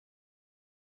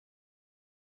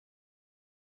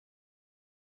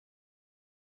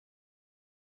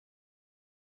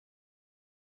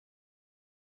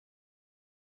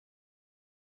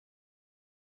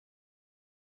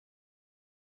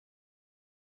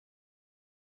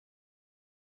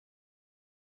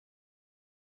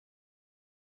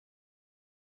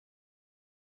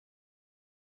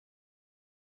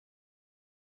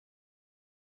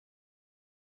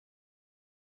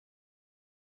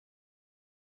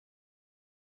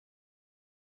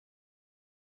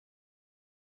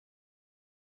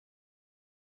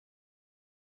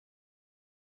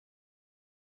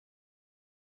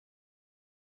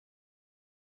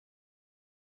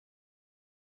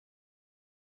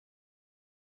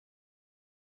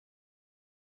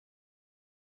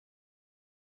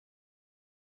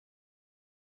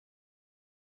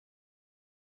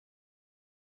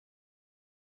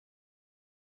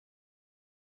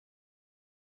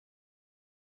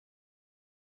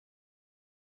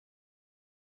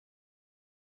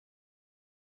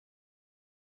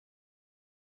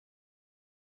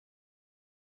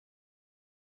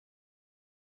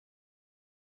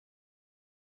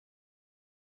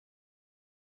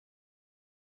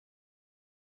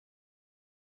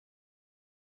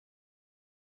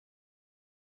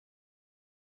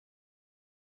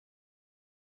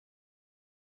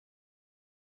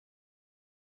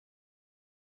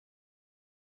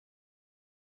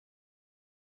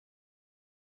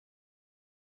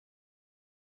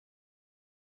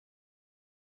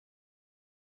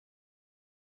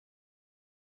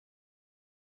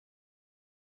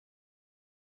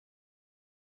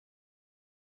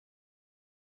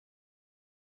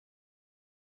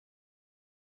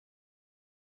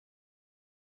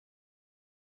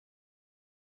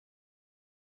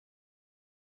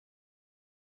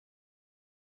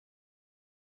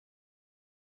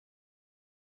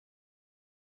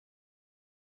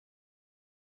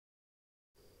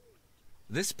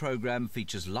This program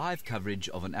features live coverage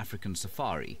of an African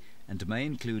safari and may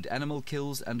include animal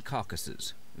kills and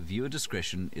carcasses. Viewer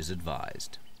discretion is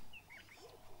advised.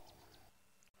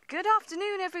 Good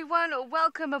afternoon, everyone.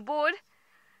 Welcome aboard.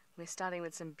 We're starting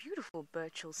with some beautiful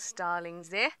Birchall starlings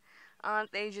there.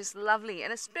 Aren't they just lovely?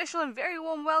 And a special and very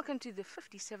warm welcome to the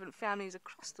 57 families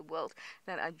across the world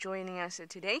that are joining us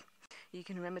today. You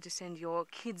can remember to send your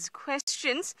kids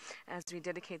questions as we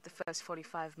dedicate the first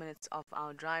 45 minutes of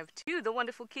our drive to the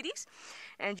wonderful kiddies.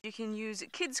 And you can use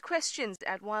kids' questions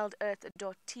at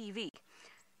wildearth.tv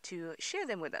to share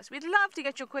them with us. We'd love to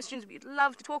get your questions. We'd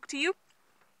love to talk to you.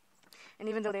 And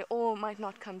even though they all might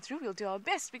not come through, we'll do our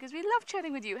best because we love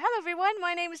chatting with you. Hello, everyone.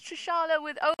 My name is Trishala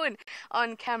with Owen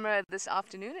on camera this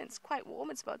afternoon. It's quite warm.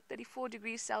 It's about 34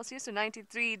 degrees Celsius or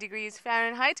 93 degrees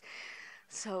Fahrenheit.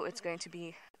 So it's going to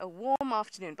be a warm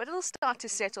afternoon, but it'll start to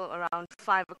settle around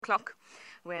 5 o'clock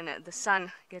when the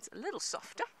sun gets a little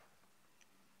softer.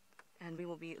 And we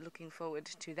will be looking forward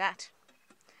to that.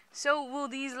 So will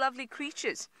these lovely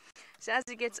creatures. So as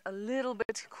it gets a little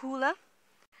bit cooler,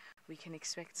 we can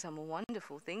expect some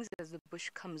wonderful things as the bush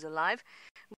comes alive.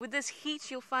 With this heat,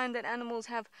 you'll find that animals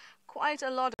have quite a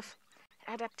lot of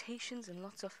adaptations and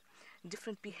lots of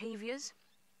different behaviors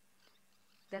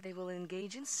that they will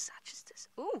engage in, such as this.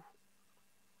 Ooh!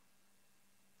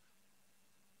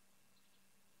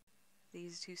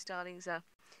 These two starlings are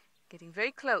getting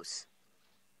very close.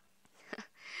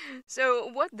 So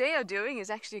what they are doing is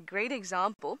actually a great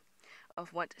example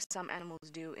of what some animals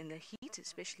do in the heat,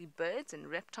 especially birds and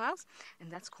reptiles,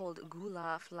 and that's called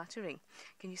gular fluttering.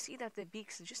 Can you see that their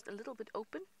beaks are just a little bit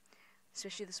open,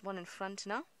 especially this one in front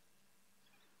now?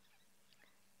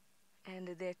 And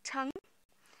their tongue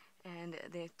and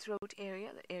their throat area,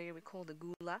 the area we call the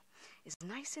gular, is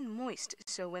nice and moist.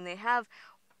 So when they have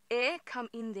air come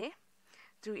in there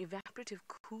through evaporative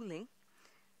cooling,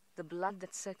 the blood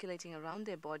that's circulating around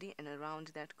their body and around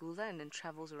that gular and then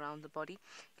travels around the body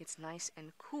gets nice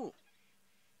and cool.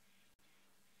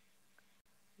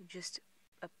 Just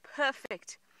a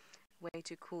perfect way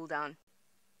to cool down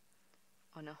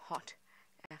on a hot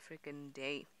African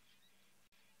day.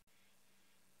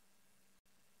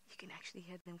 You can actually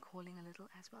hear them calling a little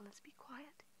as well. Let's be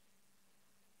quiet.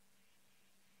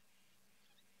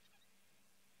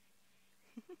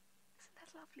 Isn't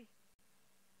that lovely?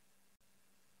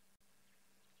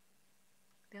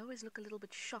 They always look a little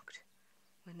bit shocked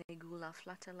when they gular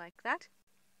flutter like that.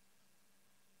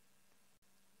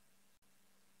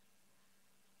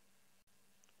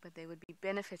 But they would be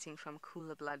benefiting from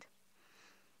cooler blood,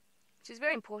 which is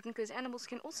very important because animals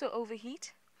can also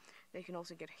overheat. They can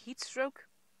also get heat stroke.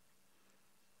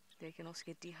 They can also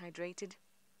get dehydrated.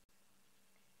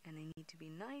 And they need to be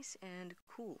nice and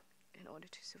cool in order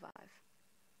to survive.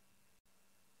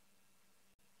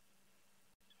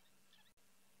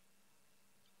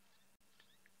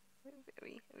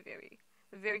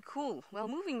 Very cool. Well,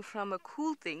 moving from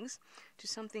cool things to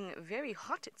something very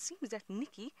hot, it seems that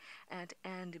Nikki at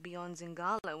And Beyond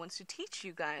Zingala wants to teach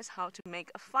you guys how to make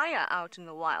a fire out in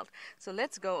the wild. So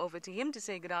let's go over to him to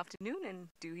say good afternoon and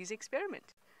do his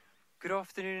experiment. Good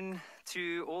afternoon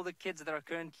to all the kids that are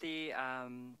currently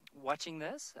watching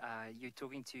this. You're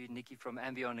talking to Nikki from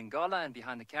And Beyond Ngala, and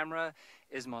behind the camera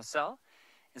is Marcel.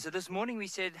 And so this morning we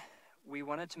said we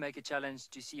wanted to make a challenge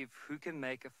to see if who can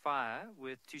make a fire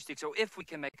with 2 sticks, or if we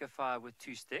can make a fire with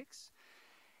 2 sticks.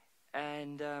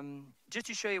 And just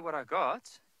to show you what I got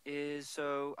is,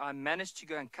 so I managed to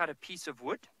go and cut a piece of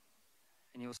wood,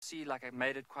 and you'll see like I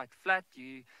made it quite flat.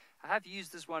 I have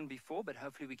used this one before, but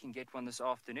hopefully we can get one this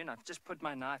afternoon. I've just put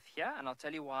my knife here, and I'll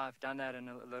tell you why I've done that in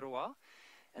a little while.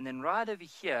 And then right over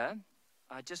here,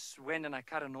 I just went and I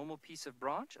cut a normal piece of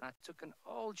branch, and I took an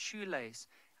old shoelace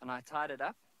and I tied it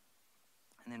up.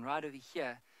 And then right over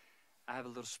here, I have a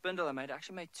little spindle I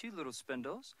actually made 2 little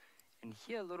spindles. And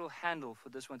here a little handle for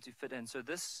this one to fit in. So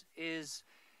this is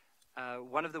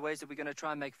one of the ways that we're going to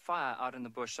try and make fire out in the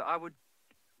bush. So I would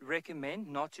recommend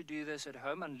not to do this at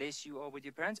home unless you are with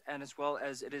your parents. And as well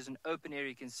as it is an open area,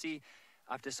 you can see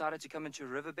I've decided to come into a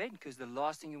riverbed because the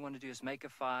last thing you want to do is make a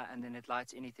fire and then it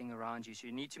lights anything around you. So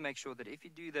you need to make sure that if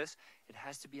you do this, it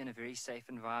has to be in a very safe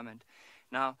environment.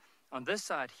 Now, on this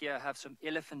side here, I have some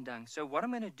elephant dung. So what I'm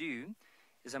going to do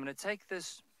is I'm going to take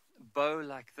this bow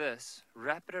like this,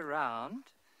 wrap it around,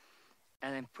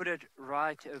 and then put it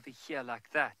right over here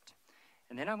like that.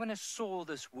 And then I'm going to saw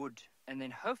this wood, and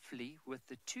then hopefully with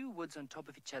the 2 woods on top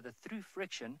of each other through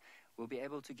friction, we'll be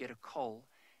able to get a coal.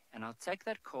 And I'll take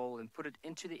that coal and put it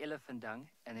into the elephant dung,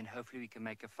 and then hopefully we can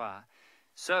make a fire.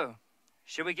 So,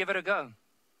 shall we give it a go?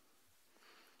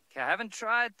 Okay, I haven't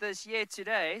tried this yet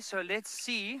today, so let's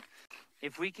see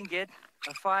if we can get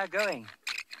a fire going.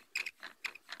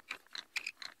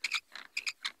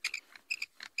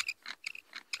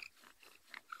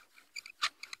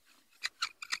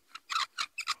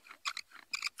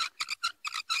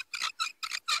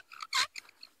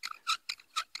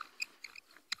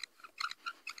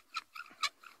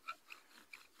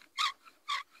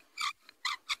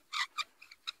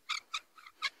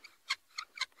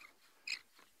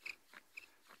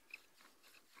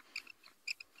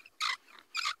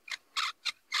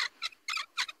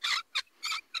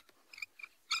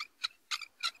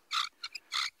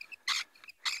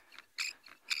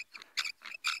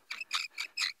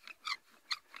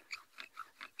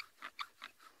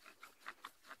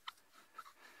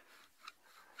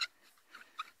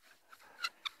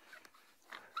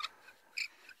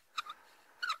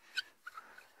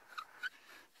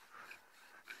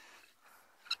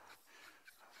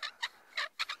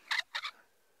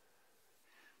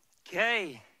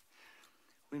 Okay,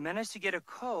 we managed to get a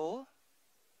coal.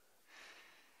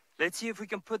 Let's see if we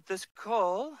can put this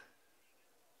coal.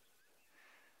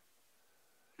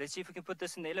 Let's see if we can put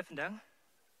this in the elephant dung.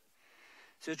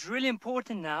 So it's really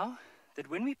important now that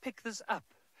when we pick this up,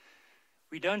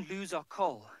 we don't lose our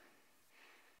coal.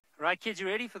 All right, kids, you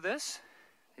ready for this?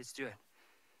 Let's do it.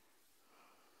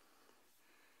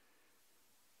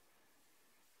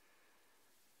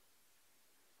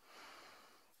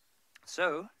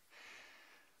 So,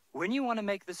 when you want to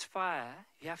make this fire,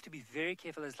 you have to be very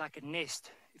careful. It's like a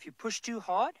nest. If you push too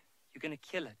hard, you're going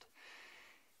to kill it.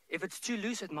 If it's too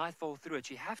loose, it might fall through it.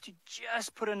 You have to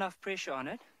just put enough pressure on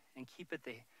it and keep it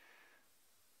there.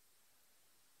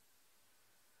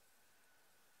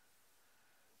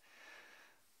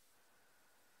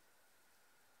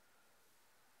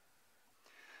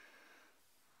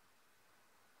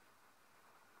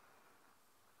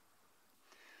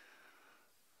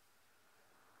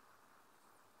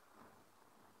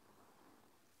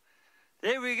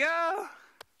 There we go.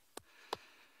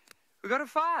 We got a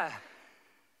fire.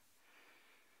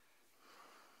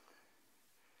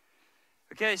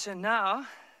 Okay, so now,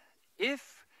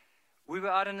 if we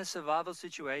were out in a survival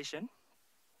situation,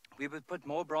 we would put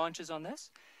more branches on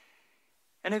this,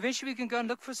 and eventually we can go and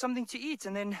look for something to eat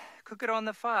and then cook it on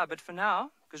the fire. But for now,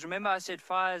 because remember I said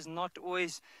fire is not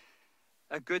always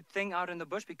a good thing out in the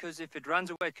bush, because if it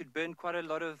runs away, it could burn quite a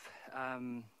lot of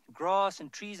grass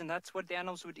and trees, and that's what the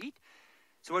animals would eat.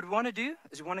 So what we want to do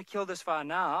is we want to kill this fire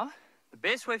now. The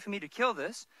best way for me to kill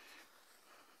this,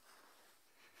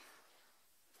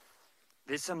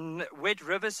 there's some wet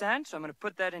river sand, so I'm going to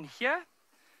put that in here.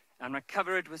 I'm going to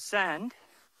cover it with sand.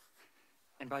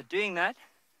 And by doing that,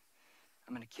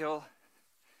 I'm going to kill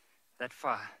that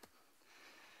fire.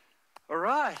 All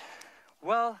right.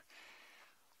 Well,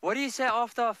 what do you say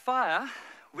after our fire,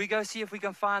 we go see if we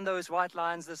can find those white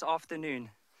lions this afternoon?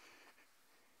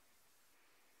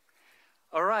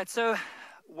 All right, so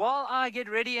while I get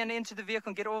ready and into the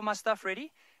vehicle and get all my stuff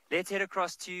ready, let's head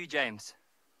across to James.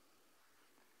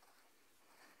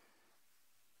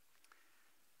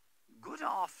 Good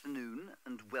afternoon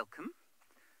and welcome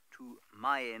to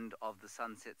my end of the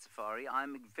Sunset Safari.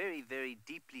 I'm very, very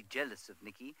deeply jealous of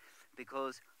Nikki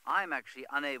because I'm actually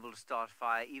unable to start a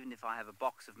fire even if I have a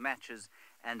box of matches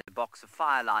and a box of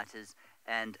firelighters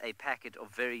and a packet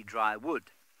of very dry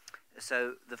wood.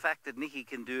 So the fact that Nikki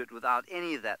can do it without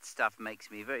any of that stuff makes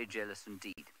me very jealous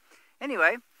indeed.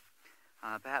 Anyway,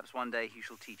 perhaps one day he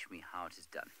shall teach me how it is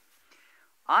done.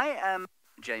 I am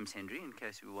James Hendry, in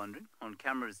case you were wondering. On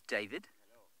camera is David.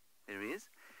 Hello. There he is.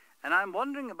 And I'm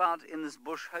wandering about in this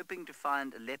bush hoping to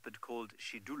find a leopard called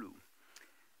Shidulu.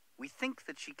 We think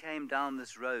that she came down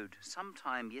this road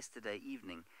sometime yesterday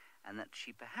evening and that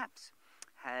she perhaps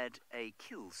had a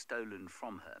kill stolen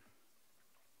from her.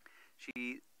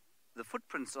 The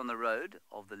footprints on the road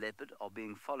of the leopard are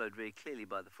being followed very clearly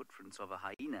by the footprints of a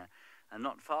hyena. And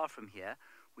not far from here,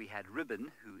 we had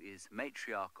Ribbon, who is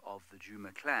matriarch of the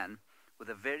Djuma clan, with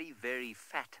a very, very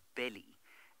fat belly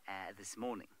this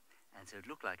morning. And so it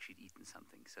looked like she'd eaten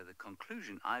something. So the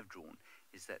conclusion I've drawn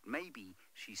is that maybe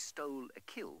she stole a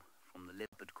kill from the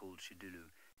leopard called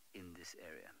Shidulu in this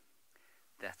area.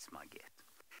 That's my guess.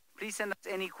 Please send us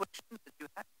any questions that you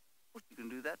have. You can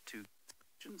do that to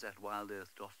at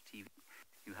WildEarth.tv.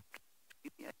 You have to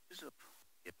give the ages of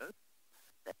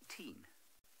 18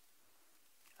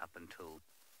 up until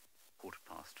 4:15.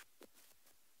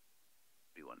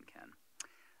 Everyone can.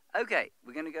 Okay,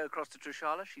 we're going to go across to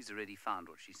Trishala. She's already found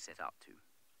what she's set out to.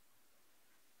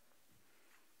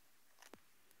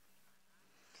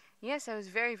 Yes, I was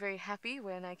very, very happy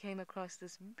when I came across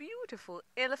this beautiful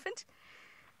elephant.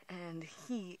 And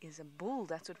he is a bull.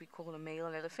 That's what we call a male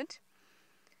elephant.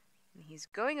 And he's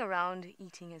going around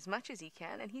eating as much as he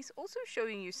can, and he's also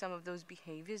showing you some of those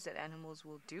behaviors that animals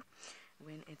will do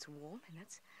when it's warm, and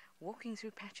that's walking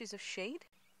through patches of shade.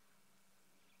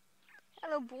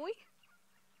 Hello, boy.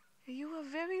 You are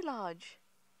very large.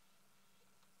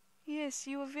 Yes,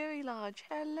 you are very large.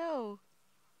 Hello.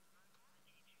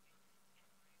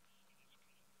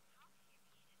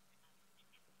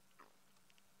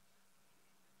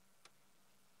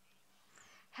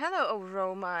 Hello,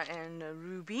 Aroma and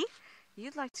Ruby.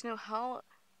 You'd like to know how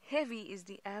heavy is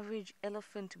the average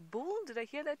elephant bull? Did I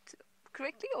hear that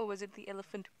correctly, or was it the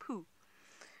elephant poo?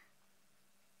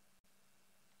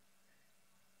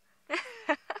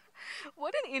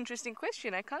 What an interesting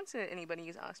question. I can't say that anybody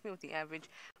has asked me what the average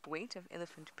weight of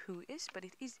elephant poo is, but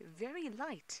it is very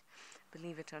light,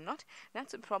 believe it or not.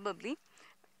 That's probably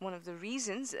one of the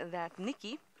reasons that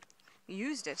Nikki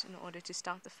used it in order to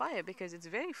start the fire, because it's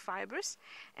very fibrous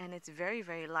and it's very,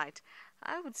 very light.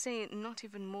 I would say not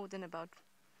even more than about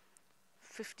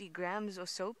 50 grams or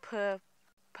so per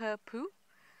poo.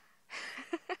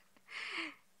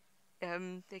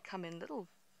 They come in little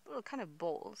kind of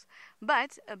balls.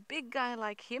 But a big guy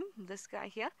like him, this guy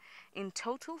here, in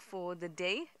total for the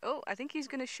day, oh, I think he's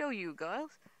going to show you,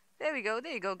 girls. There we go,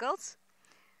 there you go, girls.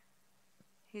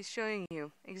 He's showing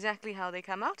you exactly how they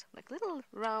come out, like little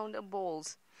round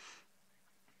balls.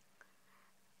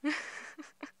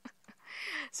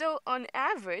 So on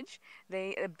average,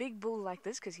 a big bull like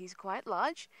this, because he's quite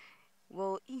large,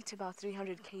 will eat about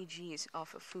 300 kgs of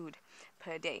food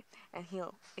per day, and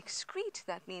he'll excrete,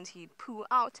 that means he'd poo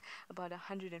out about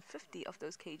 150 of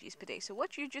those kgs per day. So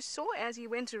what you just saw as he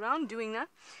went around doing that,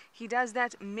 he does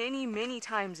that many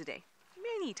times a day,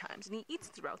 many times, and he eats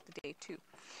throughout the day too.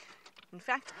 In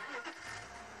fact,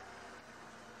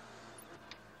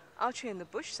 out here in the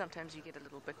bush, sometimes you get a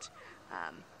little bit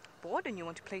bored and you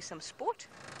want to play some sport,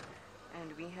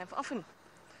 and we have often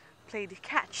played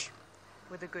catch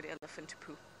with a good elephant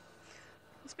poo.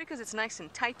 It's because it's nice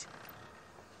and tight.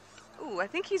 Ooh, I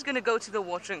think he's going to go to the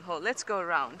watering hole. Let's go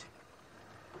around.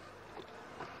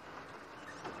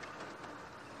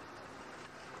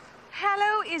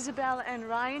 Hello, Isabel and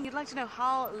Ryan. You'd like to know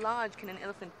how large can an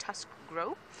elephant tusk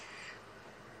grow?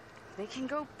 They can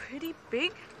go pretty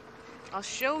big. I'll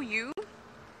show you.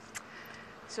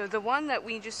 So the one that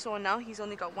we just saw now, he's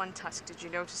only got one tusk. Did you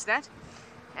notice that?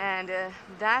 And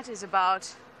that is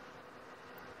about,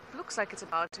 looks like it's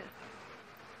about,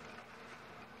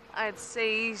 I'd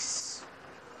say 60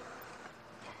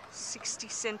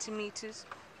 centimeters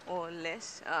or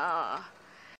less.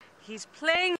 He's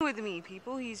playing with me,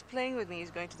 people. He's playing with me.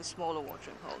 He's going to the smaller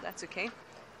watering hole. That's okay.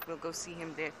 We'll go see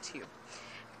him there too.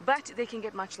 But they can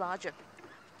get much larger.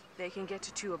 They can get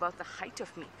to about the height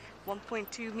of me.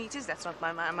 1.2 meters, that's not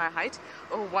my height,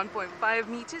 or 1.5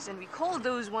 meters, and we call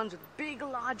those ones with big,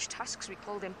 large tusks, we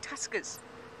call them tuskers.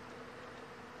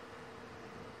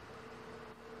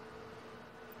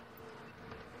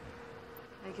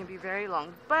 They can be very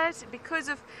long, but because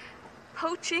of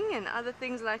poaching and other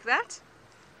things like that,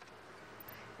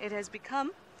 it has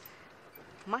become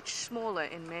much smaller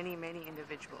in many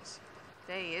individuals.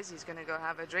 There he is, he's going to go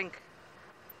have a drink.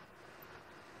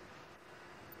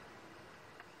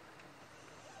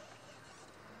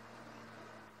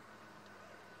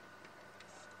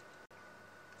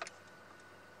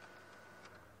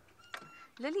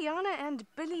 Liliana and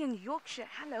Billy in Yorkshire,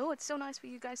 hello, it's so nice for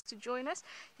you guys to join us.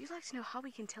 You'd like to know how we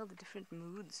can tell the different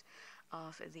moods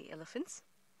of the elephants?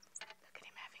 Look at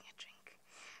him having a drink.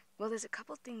 Well, there's a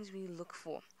couple things we look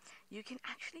for. You can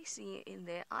actually see in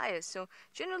their eyes. So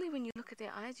generally when you look at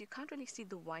their eyes, you can't really see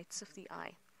the whites of the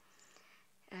eye.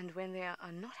 And when they are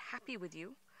not happy with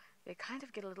you, they kind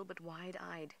of get a little bit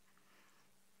wide-eyed.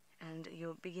 And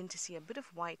you'll begin to see a bit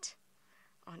of white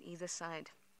on either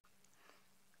side.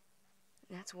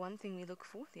 That's one thing we look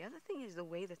for. The other thing is the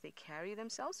way that they carry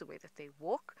themselves, the way that they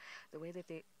walk, the way that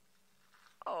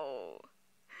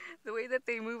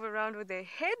they move around with their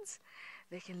heads.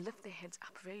 They can lift their heads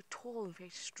up very tall and very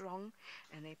strong,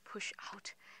 and they push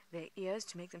out their ears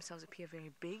to make themselves appear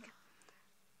very big.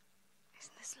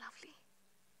 Isn't this lovely?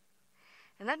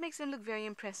 And that makes them look very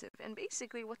impressive. And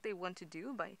basically what they want to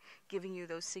do by giving you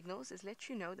those signals is let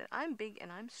you know that I'm big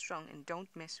and I'm strong and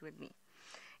don't mess with me.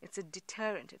 It's a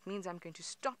deterrent. It means I'm going to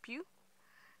stop you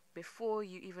before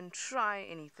you even try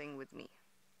anything with me.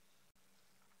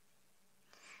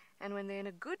 And when they're in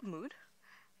a good mood,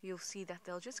 you'll see that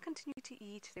they'll just continue to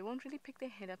eat. They won't really pick their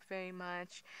head up very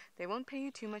much. They won't pay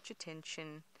you too much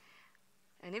attention.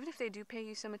 And even if they do pay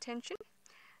you some attention,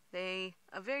 they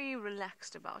are very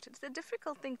relaxed about it. It's a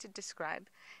difficult thing to describe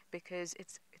because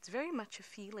it's very much a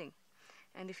feeling.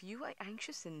 And if you are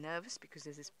anxious and nervous because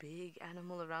there's this big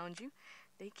animal around you,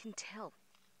 they can tell.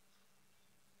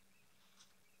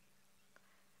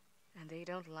 And they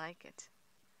don't like it.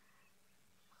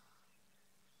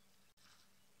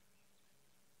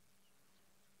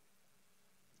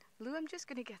 Lou, I'm just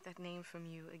going to get that name from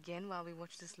you again while we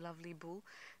watch this lovely bull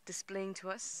displaying to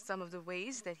us some of the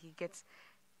ways that he gets...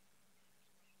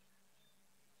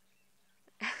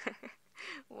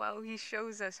 Wow, he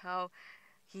shows us how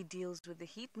he deals with the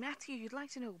heat. Matthew, you'd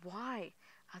like to know why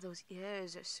are those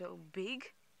ears so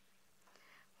big?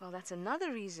 Well, that's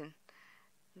another reason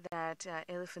that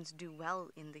elephants do well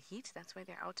in the heat. That's why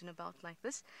they're out and about like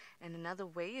this. And another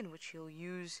way in which he'll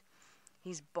use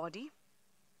his body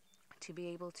to be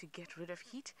able to get rid of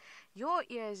heat. Your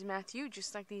ears, Matthew,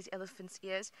 just like these elephants'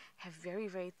 ears, have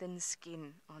very thin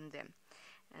skin on them.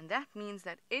 And that means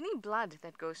that any blood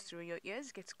that goes through your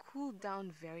ears gets cooled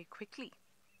down very quickly.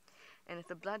 And if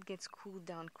the blood gets cooled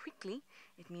down quickly,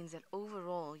 it means that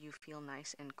overall you feel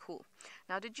nice and cool.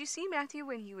 Now, did you see Matthew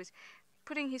when he was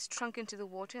putting his trunk into the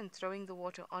water and throwing the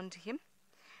water onto him,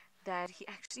 that he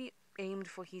actually aimed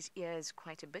for his ears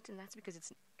quite a bit, and that's because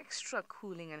it's an extra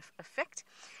cooling effect,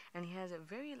 and he has a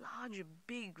very large,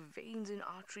 big veins and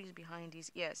arteries behind his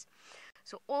ears.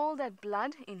 So all that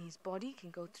blood in his body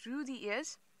can go through the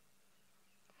ears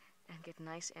and get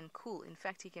nice and cool. In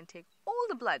fact, he can take all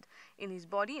the blood in his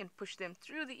body and push them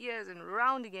through the ears and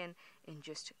round again in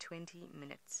just 20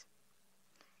 minutes.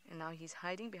 And now he's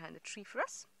hiding behind the tree for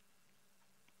us.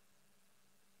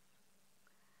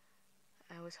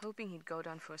 I was hoping he'd go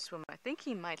down for a swim. I think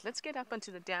he might. Let's get up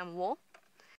onto the dam wall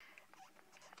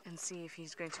and see if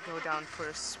he's going to go down for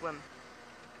a swim.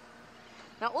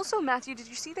 Now also, Matthew, did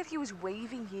you see that he was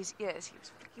waving his ears? He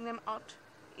was flicking them out,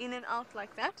 in and out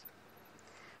like that.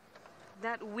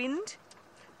 That wind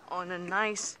on a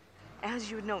nice, as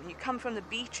you would know, when you come from the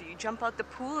beach or you jump out the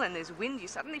pool and there's wind, you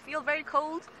suddenly feel very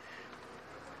cold.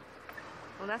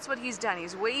 Well, that's what he's done.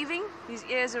 He's waving his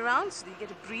ears around so that you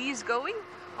get a breeze going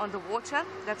on the water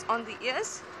that's on the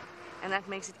ears, and that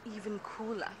makes it even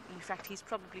cooler. In fact, he's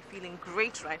probably feeling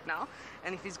great right now,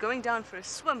 and if he's going down for a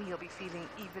swim, he'll be feeling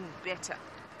even better.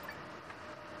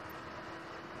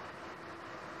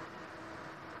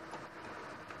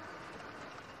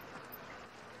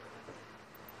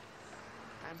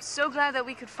 I'm so glad that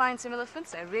we could find some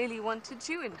elephants. I really wanted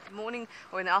to. In the morning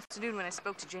or in the afternoon when I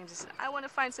spoke to James, I said, I want to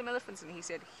find some elephants, and he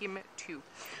said, him too.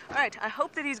 All right, I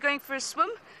hope that he's going for a swim,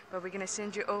 but we're going to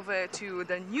send you over to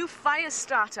the new fire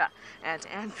starter at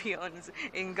Ambion's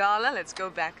in Gala. Let's go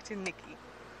back to Nikki.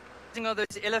 All those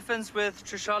elephants with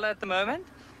Trishala at the moment.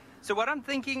 So what I'm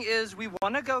thinking is we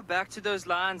want to go back to those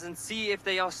lions and see if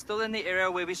they are still in the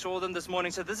area where we saw them this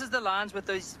morning. So this is the lions with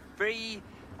those very...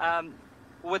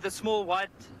 with a small white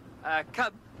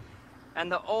cub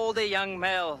and the older young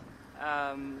male.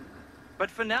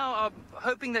 But for now, I'm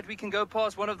hoping that we can go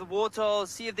past one of the waterholes,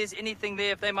 see if there's anything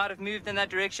there, if they might have moved in that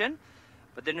direction.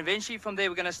 But then eventually from there,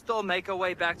 we're going to still make our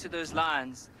way back to those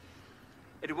lions.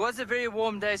 It was a very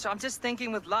warm day, so I'm just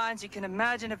thinking with lions, you can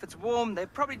imagine if it's warm, they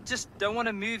probably just don't want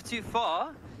to move too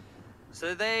far.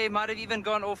 So they might have even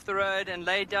gone off the road and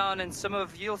laid down in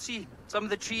you'll see some of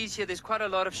the trees here, there's quite a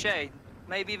lot of shade.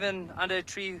 Maybe even under a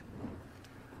tree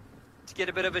to get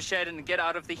a bit of a shade and get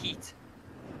out of the heat.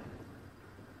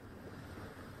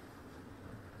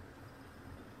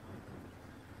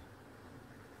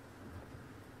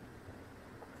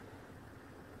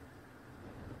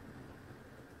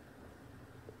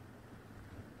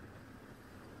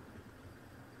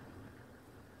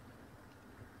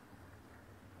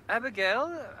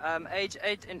 Abigail, age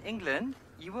 8 in England,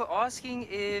 you were asking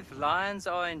if lions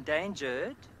are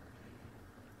endangered.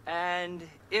 And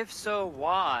if so,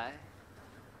 why?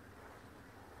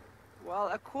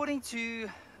 Well, according to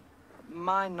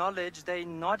my knowledge, they're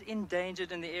not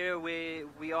endangered in the area where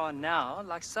we are now.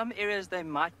 Like some areas, they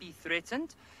might be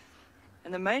threatened.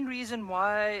 And the main reason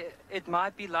why it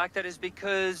might be like that is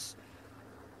because,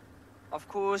 of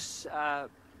course,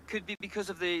 could be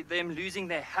because of them losing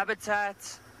their habitat.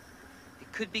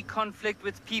 It could be conflict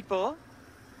with people.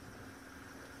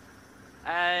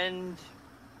 And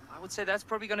I would say that's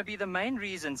probably going to be the main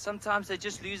reason. Sometimes they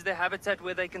just lose their habitat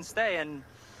where they can stay, and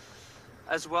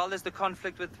as well as the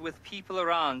conflict with people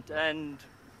around, and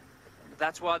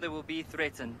that's why they will be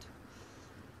threatened.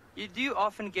 You do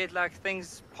often get like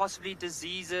things, possibly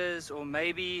diseases, or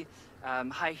maybe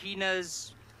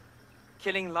hyenas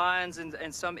killing lions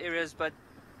in some areas, but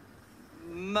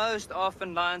most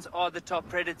often lions are the top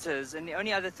predators, and the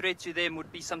only other threat to them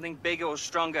would be something bigger or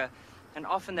stronger, and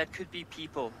often that could be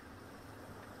people.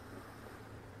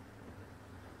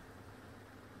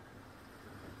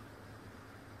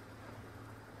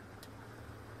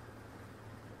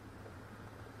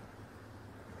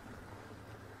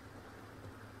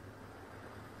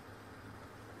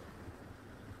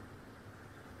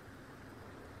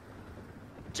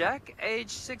 Jack,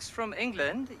 age 6 from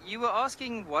England, you were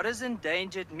asking what does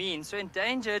endangered mean? So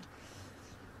endangered,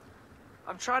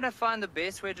 I'm trying to find the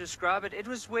best way to describe it. It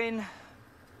was when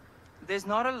there's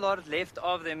not a lot left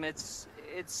of them. It's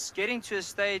getting to a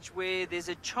stage where there's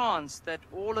a chance that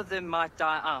all of them might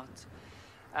die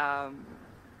out.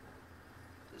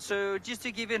 So just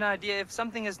to give you an idea, if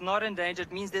something is not endangered,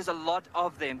 it means there's a lot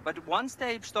of them. But once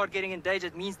they start getting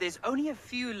endangered, it means there's only a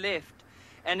few left.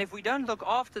 And if we don't look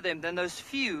after them, then those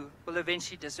few will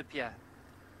eventually disappear.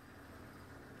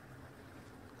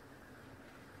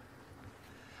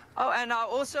 Oh, and I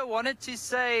also wanted to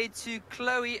say to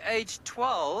Chloe, age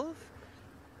 12,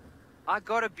 I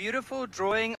got a beautiful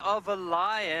drawing of a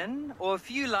lion, or a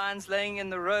few lions laying in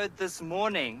the road this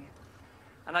morning.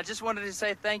 And I just wanted to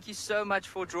say thank you so much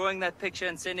for drawing that picture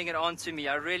and sending it on to me.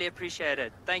 I really appreciate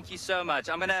it. Thank you so much.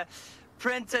 I'm going to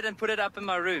print it and put it up in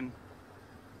my room.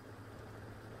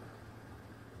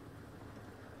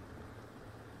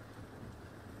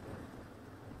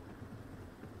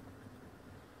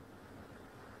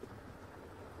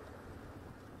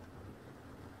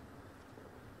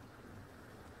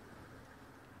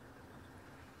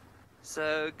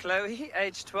 So, Chloe,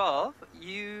 age 12,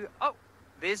 oh,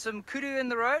 there's some kudu in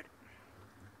the road.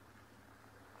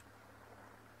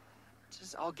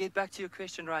 I'll get back to your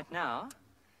question right now.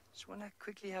 Just want to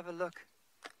quickly have a look.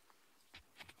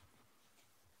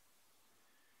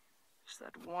 So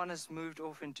that one has moved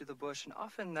off into the bush, and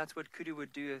often that's what kudu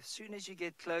would do. As soon as you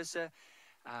get closer,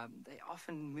 they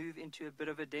often move into a bit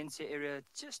of a denser area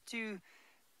just to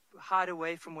hide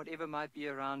away from whatever might be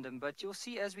around them. But you'll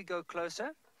see as we go closer,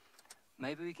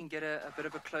 maybe we can get a bit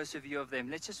of a closer view of them.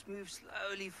 Let's just move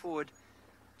slowly forward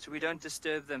so we don't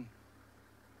disturb them.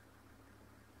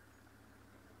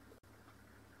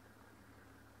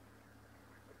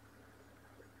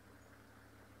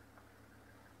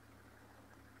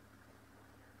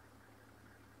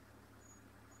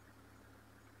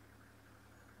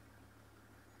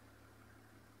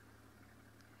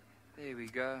 There we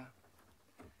go.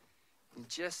 You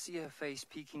just see her face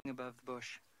peeking above the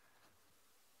bush.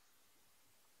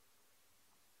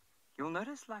 You'll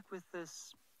notice, like with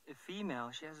this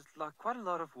female, she has like quite a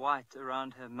lot of white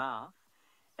around her mouth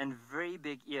and very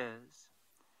big ears.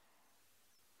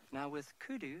 Now with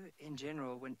kudu, in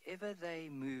general, whenever they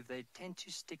move, they tend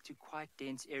to stick to quite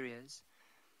dense areas.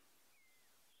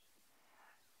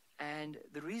 And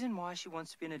the reason why she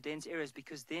wants to be in a dense area is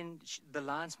because then the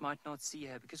lions might not see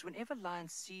her. Because whenever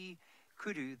lions see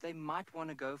kudu, they might want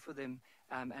to go for them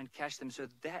and catch them. So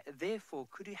therefore,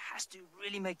 kudu has to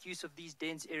really make use of these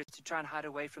dense areas to try and hide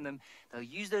away from them. They'll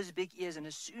use those big ears, and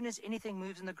as soon as anything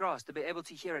moves in the grass, they'll be able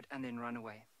to hear it and then run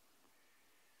away.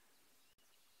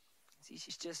 See,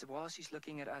 she's just, while she's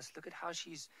looking at us, look at how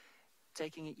she's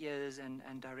taking her ears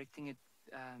and directing it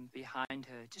behind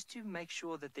her, just to make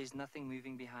sure that there's nothing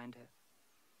moving behind her.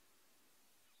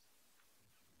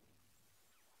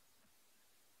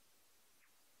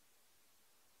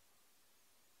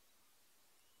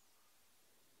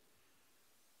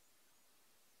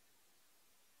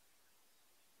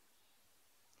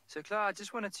 So, Claire, I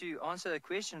just wanted to answer the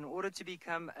question. In order to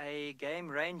become a game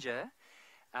ranger,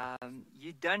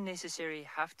 you don't necessarily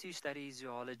have to study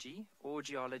zoology or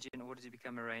geology in order to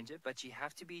become a ranger, but you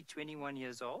have to be 21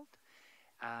 years old,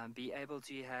 be able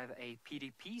to have a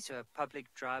PDP, so a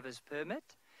public driver's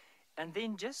permit, and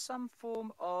then just some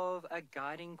form of a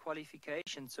guiding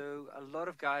qualification. So a lot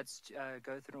of guides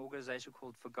go through an organization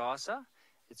called FAGASA.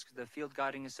 It's the Field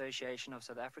Guiding Association of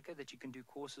South Africa that you can do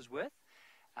courses with.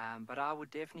 But I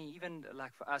would definitely, even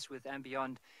like for us with And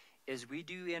Beyond, is we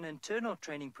do an internal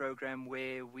training program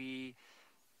where we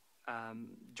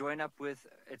join up with,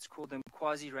 it's called the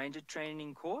Quasi-Ranger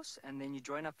Training Course, and then you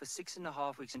join up for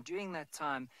 6.5 weeks, and during that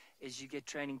time is you get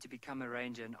training to become a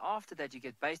ranger, and after that you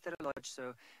get based at a lodge.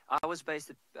 So I was based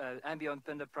at And Beyond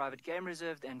Private Game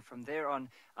Reserve, and from there on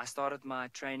I started my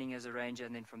training as a ranger,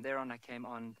 and then from there on I came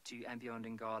on to And Beyond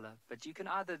Ngala. But you can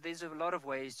either, there's a lot of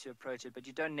ways to approach it, but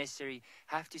you don't necessarily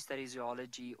have to study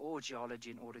zoology or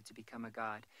geology in order to become a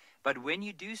guide. But when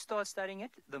you do start studying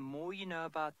it, the more you know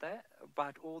about that,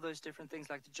 about all those different things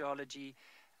like the geology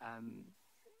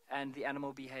and the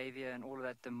animal behavior and all of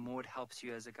that, the more it helps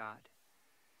you as a guide.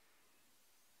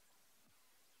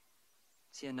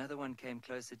 See, another one came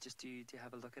closer just to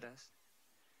have a look at us.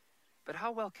 But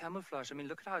how well camouflaged. I mean,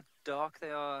 look at how dark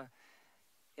they are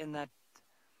in that.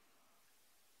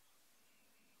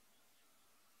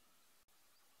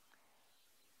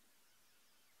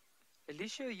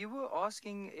 Alicia, you were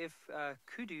asking if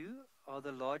kudu are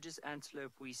the largest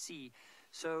antelope we see.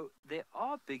 So there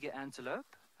are bigger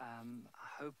antelope.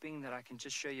 Hoping that I can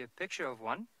just show you a picture of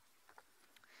one.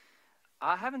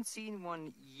 I haven't seen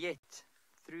one yet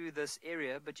through this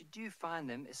area, but you do find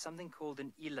them. Is something called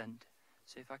an eland.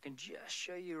 So if I can just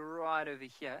show you right over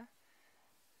here,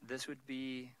 this would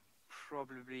be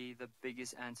probably the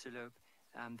biggest antelope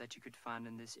that you could find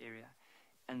in this area.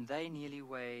 And they nearly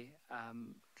weigh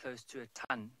close to a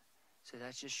ton. So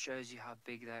that just shows you how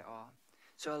big they are.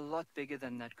 So a lot bigger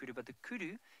than that kudu. But the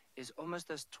kudu is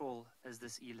almost as tall as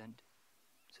this eland.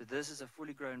 So this is a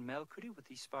fully grown male kudu with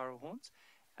these spiral horns.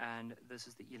 And this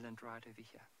is the eland right over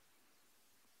here.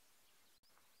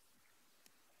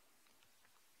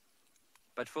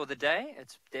 But for the day,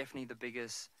 it's definitely the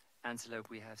biggest antelope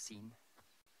we have seen.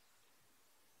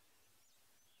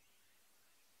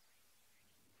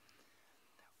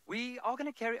 We are going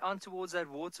to carry on towards that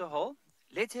water hole.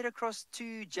 Let's head across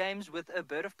to James with a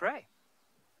bird of prey.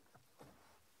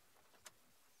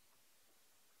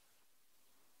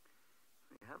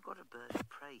 We have got a bird of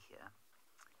prey here,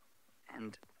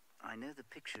 and I know the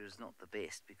picture is not the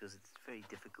best because it's very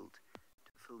difficult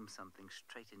to film something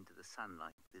straight into the sun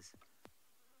like this,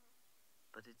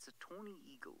 but it's a tawny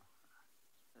eagle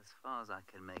as far as I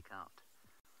can make out.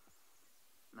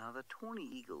 Now the tawny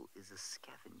eagle is a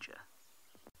scavenger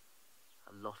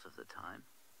a lot of the time,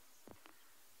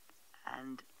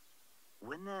 and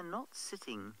when they're not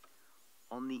sitting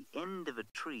on the end of a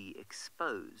tree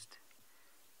exposed,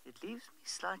 it leaves me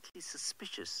slightly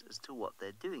suspicious as to what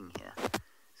they're doing here.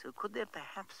 So could there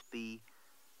perhaps be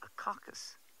a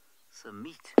carcass, some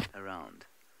meat around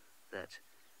that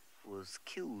was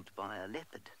killed by a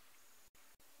leopard?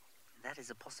 That is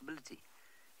a possibility.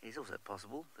 It is also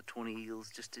possible the tawny eagle's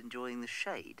just enjoying the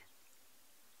shade.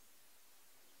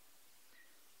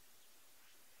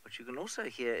 What you can also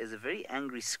hear is a very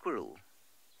angry squirrel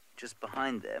just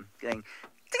behind there going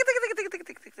tick tick tick tick tick tick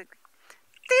tick tick tick tick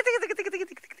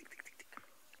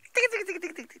tick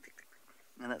tick tick tick tick,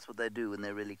 and that's what they do when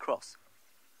they're really cross.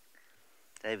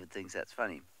 David thinks that's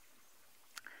funny.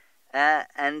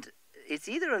 And it's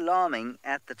either alarming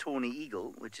at the tawny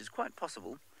eagle, which is quite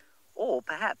possible, or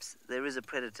perhaps there is a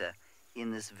predator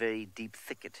in this very deep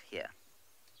thicket here.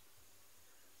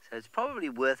 So it's probably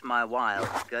worth my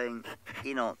while going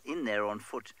in there on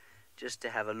foot just to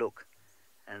have a look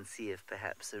and see if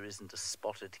perhaps there isn't a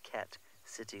spotted cat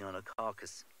sitting on a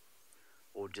carcass,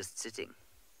 or just sitting.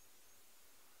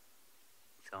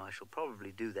 So I shall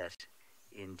probably do that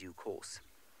in due course.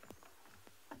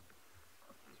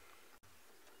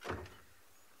 And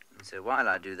so while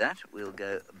I do that, we'll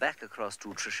go back across to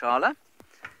Trishala,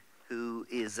 who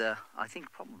is, I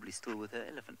think, probably still with her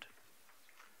elephant.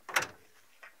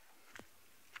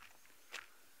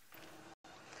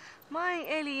 My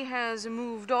Ellie has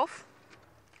moved off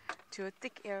to a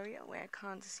thick area where I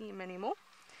can't see him anymore.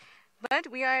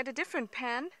 But we are at a different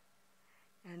pan,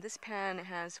 and this pan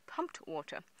has pumped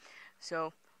water.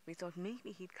 So we thought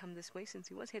maybe he'd come this way since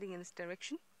he was heading in this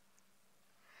direction.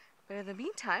 But in the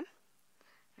meantime,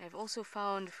 I've also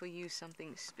found for you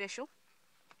something special.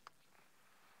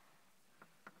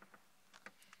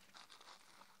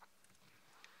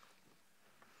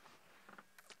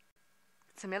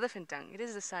 Some elephant dung. It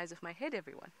is the size of my head,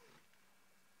 everyone.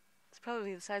 It's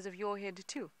probably the size of your head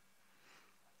too.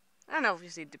 And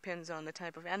obviously it depends on the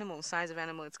type of animal, size of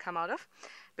animal it's come out of.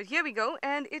 But here we go,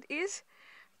 and it is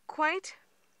quite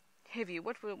heavy.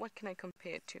 What can I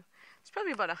compare it to? It's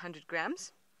probably about 100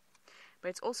 grams, but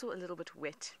it's also a little bit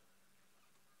wet.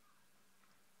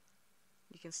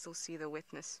 You can still see the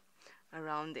wetness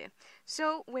around there.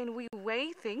 So when we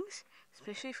weigh things,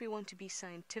 especially if we want to be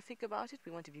scientific about it,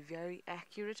 we want to be very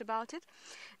accurate about it,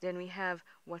 then we have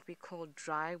what we call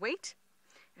dry weight,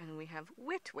 and we have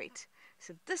wet weight.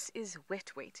 So this is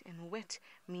wet weight, and wet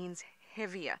means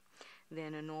heavier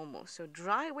than a normal. So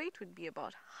dry weight would be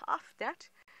about half that.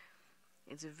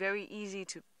 It's very easy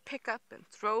to pick up and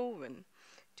throw and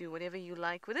do whatever you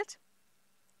like with it.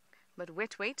 But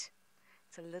wet weight,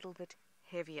 it's a little bit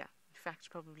heavier. In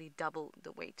fact, probably double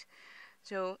the weight.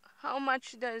 So how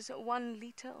much does 1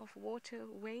 liter of water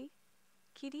weigh,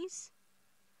 kiddies?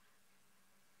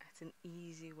 That's an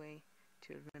easy way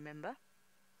to remember.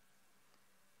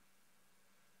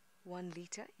 1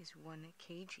 liter is 1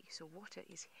 kg, so water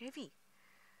is heavy.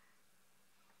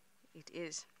 It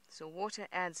is. So water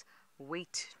adds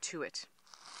weight to it.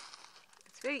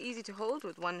 It's very easy to hold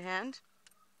with one hand,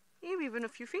 maybe even a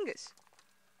few fingers.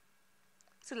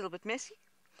 It's a little bit messy,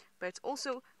 but it's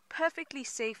also perfectly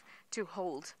safe to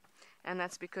hold. And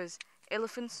that's because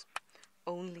elephants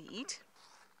only eat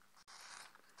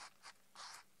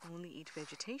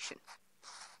vegetation.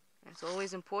 It's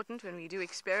always important when we do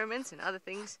experiments and other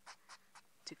things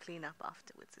to clean up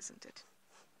afterwards, isn't it?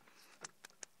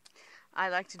 I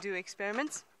like to do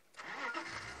experiments.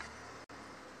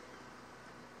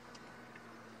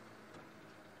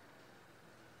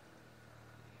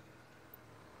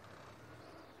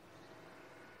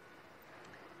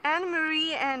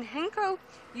 Anne-Marie and Henko,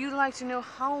 you'd like to know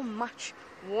how much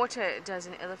water does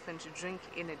an elephant drink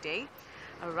in a day?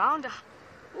 Around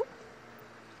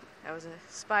that was a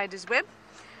spider's web.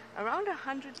 Around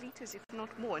 100 liters, if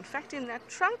not more. In fact, in that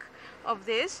trunk of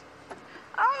theirs...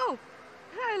 Oh!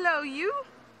 Hello, you!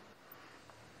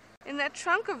 In that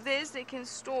trunk of theirs, they can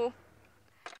store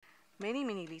many,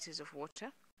 many liters of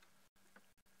water.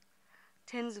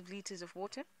 Tens of liters of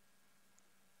water.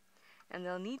 And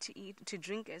they'll need to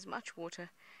drink as much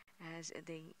water as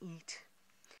they eat.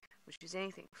 which is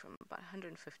anything from about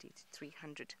 150 to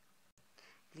 300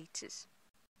 liters.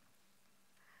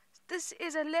 This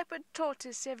is a leopard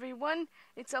tortoise, everyone.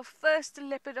 It's our first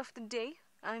leopard of the day.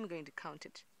 I'm going to count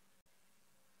it.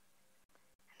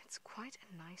 And it's quite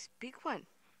a nice big one.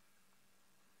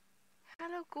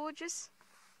 Hello, gorgeous.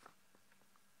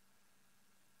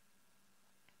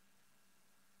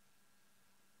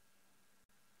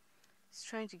 It's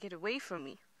trying to get away from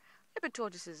me. Leopard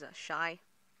tortoises are shy.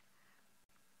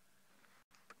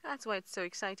 That's why it's so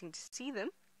exciting to see them.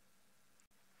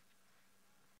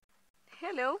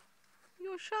 Hello,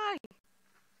 you're shy.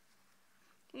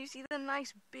 You see the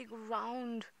nice big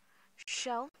round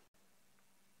shell?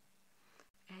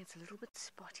 And it's a little bit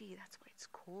spotty, that's why it's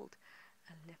called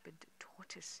a leopard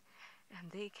tortoise.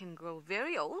 And they can grow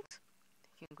very old.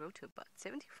 They can grow to about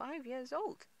 75 years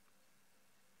old.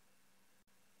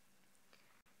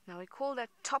 Now we call that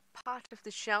top part of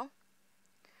the shell,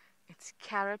 it's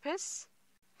carapace.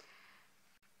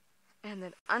 And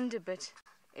that underbit,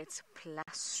 it's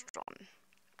plastron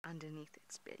underneath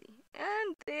its belly.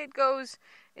 And there it goes,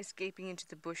 escaping into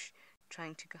the bush,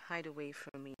 trying to hide away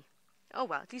from me. Oh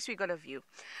well, at least we got a view.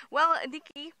 Well,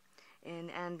 Nikki in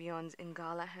and Beyond's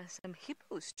Ngala has some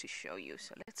hippos to show you.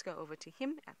 So let's go over to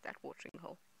him at that watering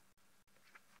hole.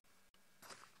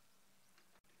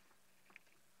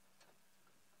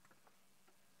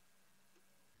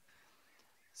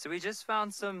 So we just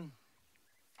found some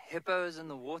hippos in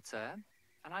the water,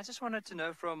 and I just wanted to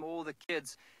know from all the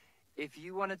kids, if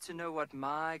you wanted to know what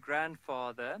my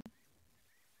grandfather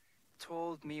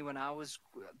told me when I was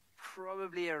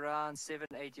probably around 7,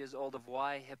 8 years old, of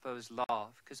why hippos laugh.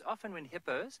 Because often when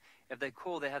hippos, if they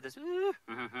call, they have this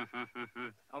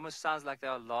almost sounds like they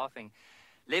are laughing.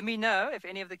 Let me know if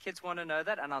any of the kids want to know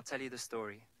that, and I'll tell you the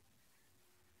story.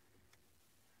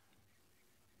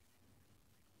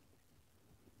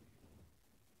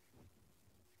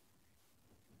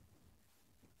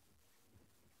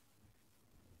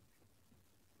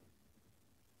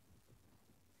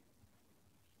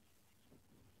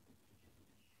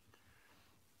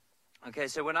 Okay,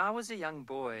 so when I was a young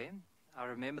boy, I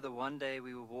remember the one day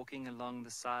we were walking along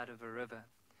the side of a river.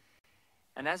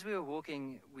 And as we were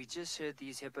walking, we just heard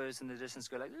these hippos in the distance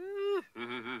go like,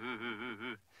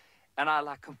 and I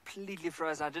like completely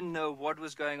froze. I didn't know what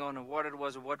was going on or what it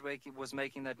was or what was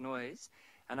making that noise.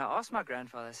 And I asked my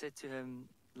grandfather, I said to him,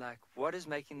 like, what is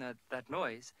making that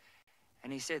noise?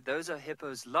 And he said, those are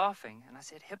hippos laughing. And I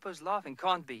said, hippos laughing?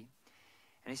 Can't be.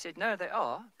 And he said, no, they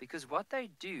are, because what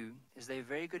they do is they're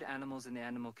very good animals in the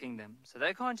animal kingdom. So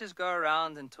they can't just go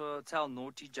around and tell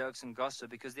naughty jokes and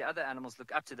gossip because the other animals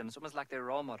look up to them. It's almost like their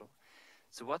role model.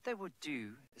 So what they would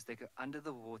do is they go under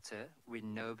the water where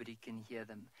nobody can hear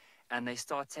them. And they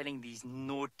start telling these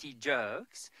naughty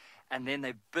jokes. And then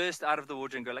they burst out of the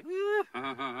water and go like,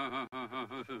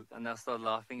 and they'll start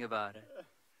laughing about it.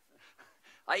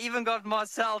 I even got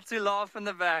Marcel to laugh in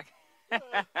the back.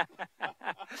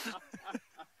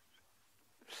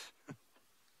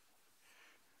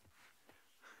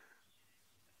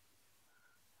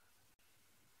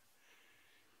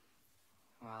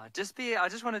 Wow, I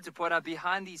just wanted to point out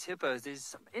behind these hippos, there's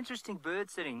some interesting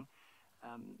birds sitting.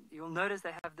 You'll notice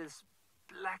they have this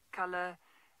black color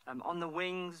on the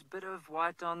wings, bit of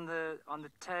white on the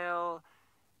tail,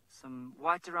 some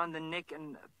white around the neck,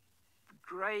 and a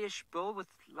grayish bill with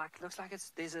looks like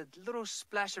there's a little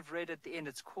splash of red at the end.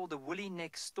 It's called a woolly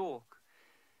neck stork.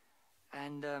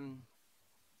 And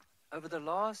over the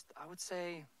last, I would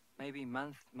say, maybe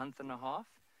month and a half,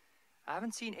 I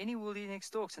haven't seen any woolly neck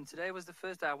storks, and today was the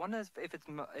first day. I wonder if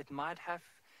it might have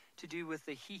to do with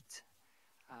the heat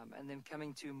and them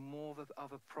coming to more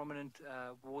of a prominent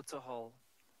water hole,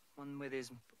 one where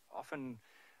there's often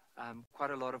quite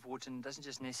a lot of water and doesn't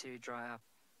just necessarily dry up.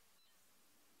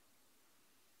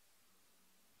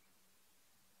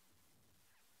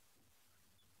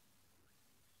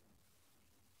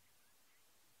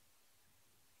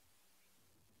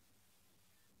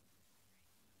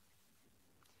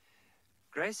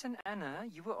 Grace and Anna,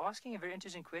 you were asking a very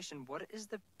interesting question. What is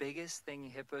the biggest thing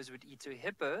hippos would eat? So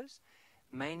hippos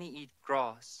mainly eat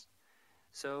grass.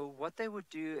 So what they would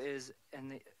do is,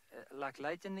 like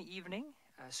late in the evening,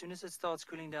 as soon as it starts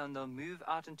cooling down, they'll move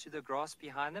out into the grass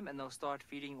behind them and they'll start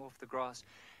feeding off the grass.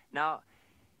 Now,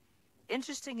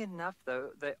 interesting enough though,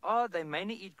 they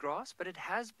mainly eat grass, but it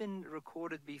has been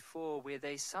recorded before where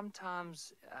they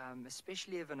sometimes,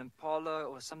 especially if an impala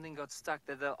or something got stuck,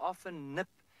 that they'll often nip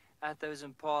at those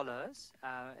impalas,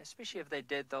 especially if they're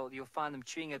dead, you'll find them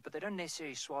chewing it, but they don't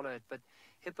necessarily swallow it. But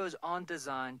hippos aren't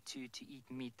designed to eat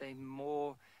meat. They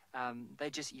more,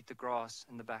 they just eat the grass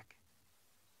in the back.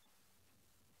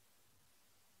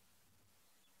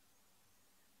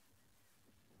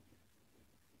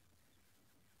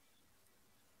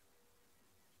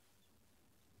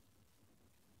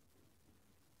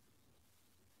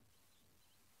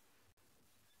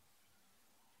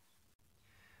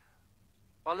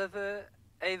 Oliver,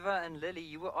 Ava, and Lily,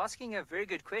 you were asking a very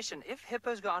good question. If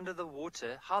hippos go under the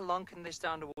water, how long can they stay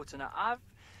underwater? Now,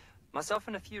 myself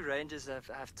and a few rangers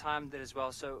have timed that as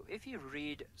well. So if you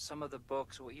read some of the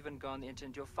books or even go on the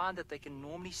internet, you'll find that they can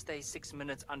normally stay 6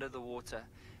 minutes under the water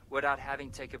without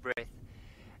having to take a breath.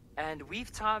 And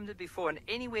we've timed it before, and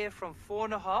anywhere from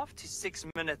 4.5 to 6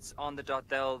 minutes on the dot,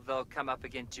 they'll come up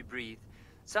again to breathe.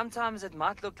 Sometimes it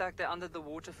might look like they're under the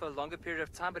water for a longer period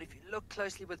of time, but if you look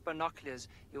closely with binoculars,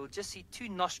 you'll just see 2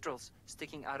 nostrils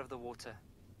sticking out of the water.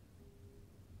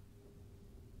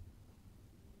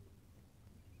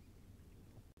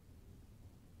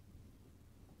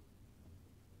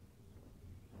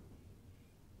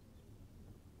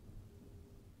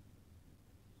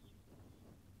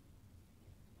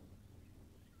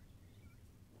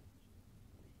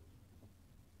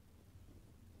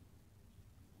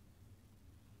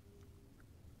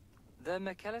 The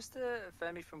McAllister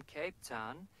family from Cape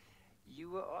Town, you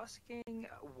were asking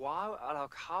why,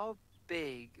 like how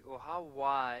big or how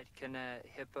wide can a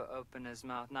hippo open his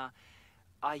mouth? Now,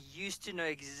 I used to know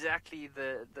exactly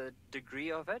the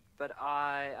degree of it, but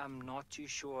I am not too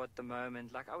sure at the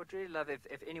moment. Like, I would really love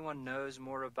if anyone knows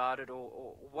more about it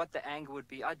or what the angle would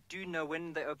be. I do know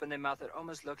when they open their mouth, it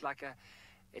almost looked like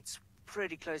it's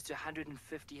pretty close to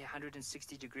 150,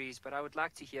 160 degrees, but I would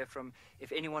like to hear from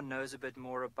if anyone knows a bit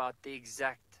more about the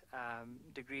exact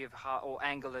degree of how, or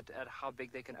angle at how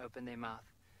big they can open their mouth.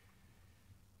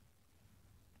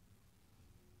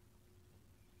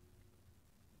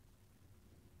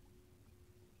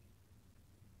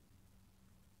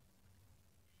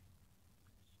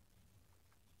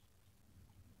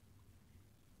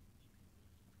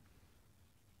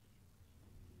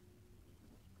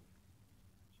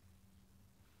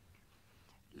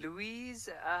 Louise,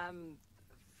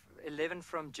 11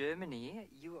 from Germany,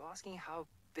 you were asking how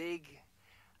big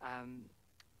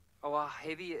or how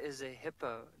heavy is a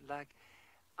hippo. Like,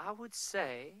 I would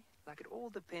say, like, it all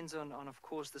depends on of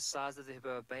course, the size of the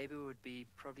hippo. A baby would be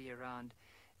probably around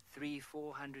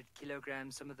 300-400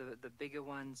 kilograms, some of the bigger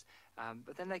ones,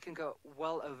 but then they can go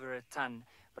well over a ton.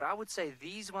 But I would say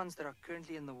these ones that are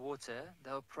currently in the water,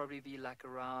 they'll probably be like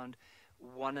around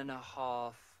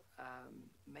 1.5,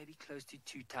 maybe close to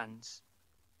 2 tons.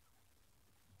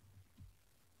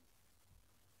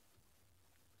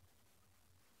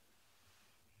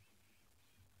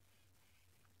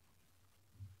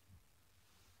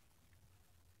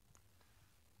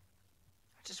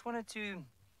 I just wanted to,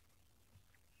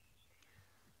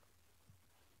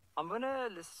 I'm going to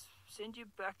send you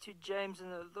back to James in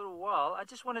a little while. I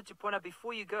just wanted to point out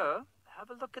before you go, have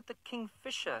a look at the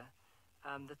kingfisher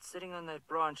that's sitting on that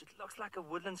branch. It looks like a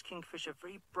woodlands kingfisher,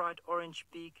 very bright orange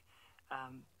beak,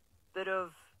 bit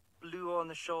of blue on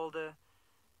the shoulder.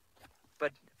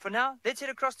 But for now, let's head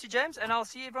across to James and I'll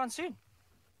see everyone soon.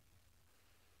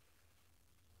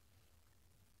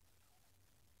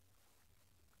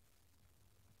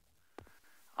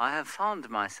 I have found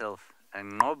myself a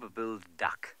knob-billed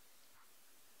duck.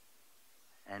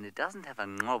 And it doesn't have a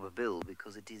knob bill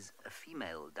because it is a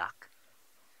female duck,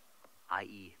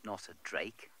 i.e. not a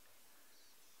drake.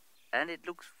 And it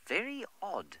looks very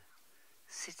odd,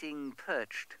 sitting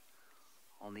perched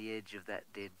on the edge of that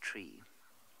dead tree.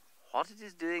 What it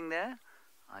is doing there,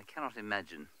 I cannot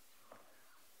imagine.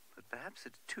 But perhaps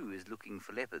it too is looking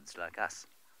for leopards like us.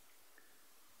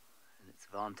 And its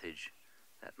vantage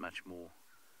that much more,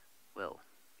 well,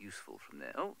 useful from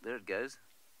there. Oh, there it goes.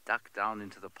 Duck down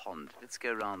into the pond. Let's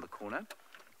go round the corner.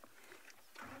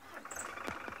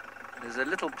 There's a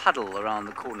little puddle around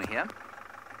the corner here.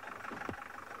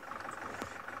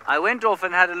 I went off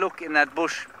and had a look in that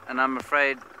bush, and I'm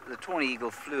afraid the tawny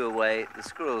eagle flew away, the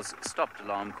squirrels stopped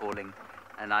alarm calling,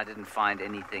 and I didn't find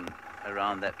anything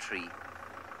around that tree.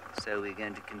 So we're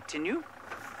going to continue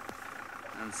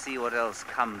and see what else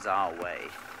comes our way.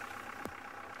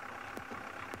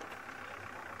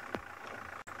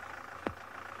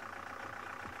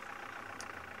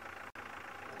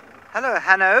 Hello,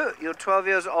 Hanno. You're 12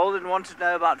 years old and want to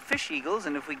know about fish eagles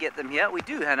and if we get them here. We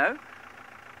do, Hanno.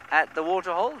 At the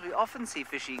waterhole, we often see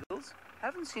fish eagles.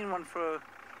 Haven't seen one for a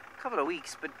couple of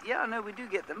weeks, but yeah, no, we do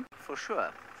get them for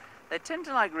sure. They tend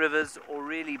to like rivers or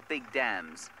really big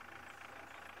dams.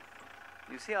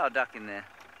 You see our duck in there?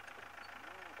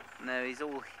 No,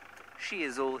 she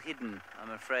is all hidden,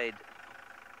 I'm afraid,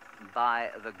 by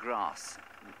the grass.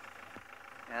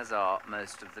 As are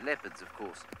most of the leopards, of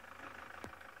course,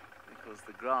 because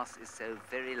the grass is so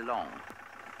very long.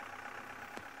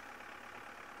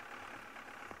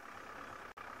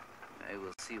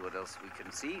 We'll see what else we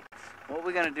can see. What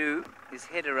we're going to do is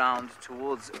head around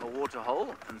towards a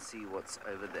waterhole and see what's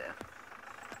over there.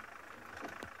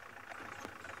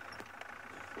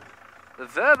 The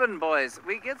Verban boys,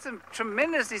 we get some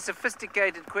tremendously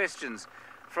sophisticated questions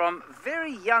from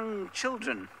very young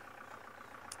children.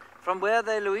 From where are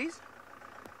they, Louise?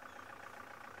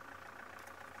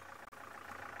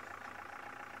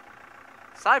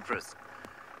 Cyprus.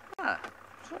 Ah,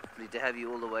 lovely to have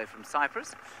you all the way from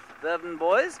Cyprus. Verban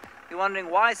boys, you're wondering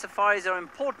why safaris are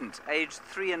important, aged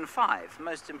 3 and 5.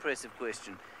 Most impressive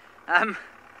question.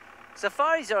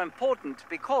 Safaris are important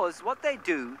because what they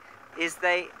do is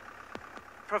they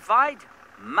provide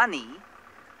money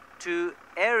to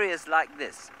areas like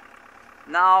this.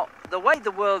 Now, the way the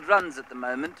world runs at the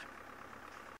moment,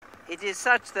 it is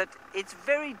such that it's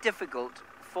very difficult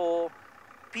for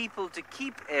people to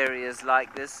keep areas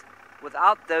like this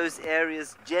without those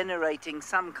areas generating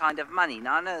some kind of money.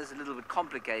 Now, I know it's a little bit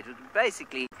complicated, but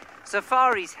basically,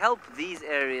 safaris help these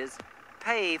areas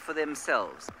pay for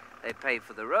themselves. They pay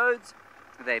for the roads,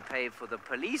 they pay for the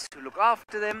police who look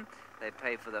after them, they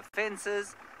pay for the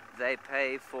fences, they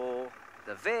pay for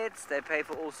the vets, they pay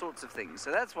for all sorts of things.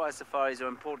 So that's why safaris are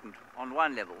important on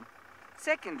one level.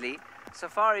 Secondly,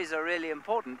 safaris are really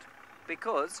important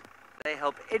because they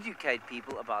help educate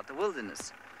people about the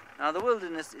wilderness. Now, the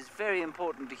wilderness is very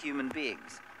important to human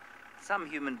beings. Some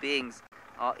human beings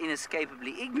are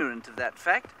inescapably ignorant of that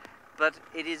fact, but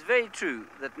it is very true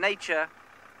that nature,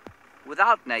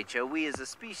 without nature, we as a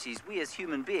species, we as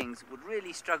human beings, would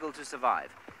really struggle to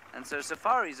survive. And so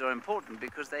safaris are important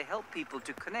because they help people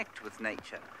to connect with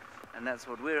nature. And that's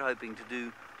what we're hoping to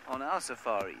do on our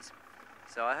safaris.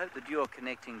 So I hope that you're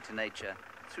connecting to nature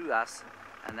through us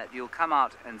and that you'll come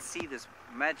out and see this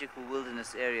magical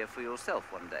wilderness area for yourself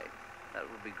one day. That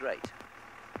would be great.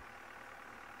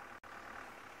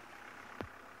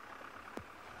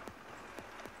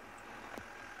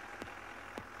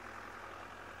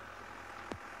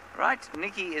 Right,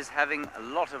 Nicky is having a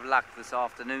lot of luck this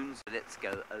afternoon, so let's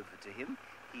go over to him.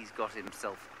 He's got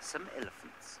himself some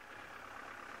elephants.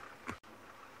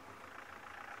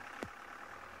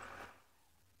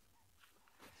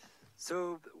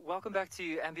 So, welcome back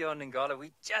to Ambient Ngala.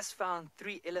 We just found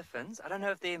 3 elephants. I don't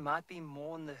know if there might be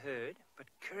more in the herd, but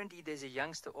currently there's a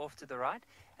youngster off to the right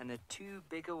and the 2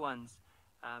 bigger ones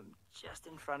just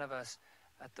in front of us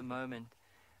at the moment.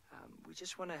 We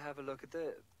just want to have a look at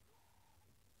the...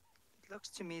 It looks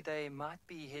to me they might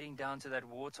be heading down to that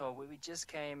waterhole where we just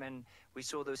came and we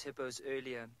saw those hippos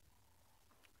earlier. And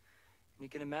you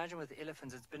can imagine with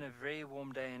elephants, it's been a very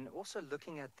warm day, and also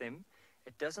looking at them,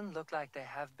 it doesn't look like they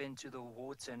have been to the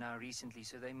water now recently,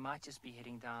 so they might just be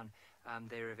heading down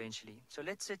there eventually. So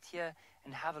let's sit here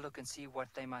and have a look and see what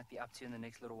they might be up to in the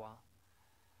next little while.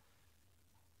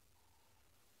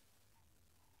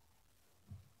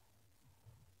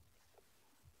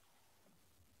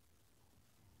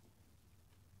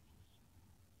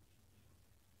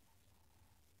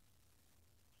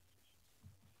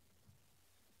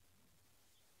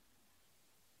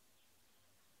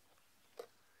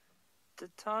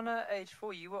 Tatana, age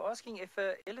 4, you were asking if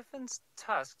an elephant's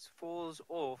tusks falls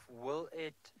off, will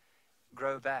it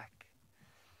grow back?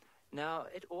 Now,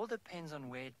 it all depends on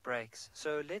where it breaks.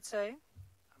 So let's say,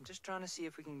 I'm just trying to see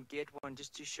if we can get one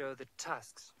just to show the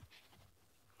tusks.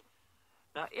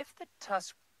 Now, if the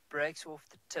tusk breaks off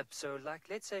the tip, so like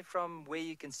let's say from where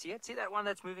you can see it, see that one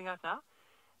that's moving out now?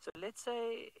 So let's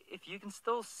say if you can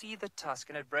still see the tusk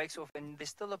and it breaks off and there's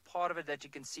still a part of it that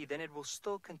you can see, then it will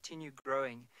still continue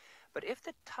growing. But if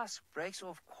the tusk breaks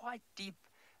off quite deep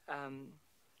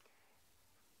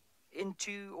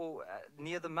into or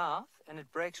near the mouth and it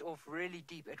breaks off really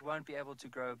deep, it won't be able to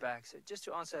grow back. So just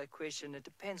to answer that question, it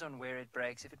depends on where it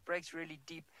breaks. If it breaks really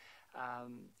deep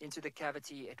into the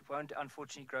cavity, it won't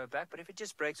unfortunately grow back. But if it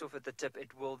just breaks off at the tip, it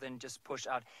will then just push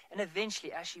out. And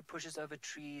eventually, as she pushes over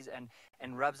trees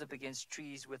and rubs up against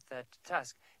trees with that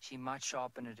tusk, she might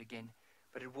sharpen it again.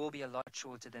 But it will be a lot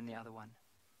shorter than the other one.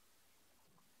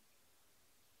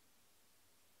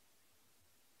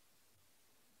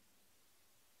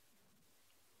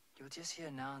 You'll just hear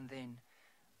now and then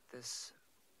this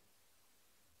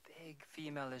big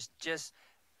female is just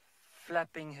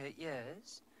flapping her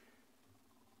ears.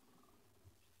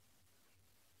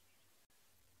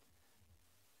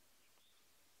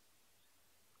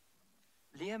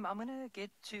 Liam, I'm going to get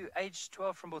to age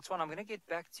 12 from Botswana. I'm going to get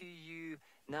back to you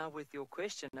now with your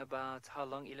question about how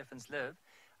long elephants live.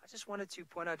 I just wanted to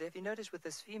point out, if you notice with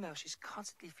this female, she's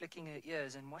constantly flicking her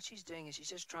ears, and what she's doing is she's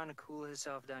just trying to cool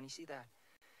herself down. You see that?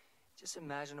 Just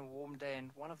imagine a warm day,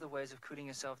 and one of the ways of cooling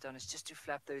yourself down is just to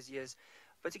flap those ears.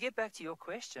 But to get back to your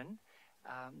question,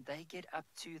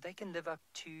 they can live up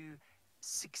to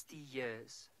 60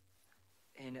 years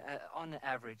on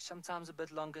average. Sometimes a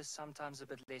bit longer, sometimes a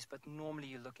bit less, but normally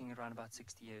you're looking around about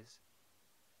 60 years.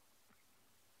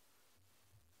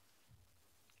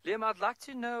 Liam, I'd like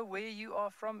to know where you are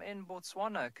from in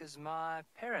Botswana, because my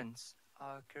parents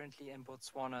are currently in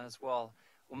Botswana as well.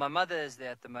 Well, my mother is there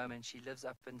at the moment. She lives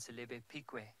up in Selebe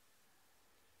Pikwe.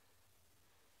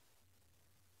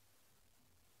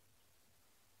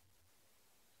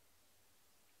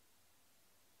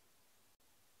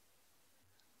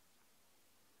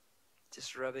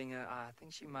 Just rubbing her eye. I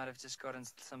think she might have just gotten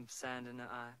some sand in her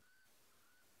eye.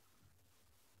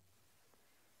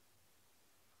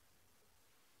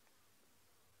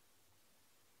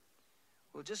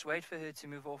 We'll just wait for her to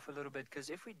move off a little bit,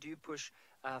 because if we do push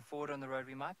forward on the road,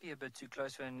 we might be a bit too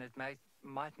close to her, and it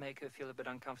might make her feel a bit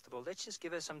uncomfortable. Let's just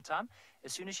give her some time.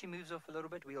 As soon as she moves off a little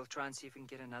bit, we'll try and see if we can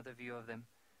get another view of them.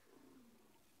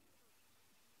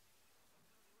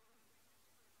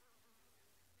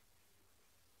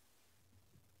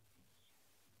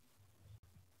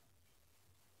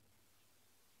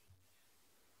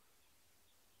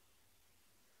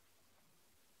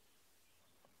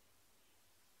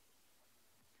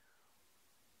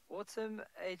 Autumn,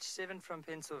 age 7 from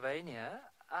Pennsylvania.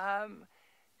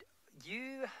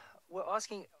 You were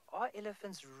asking, are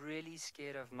elephants really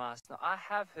scared of mice? Now, I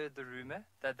have heard the rumor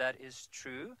that that is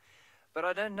true, but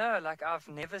I don't know. Like, I've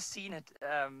never seen it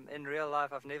in real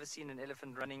life. I've never seen an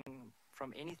elephant running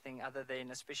from anything other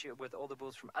than, especially with all the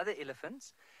bulls, from other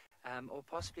elephants, or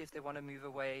possibly if they want to move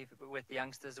away with the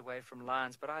youngsters away from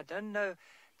lions. But I don't know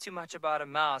too much about a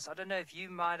mouse. I don't know if you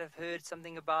might have heard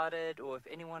something about it, or if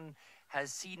anyone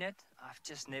has seen it. I've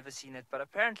just never seen it, but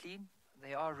apparently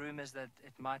there are rumors that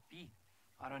it might be.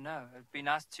 I don't know. It'd be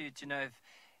nice to know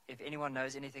if anyone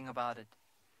knows anything about it.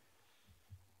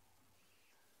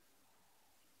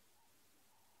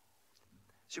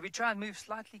 Should we try and move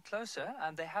slightly closer?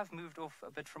 They have moved off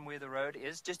a bit from where the road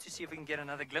is, just to see if we can get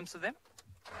another glimpse of them.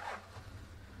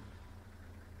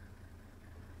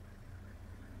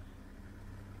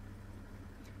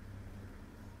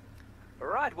 All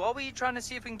right, while we're trying to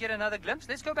see if we can get another glimpse,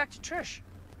 let's go back to Trish.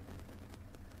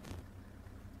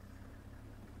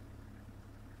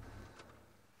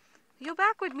 You're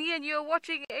back with me and you're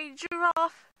watching a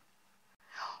giraffe.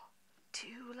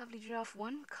 Two lovely giraffe,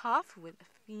 one calf with a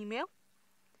female,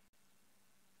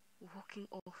 walking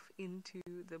off into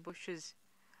the bushes.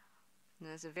 And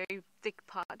there's a very thick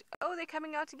part. Oh, they're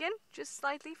coming out again, just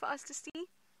slightly for us to see.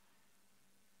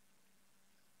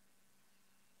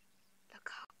 Look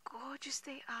how gorgeous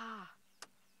they are.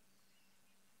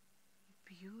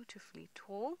 Beautifully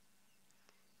tall,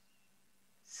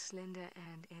 slender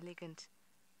and elegant.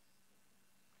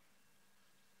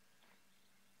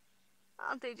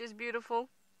 Aren't they just beautiful?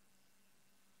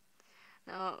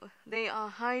 Now, they are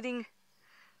hiding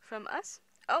from us.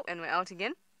 Oh, and we're out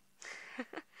again.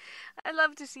 I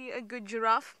love to see a good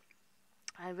giraffe.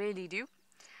 I really do.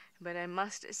 But I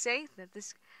must say that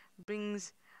this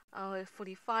brings our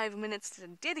 45 minutes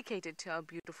dedicated to our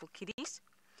beautiful kitties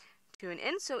to an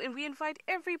end. So we invite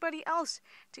everybody else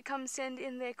to come send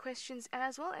in their questions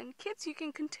as well. And kids, you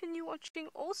can continue watching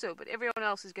also, but everyone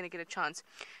else is going to get a chance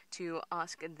to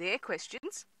ask their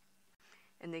questions.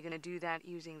 And they're going to do that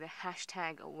using the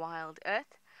hashtag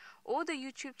WildEarth or the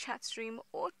YouTube chat stream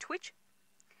or Twitch.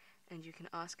 And you can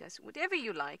ask us whatever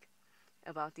you like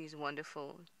about these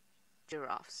wonderful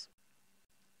giraffes.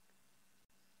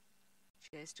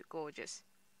 Just gorgeous.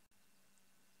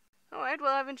 Alright,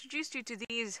 well, I've introduced you to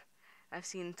these. I've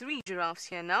seen 3 giraffes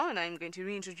here now, and I'm going to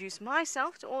reintroduce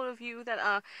myself to all of you that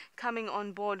are coming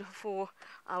on board for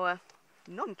our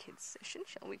non-kids session,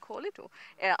 shall we call it, or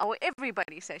our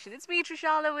everybody session. It's me,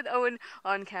 Trishala, with Owen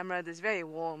on camera this very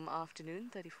warm afternoon,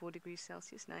 34 degrees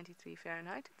Celsius, 93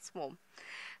 Fahrenheit. It's warm.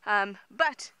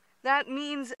 But that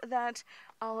means that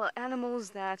our animals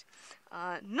that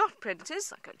are not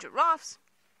predators, like our giraffes,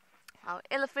 our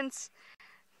elephants,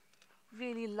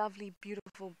 really lovely,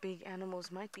 beautiful, big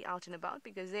animals might be out and about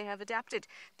because they have adapted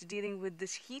to dealing with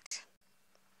this heat.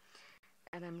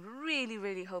 And I'm really,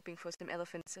 really hoping for some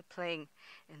elephants playing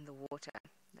in the water.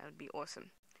 That would be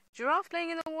awesome. Giraffe playing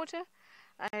in the water?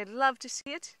 I'd love to see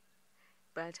it,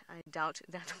 but I doubt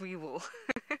that we will.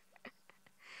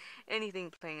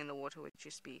 Anything playing in the water would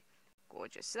just be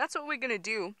gorgeous. So that's what we're going to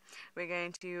do. We're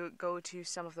going to go to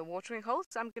some of the watering holes.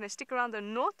 I'm going to stick around the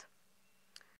north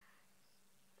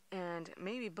and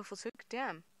maybe Buffelshoek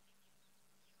Dam.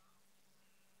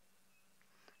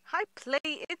 Hi,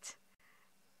 play it.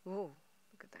 Whoa,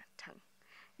 look at that tongue.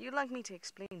 You'd like me to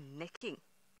explain necking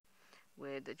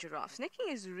with the giraffes. Necking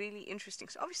is really interesting.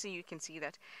 So obviously you can see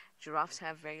that giraffes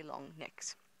have very long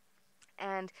necks.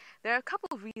 And there are a couple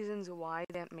of reasons why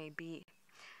that may be.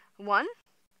 One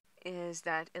is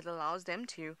that it allows them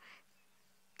to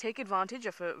take advantage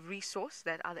of a resource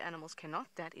that other animals cannot.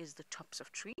 That is the tops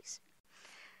of trees.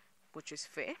 which is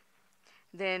fair.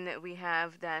 Then we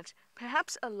have that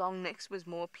perhaps a long neck was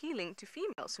more appealing to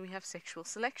females. So we have sexual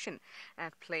selection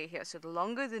at play here. So the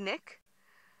longer the neck,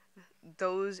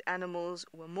 those animals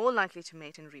were more likely to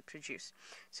mate and reproduce.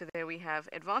 So there we have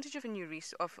advantage of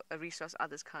a resource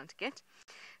others can't get.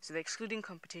 So they're excluding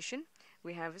competition.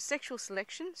 We have sexual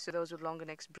selection, so those with longer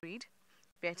necks breed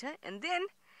better. And then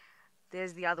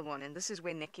there's the other one, and this is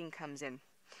where necking comes in.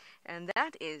 And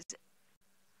that is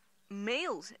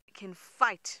males can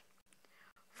fight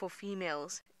for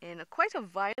females in quite a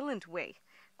violent way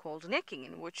called necking,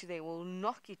 in which they will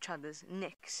knock each other's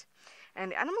necks.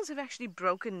 And animals have actually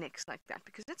broken necks like that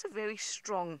because it's a very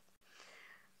strong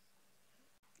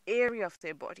area of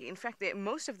their body. In fact,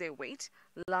 most of their weight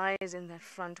lies in that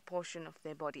front portion of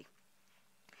their body.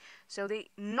 So they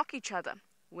knock each other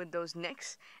with those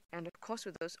necks, and of course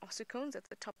with those ossicones at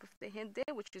the top of their head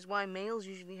there, which is why males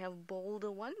usually have bolder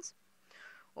ones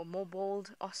or more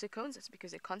bald ossicones. That's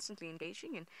because they're constantly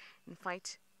engaging in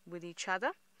fight with each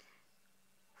other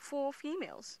for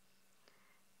females.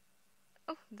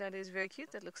 Oh, that is very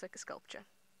cute. That looks like a sculpture.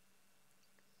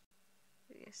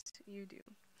 Yes, you do.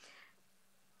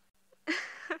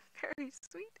 Very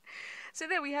sweet. So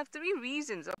there we have 3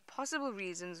 reasons, or possible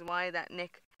reasons, why that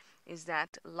neck is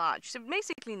that large. So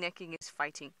basically necking is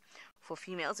fighting for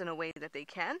females in a way that they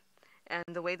can, and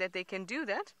the way that they can do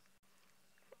that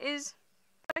is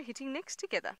by hitting necks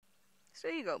together. So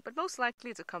there you go. But most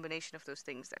likely it's a combination of those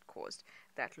things that caused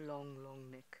that long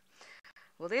neck.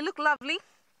 Well, they look lovely,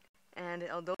 and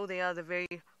although they are the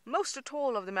very most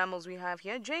tall of the mammals we have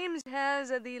here, James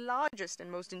has the largest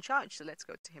and most in charge, so let's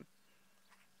go to him.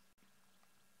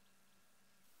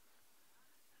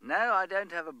 No, I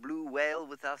don't have a blue whale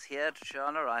with us here,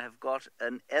 Trishana. I have got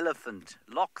an elephant,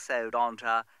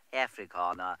 Loxodonta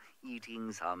africana,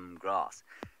 eating some grass.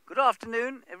 Good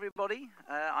afternoon, everybody.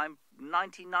 I'm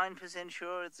 99%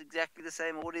 sure it's exactly the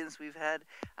same audience we've had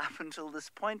up until this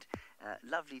point.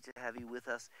 Lovely to have you with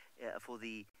us for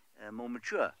the more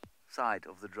mature side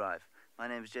of the drive. My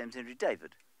name is James Henry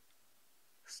David.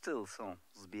 Still sans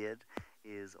beard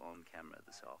is on camera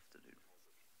this afternoon.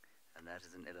 And that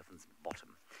is an elephant's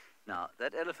bottom. Now,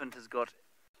 that elephant has got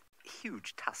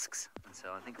huge tusks, and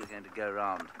so I think we're going to go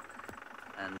around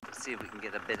and see if we can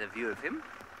get a better view of him.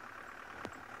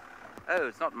 Oh,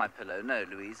 it's not my pillow. No,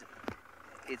 Louise.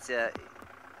 It's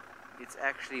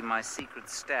actually my secret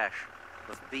stash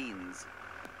of beans.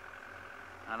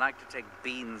 I like to take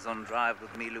beans on drive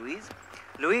with me, Louise.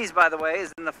 Louise, by the way,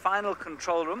 is in the final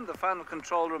control room. The final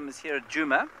control room is here at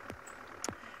Djuma.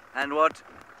 And what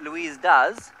Louise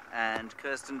does, and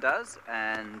Kirsten does,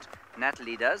 and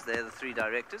Natalie does, they're the 3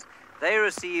 directors, they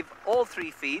receive all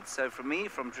 3 feeds, so from me,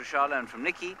 from Trishala, and from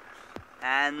Nikki,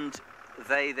 and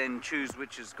they then choose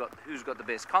who's got the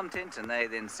best content, and they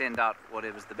then send out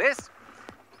whatever's the best,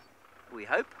 we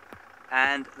hope.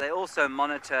 And they also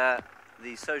monitor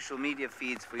the social media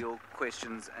feeds for your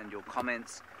questions and your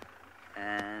comments.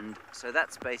 And so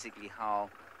that's basically how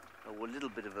a little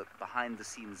bit of a behind the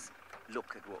scenes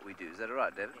look at what we do. Is that all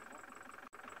right, David?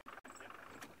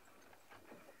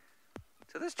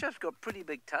 So this chap's got pretty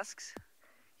big tusks.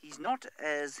 He's not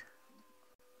as...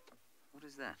 What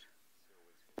is that?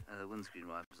 The windscreen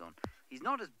wipers on. He's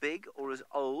not as big or as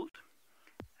old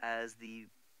as the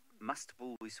must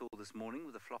bull we saw this morning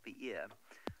with a floppy ear,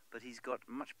 but he's got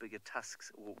much bigger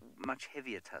tusks, or much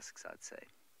heavier tusks, I'd say.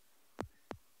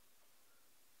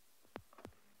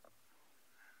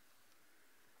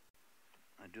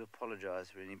 I do apologize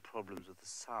for any problems with the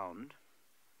sound.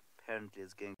 Apparently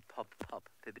it's going pop, pop,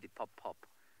 pippity, pop, pop.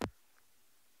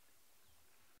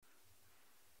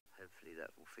 Hopefully that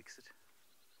will fix it.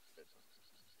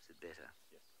 Is it better?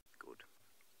 Yes. Good.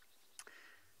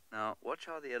 Now, watch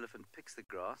how the elephant picks the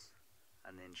grass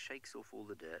and then shakes off all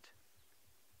the dirt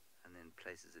and then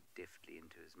places it deftly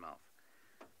into his mouth.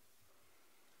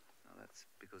 Now, that's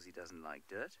because he doesn't like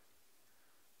dirt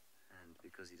and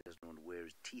because he doesn't want to wear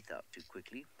his teeth out too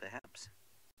quickly, perhaps.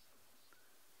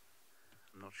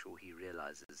 I'm not sure he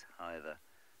realizes, however,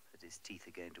 that his teeth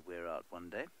are going to wear out one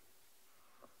day.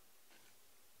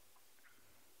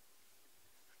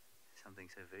 Something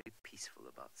so very peaceful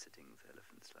about sitting with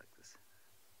elephants like this.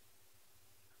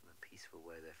 The peaceful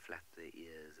way they flap their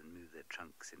ears and move their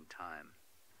trunks in time.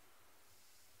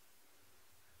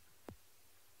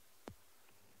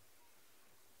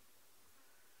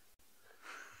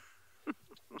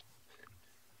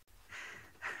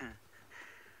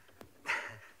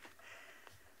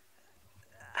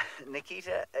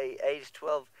 Nikita, age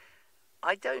 12.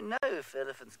 I don't know if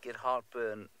elephants get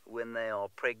heartburn when they are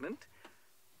pregnant.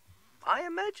 I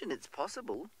imagine it's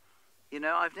possible. You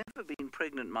know, I've never been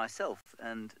pregnant myself,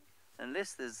 and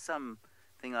unless there's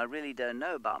something I really don't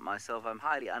know about myself, I'm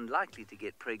highly unlikely to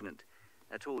get pregnant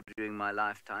at all during my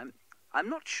lifetime. I'm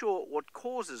not sure what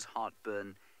causes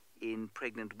heartburn in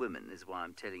pregnant women, is why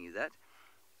I'm telling you that.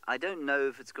 I don't know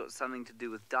if it's got something to do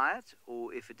with diet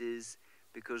or if it is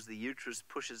because the uterus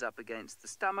pushes up against the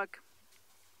stomach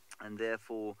and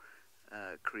therefore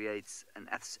creates an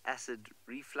acid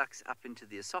reflux up into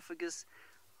the esophagus.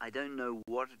 I don't know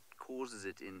what causes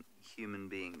it in human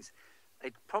beings.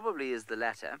 It probably is the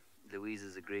latter. Louise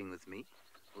is agreeing with me,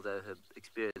 although her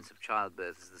experience of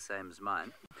childbirth is the same as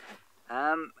mine.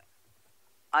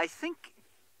 I think,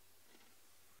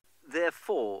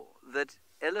 therefore, that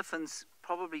elephants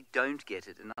probably don't get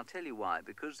it, and I'll tell you why.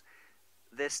 Because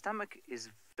their stomach is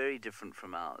very different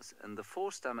from ours, and the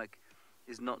forestomach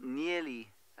is not nearly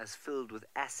as filled with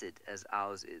acid as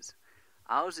ours is.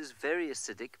 Ours is very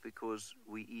acidic because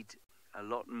we eat a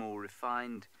lot more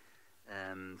refined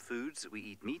foods. We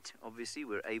eat meat, obviously.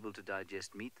 We're able to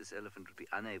digest meat. This elephant would be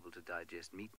unable to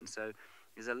digest meat, and so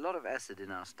there's a lot of acid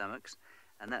in our stomachs,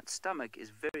 and that stomach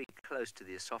is very close to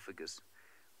the esophagus,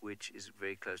 which is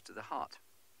very close to the heart.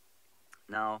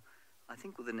 Now, I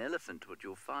think with an elephant, what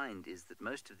you'll find is that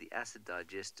most of the acid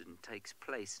digestion takes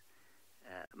place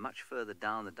much further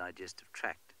down the digestive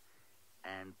tract,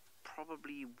 and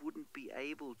probably wouldn't be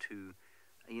able to,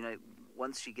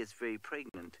 once she gets very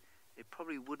pregnant, it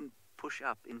probably wouldn't push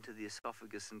up into the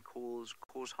esophagus and cause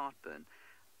heartburn.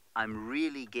 I'm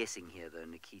really guessing here, though,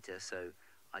 Nikita, so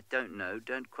I don't know.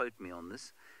 Don't quote me on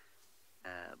this,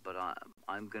 but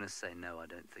I'm going to say no, I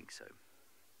don't think so.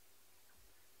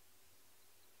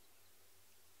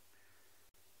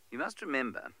 You must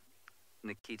remember,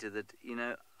 Nikita, that,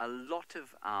 a lot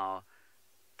of our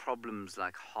problems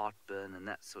like heartburn and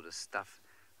that sort of stuff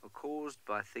are caused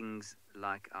by things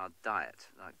like our diet,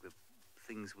 like the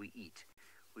things we eat,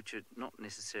 which are not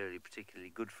necessarily particularly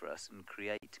good for us and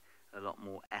create a lot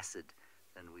more acid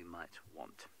than we might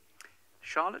want.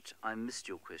 Charlotte, I missed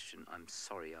your question. I'm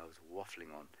sorry, I was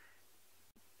waffling on.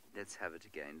 Let's have it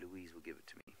again. Louise will give it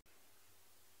to me.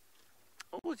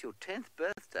 Oh, it's your 10th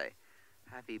birthday.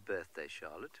 Happy birthday,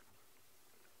 Charlotte.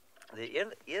 The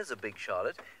ears are big,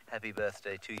 Charlotte. Happy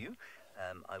birthday to you.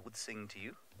 I would sing to you.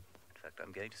 In fact,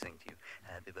 I'm going to sing to you.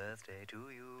 Happy birthday to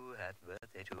you, happy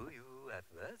birthday to you,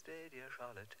 happy birthday, dear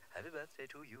Charlotte, happy birthday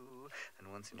to you.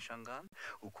 And once in Shangaan,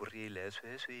 ukurile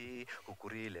sweswi,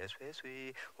 ukurile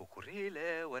sweswi,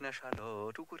 ukurile wena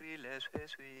Charlotte, ukurile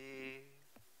sweswi.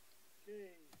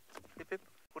 Hip hip,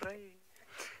 hooray.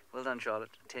 Well done,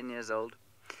 Charlotte. 10 years old.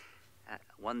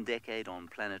 1 decade on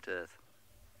planet Earth.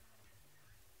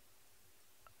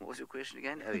 What was your question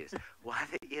again? Oh, yes. Why are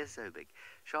their ears so big?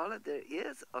 Charlotte, their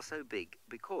ears are so big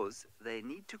because they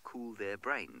need to cool their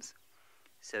brains.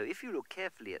 So if you look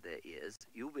carefully at their ears,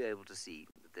 you'll be able to see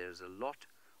that there's a lot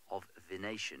of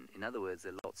venation. In other words,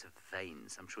 there are lots of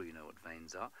veins. I'm sure you know what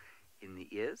veins are in the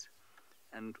ears.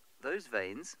 And those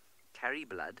veins carry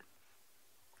blood,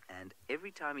 and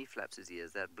every time he flaps his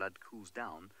ears, that blood cools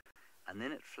down, and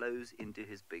then it flows into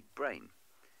his big brain.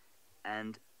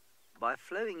 And by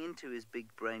flowing into his big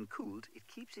brain cooled, it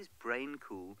keeps his brain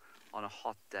cool on a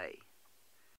hot day.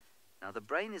 Now, the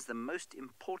brain is the most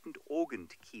important organ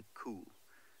to keep cool,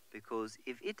 because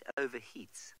if it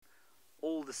overheats,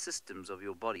 all the systems of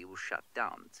your body will shut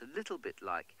down. It's a little bit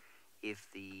like if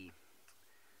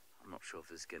I'm not sure if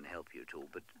this is going to help you at all,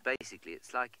 but basically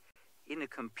it's like in a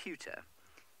computer,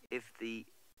 if the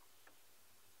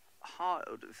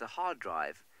hard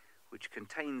drive, which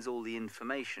contains all the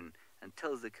information and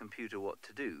tells the computer what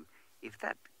to do, if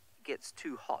that gets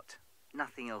too hot,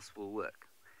 nothing else will work.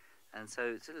 And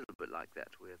so it's a little bit like that,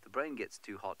 where if the brain gets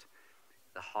too hot,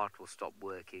 the heart will stop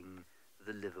working,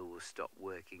 the liver will stop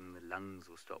working, the lungs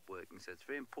will stop working. So it's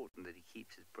very important that he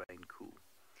keeps his brain cool.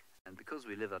 And because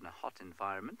we live in a hot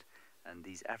environment, and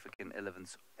these African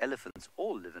elephants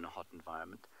all live in a hot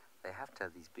environment, they have to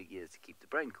have these big ears to keep the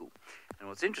brain cool. And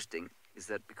what's interesting is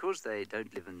that because they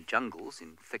don't live in jungles,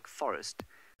 in thick forest,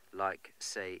 like,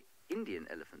 say, Indian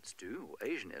elephants do, or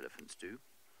Asian elephants do,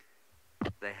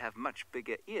 they have much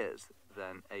bigger ears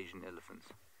than Asian elephants.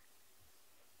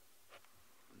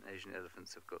 And Asian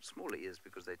elephants have got smaller ears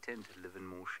because they tend to live in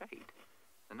more shade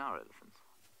than our elephants.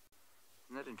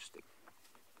 Isn't that interesting?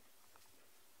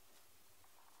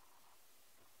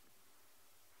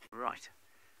 Right.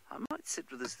 I might sit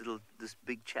with this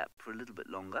big chap for a little bit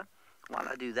longer. While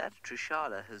I do that,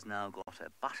 Trishala has now got a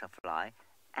butterfly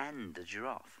and a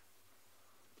giraffe.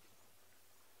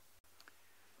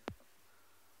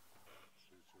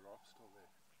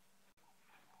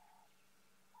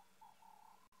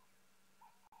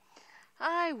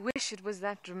 I wish it was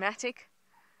that dramatic.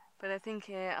 But I think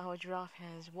our giraffe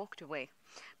has walked away.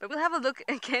 But we'll have a look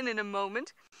again in a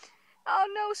moment. Oh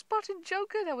no, spotted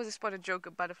joker. That was a spotted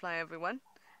joker butterfly, everyone.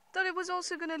 Thought it was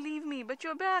also going to leave me, but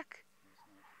you're back.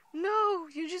 No,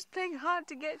 you're just playing hard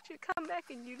to get. You come back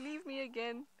and you leave me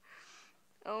again.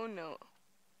 Oh no.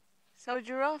 So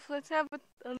giraffe, let's have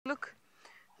a look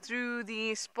through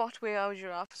the spot where our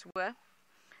giraffes were.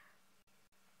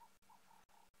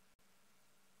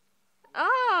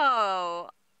 Oh!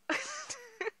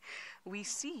 We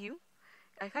see you.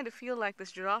 I kind of feel like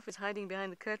this giraffe is hiding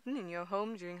behind the curtain in your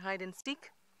home during hide and seek.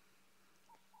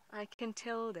 I can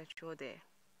tell that you're there.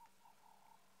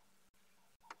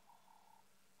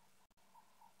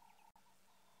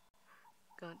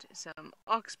 Got some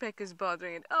oxpeckers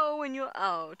bothering it. Oh, and you're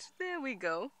out. There we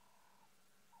go.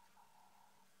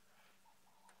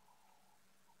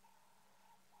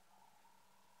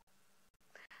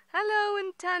 Hello,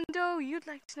 Intando. You'd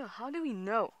like to know, how do we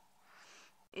know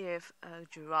if a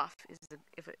giraffe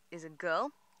is a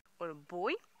girl or a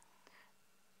boy?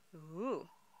 Ooh,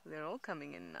 they're all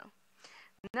coming in now.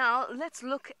 Now, let's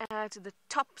look at the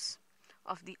tops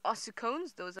of the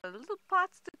ossicones. Those are the little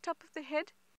parts at the top of the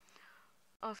head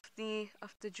of the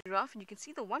giraffe. And you can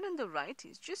see the one on the right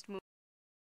is just moving.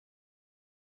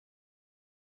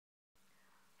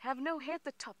 Have no hair at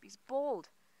the top. He's bald.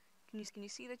 Can you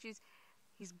see that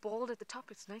he's bald at the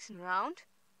top? It's nice and round.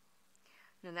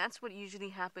 Now that's what usually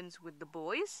happens with the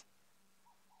boys.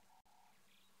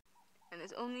 And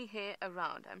there's only hair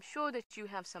around. I'm sure that you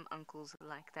have some uncles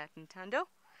like that, Nintendo.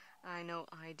 I know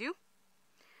I do.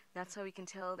 That's how we can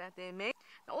tell that they're male.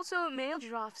 Also, male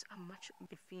giraffes are much bigger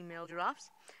than female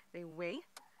giraffes. They weigh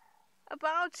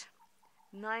about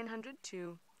 900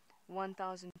 to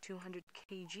 1,200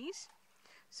 kgs.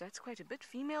 So that's quite a bit.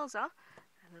 Females are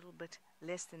a little bit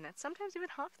less than that. Sometimes even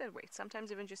half that weight.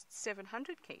 Sometimes even just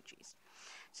 700 kgs.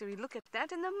 So we look at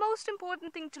that. And the most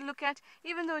important thing to look at,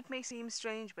 even though it may seem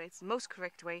strange, but it's the most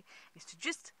correct way, is to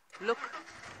just look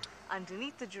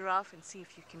underneath the giraffe and see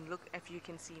if you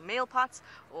can see male parts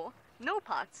or no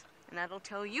parts, and that'll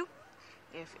tell you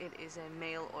if it is a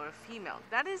male or a female.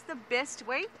 That is the best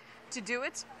way to do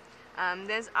it.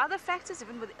 There's other factors.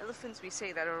 Even with elephants, we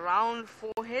say that a round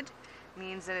forehead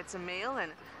means that it's a male,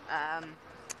 and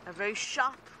a very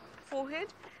sharp forehead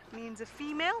means a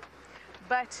female.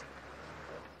 But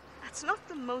that's not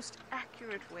the most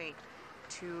accurate way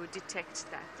to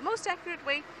detect that. The most accurate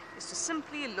way is to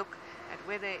simply look at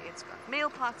whether it's got male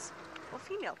parts or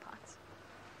female parts.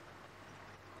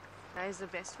 That is the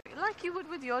best way, like you would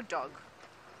with your dog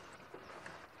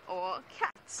or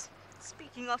cats.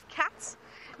 Speaking of cats,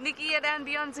 Nikki at And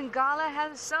Beyond Zingala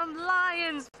has some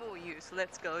lions for you, so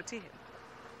let's go to him.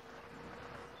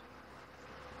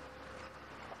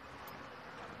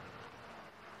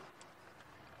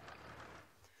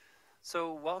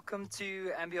 So welcome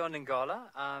to Ambient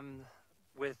Ngala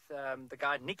with the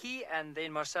guide Nikki, and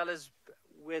then Marcella's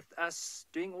with us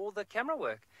doing all the camera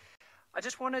work. I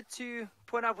just wanted to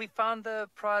point out we found the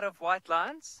pride of white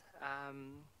lions,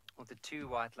 or the two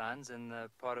white lions in the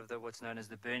part of what's known as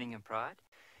the Birmingham Pride,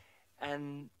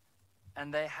 and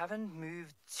they haven't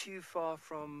moved too far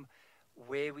from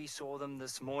where we saw them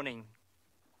this morning.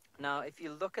 Now, if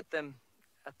you look at them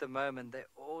at the moment, they're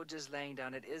all just laying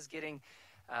down. It is getting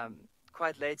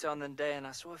quite later on in the day, and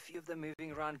I saw a few of them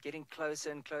moving around, getting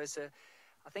closer and closer.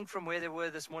 I think from where they were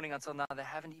this morning until now, they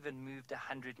haven't even moved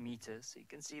 100 meters. So you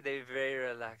can see they're very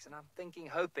relaxed. And I'm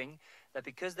hoping that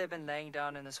because they've been laying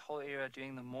down in this whole area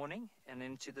during the morning and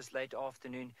into this late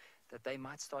afternoon, that they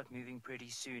might start moving pretty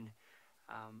soon.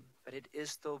 But it is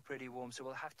still pretty warm, so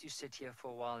we'll have to sit here for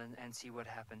a while and see what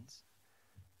happens.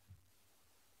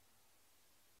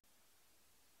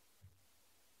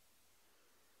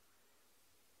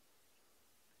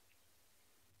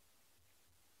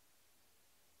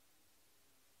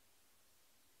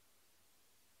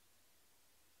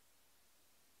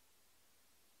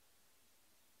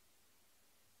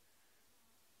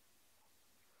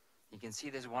 You can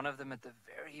see there's one of them at the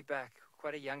very back,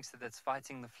 quite a youngster that's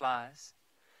fighting the flies.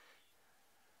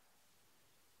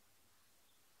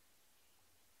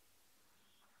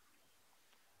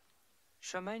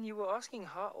 Charmaine, you were asking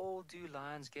how old do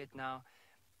lions get now?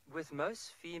 With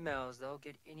most females, they'll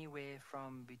get anywhere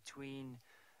from between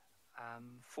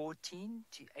 14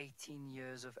 to 18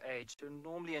 years of age. So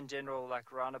normally in general,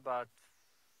 like around about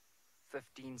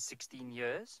 15, 16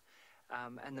 years.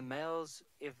 And the males,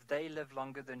 if they live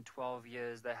longer than 12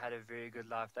 years, they had a very good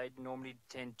life. They normally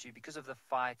tend to, because of the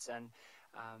fights and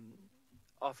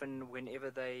often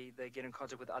whenever they get in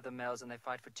contact with other males and they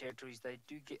fight for territories, they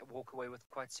do walk away with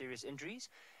quite serious injuries.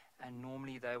 And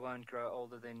normally they won't grow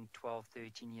older than 12,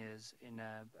 13 years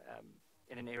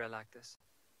in an area like this.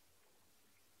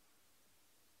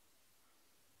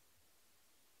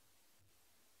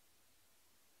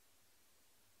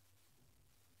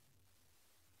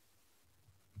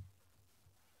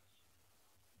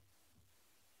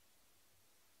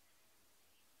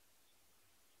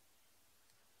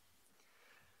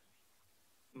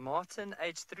 Martin,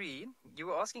 H3, you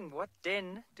were asking what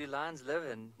den do lions live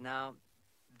in? Now,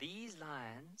 these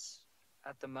lions,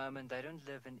 at the moment, they don't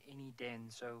live in any den.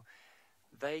 So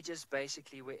they just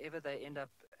basically, wherever they end up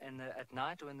at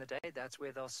night or in the day, that's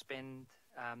where they'll spend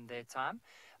their time.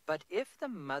 But if the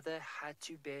mother had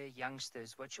to bear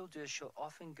youngsters, what she'll do is she'll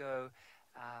often go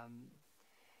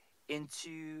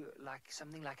into like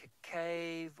something like a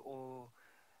cave, or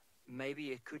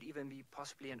maybe it could even be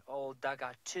possibly an old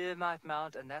dugout termite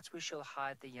mound, and that's where she'll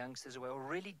hide the youngsters away, or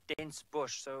really dense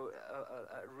bush, so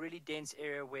a really dense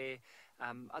area where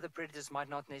other predators might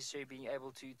not necessarily be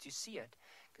able to see it.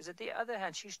 Because at the other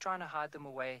hand, she's trying to hide them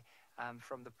away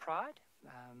from the pride,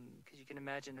 because you can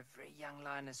imagine a very young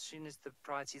lion, as soon as the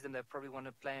pride sees them, they probably want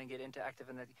to play and get interactive,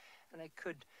 and they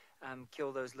could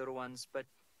kill those little ones. But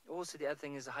also, the other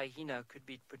thing is a hyena could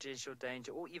be potential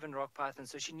danger, or even rock python.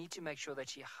 So she needs to make sure that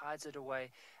she hides it away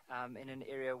in an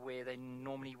area where they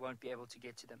normally won't be able to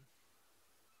get to them.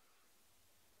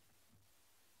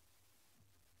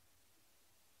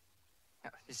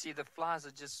 You see, the flies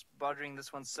are just bothering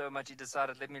this one so much, he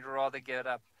decided, let me rather get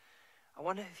up. I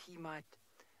wonder if he might,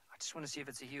 I just want to see if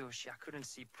it's a he or she. I couldn't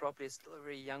see properly. It's still a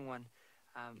very young one.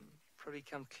 Probably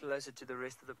come closer to the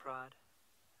rest of the pride.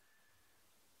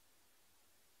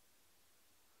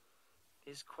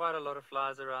 There's quite a lot of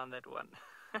flies around that one.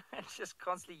 It's just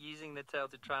constantly using the tail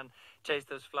to try and chase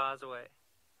those flies away.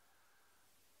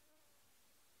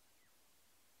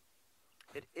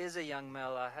 It is a young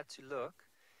male. I had to look,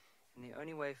 and the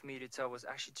only way for me to tell was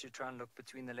actually to try and look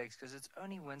between the legs, because it's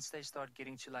only once they start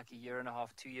getting to like 1.5 years,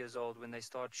 2 years old, when they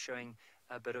start showing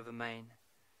a bit of a mane.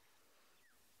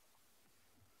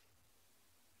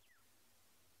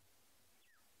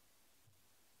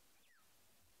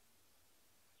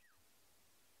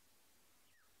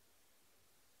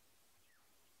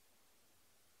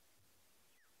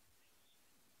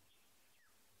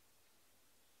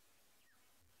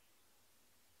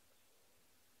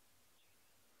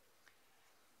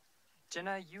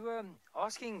 Jenna, you were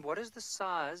asking what is the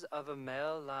size of a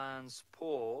male lion's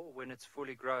paw when it's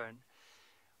fully grown.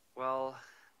 Well,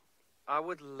 I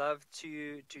would love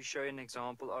to show you an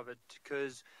example of it,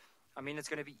 because, I mean, it's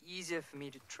going to be easier for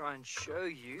me to try and show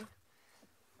you.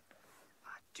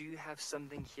 I do have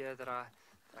something here that I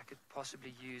could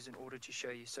possibly use in order to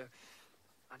show you. So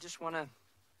I just want to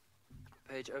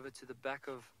page over to the back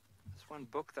of this one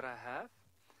book that I have.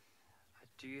 I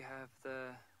do have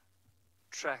the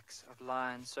tracks of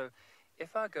lions. So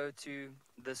if I go to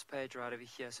this page right over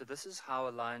here, so this is how a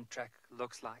lion track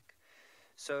looks like.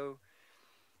 So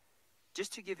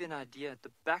just to give you an idea, at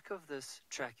the back of this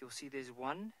track, you'll see there's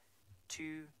 1,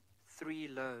 2, 3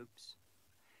 lobes,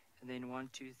 and then 1,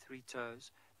 2, 3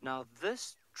 toes. Now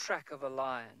this track of a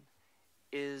lion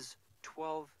is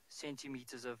 12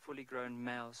 centimeters of fully grown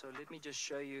male. So let me just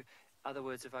show you, in other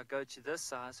words, if I go to this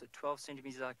size, so 12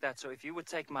 centimeters like that. So if you would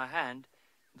take my hand,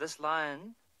 this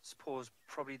lion's paw is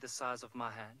probably the size of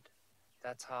my hand.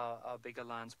 That's how big a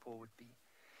lion's paw would be.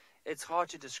 It's hard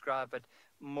to describe, but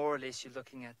more or less you're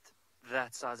looking at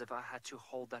that size if I had to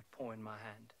hold that paw in my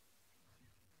hand.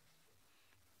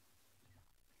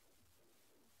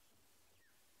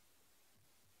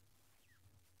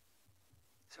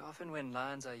 So often when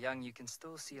lions are young, you can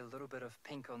still see a little bit of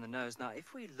pink on the nose. Now,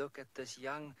 if we look at this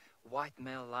young white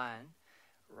male lion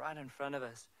right in front of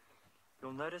us,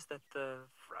 you'll notice that the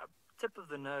tip of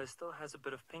the nose still has a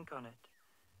bit of pink on it.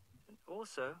 And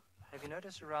also, have you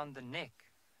noticed around the neck,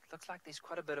 it looks like there's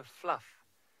quite a bit of fluff.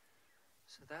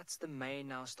 So that's the mane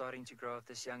now starting to grow of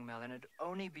this young male, and it'd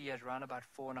only be at around about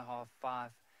 4.5,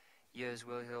 5 years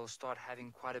where he'll start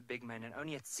having quite a big mane, and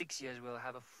only at 6 years will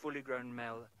have a fully grown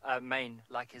mane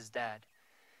like his dad.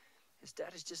 His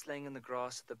dad is just laying in the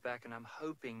grass at the back, and I'm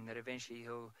hoping that eventually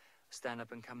he'll stand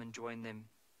up and come and join them.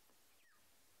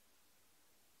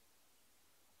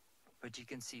 But you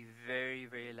can see very,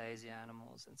 very lazy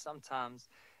animals. And sometimes,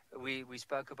 we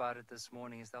spoke about it this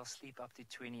morning, is they'll sleep up to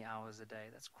 20 hours a day.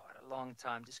 That's quite a long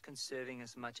time, just conserving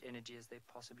as much energy as they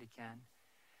possibly can.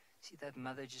 See that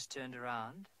mother just turned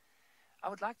around? I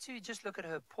would like to just look at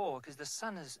her paw, because the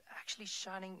sun is actually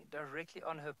shining directly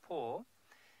on her paw.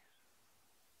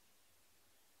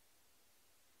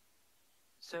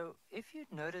 So if you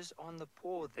notice on the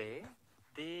paw there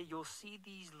you'll see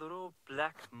these little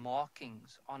black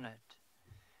markings on it.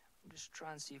 I'll just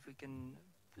try and see if we can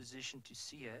position to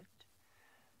see it.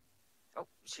 Oh,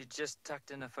 she just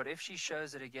tucked in a foot. If she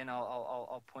shows it again,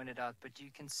 I'll point it out. But you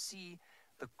can see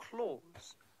the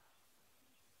claws.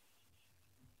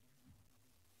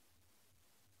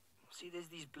 See, there's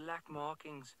these black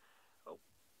markings. Oh,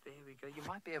 there we go. You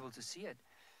might be able to see it.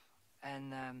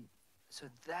 And so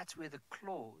that's where the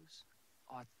claws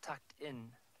are tucked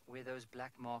in, where those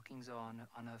black markings are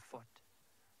on her foot.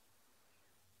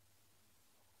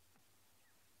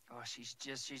 Oh,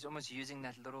 she's almost using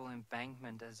that little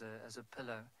embankment as a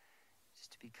pillow,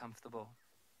 just to be comfortable.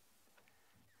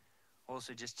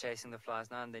 Also just chasing the flies.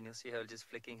 Now and then you'll see her just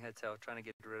flicking her tail, trying to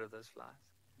get rid of those flies.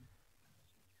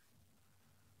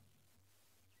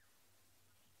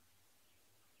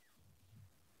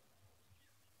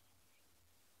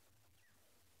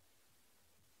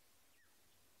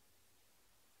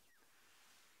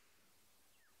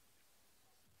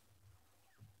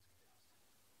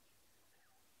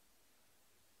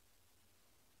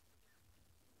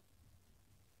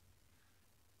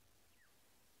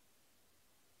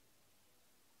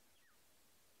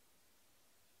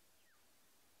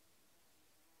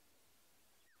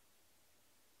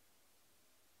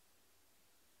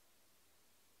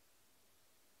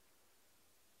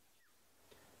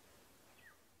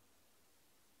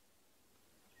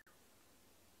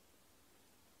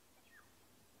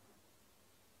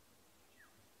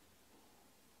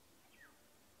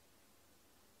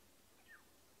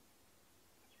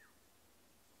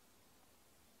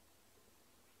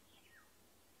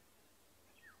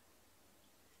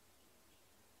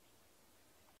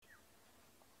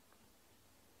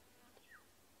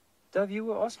 Dove, you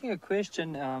were asking a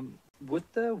question. Would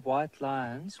the white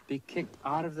lions be kicked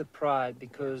out of the pride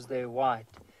because they're white?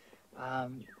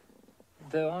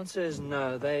 The answer is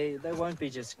no. They won't be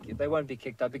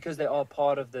kicked out because they are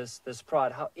part of this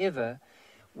pride. However,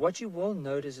 what you will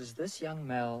notice is this young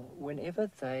male, whenever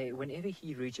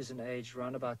he reaches an age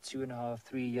around about 2.5,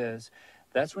 3 years,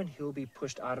 that's when he'll be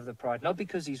pushed out of the pride. Not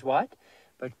because he's white,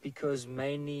 but because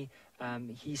mainly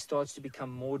he starts to become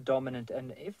more dominant.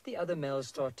 And if the other males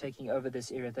start taking over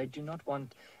this area, they do not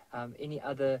want any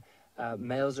other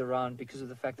males around because of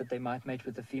the fact that they might mate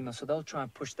with the female. So they'll try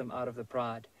and push them out of the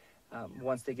pride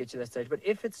once they get to that stage. But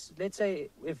if it's, let's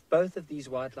say, if both of these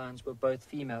white lions were both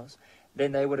females,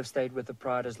 then they would have stayed with the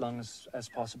pride as long as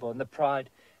possible. And the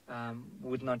pride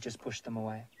would not just push them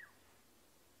away.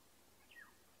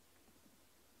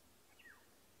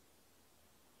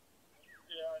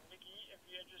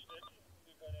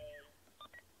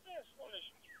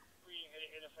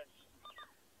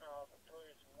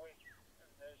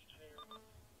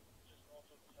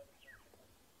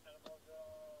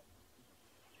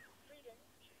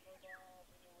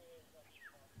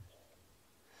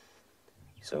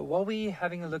 So while we're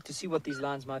having a look to see what these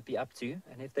lions might be up to,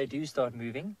 and if they do start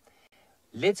moving,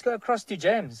 let's go across to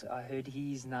James. I heard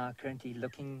he's now currently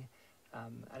looking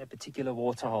at a particular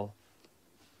waterhole.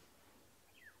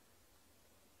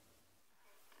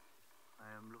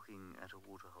 I am looking at a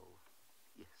waterhole,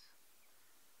 yes.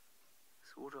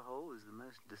 This waterhole is the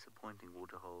most disappointing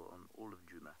waterhole on all of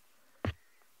Djuma. It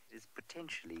is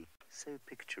potentially so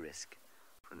picturesque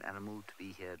for an animal to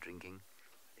be here drinking.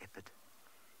 Leopard,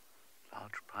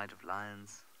 large pride of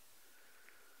lions,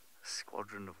 a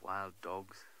squadron of wild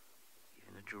dogs,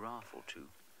 even a giraffe or two.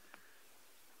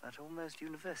 But almost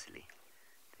universally,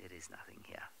 there is nothing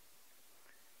here,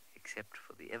 except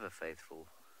for the ever-faithful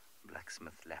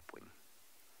blacksmith lapwing.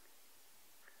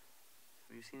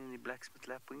 Have you seen any blacksmith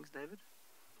lapwings, David?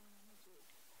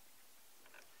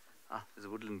 Ah, there's a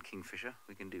woodland kingfisher.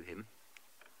 We can do him.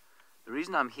 The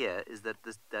reason I'm here is that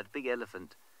that big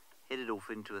elephant headed off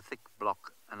into a thick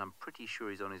block, and I'm pretty sure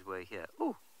he's on his way here.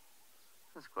 Oh,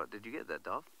 that's quite... Did you get that,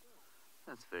 Dov?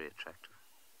 That's very attractive.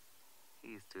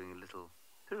 He's doing a little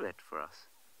pirouette for us.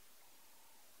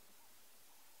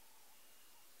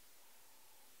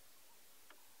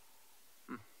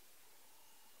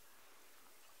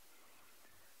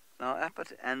 Now, up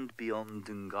at and beyond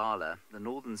Dungala, the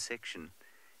northern section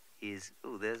is...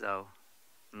 Oh, there's our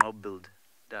knob-billed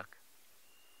duck.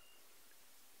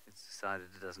 It's decided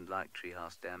it doesn't like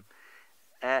Treehouse Dam.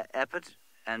 Appet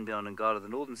and beyond Dungala, the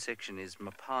northern section is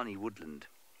Mapani woodland.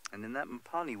 And in that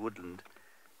Mapani woodland,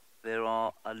 there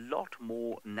are a lot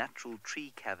more natural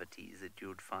tree cavities that you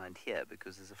would find here,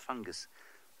 because there's a fungus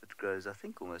that grows, I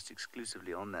think, almost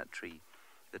exclusively on that tree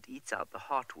that eats out the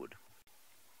heartwood.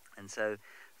 And so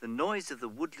the noise of the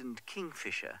woodland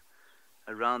kingfisher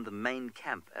around the main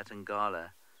camp at Ngala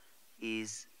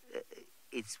is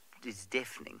it's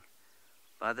deafening.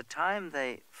 By the time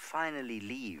they finally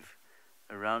leave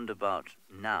around about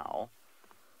now,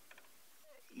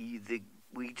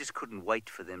 we just couldn't wait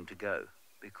for them to go,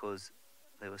 because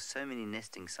there were so many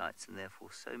nesting sites and therefore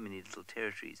so many little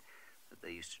territories that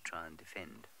they used to try and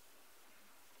defend.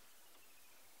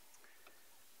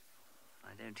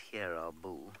 I don't hear our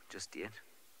bull just yet.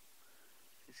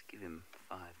 Let's give him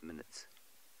 5 minutes.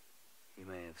 He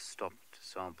may have stopped to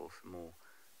sample some more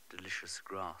delicious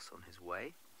grass on his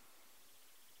way.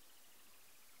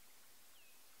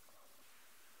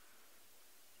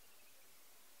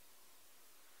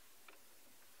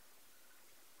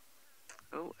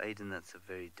 Oh, Aidan, that's a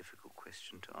very difficult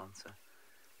question to answer.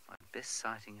 My best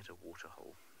sighting at a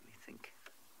waterhole, let me think.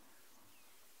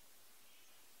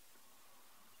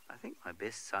 I think my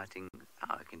best sighting,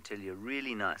 I can tell you,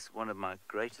 really nice. One of my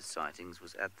greatest sightings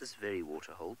was at this very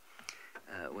waterhole,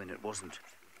 when it wasn't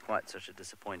quite such a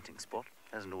disappointing spot.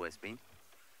 Hasn't always been.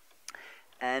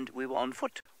 And we were on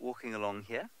foot walking along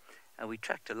here, and we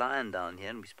tracked a lion down here,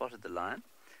 and we spotted the lion.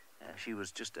 She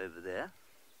was just over there.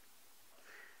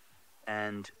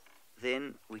 And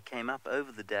then we came up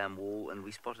over the dam wall, and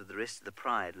we spotted the rest of the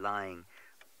pride lying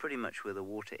pretty much where the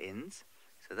water ends.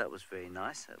 So that was very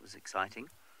nice. That was exciting.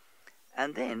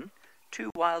 And then 2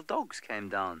 wild dogs came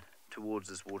down towards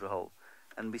this waterhole,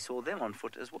 and we saw them on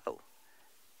foot as well.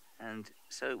 And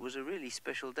so it was a really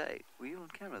special day. Were you on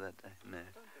camera that day? No,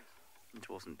 it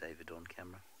wasn't David on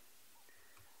camera.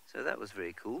 So that was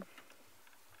very cool.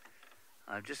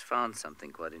 I've just found something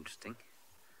quite interesting.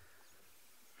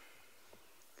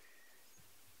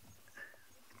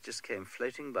 It just came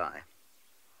floating by.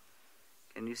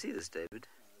 Can you see this, David?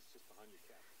 It's just behind your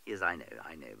cap. Yes,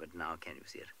 I know, but now can you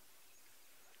see it?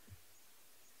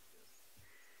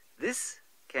 This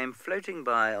came floating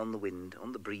by on the wind,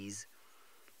 on the breeze,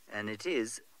 and it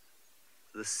is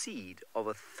the seed of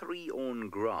a 3-awn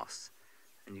grass.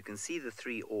 And you can see the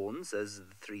 3 awns. Those are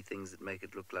the 3 things that make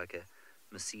it look like a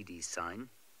Mercedes sign.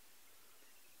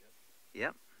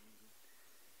 Yep.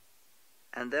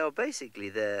 And they are basically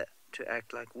there to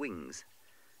act like wings.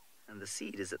 And the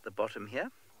seed is at the bottom here.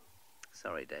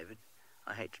 Sorry, David.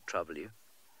 I hate to trouble you.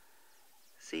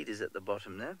 Seed is at the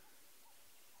bottom there.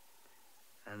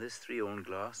 And this 3-awn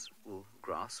grass will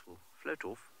float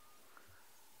off.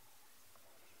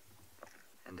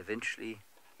 And eventually,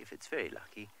 if it's very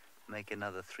lucky, make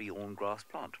another 3-awn grass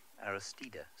plant,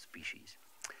 Aristida species.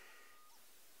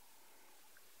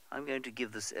 I'm going to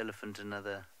give this elephant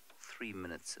another 3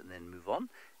 minutes and then move on.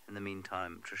 In the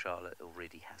meantime, Trishala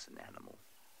already has an animal.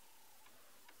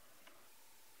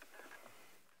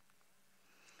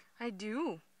 I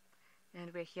do.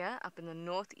 And we're here up in the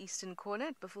northeastern corner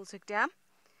at Buffelshoek Dam.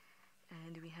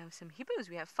 And we have some hippos.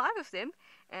 We have 5 of them.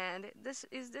 And this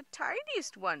is the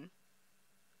tiniest one.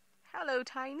 Hello,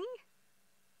 Tiny.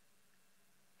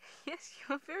 Yes,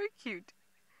 you're very cute.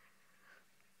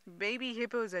 Baby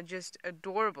hippos are just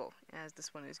adorable, as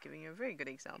this one is giving you a very good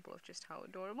example of just how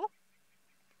adorable.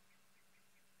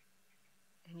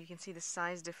 And you can see the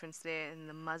size difference there in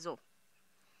the muzzle.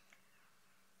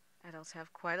 Adults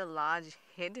have quite a large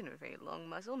head and a very long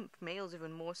muzzle, males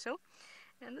even more so.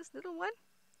 And this little one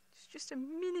is just a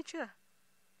miniature.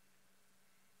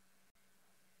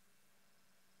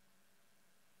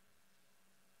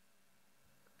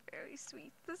 Very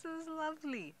sweet. This is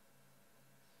lovely.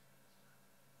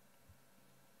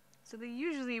 So they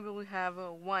usually will have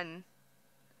one.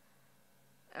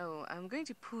 Oh, I'm going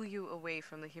to pull you away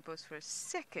from the hippos for a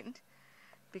second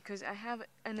because I have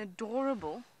an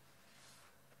adorable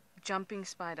jumping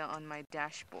spider on my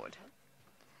dashboard.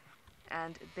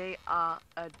 And they are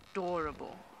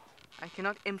adorable. I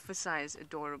cannot emphasize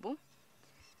adorable.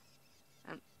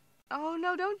 Oh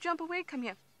no, don't jump away. Come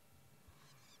here.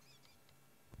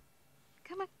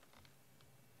 Come on.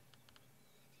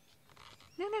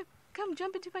 No, come,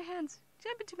 jump into my hands.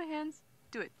 Jump into my hands.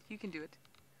 Do it. You can do it.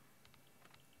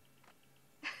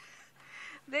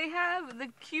 They have the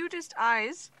cutest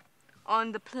eyes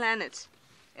on the planet,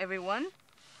 everyone.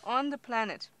 On the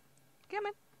planet. Come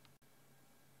on.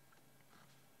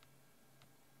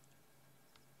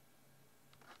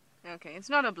 Okay, it's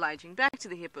not obliging. Back to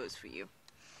the hippos for you.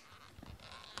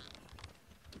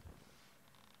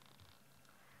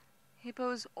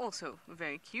 Hippos also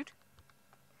very cute.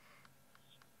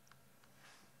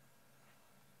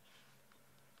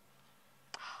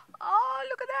 Oh,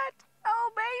 look at that!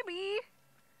 Oh, baby!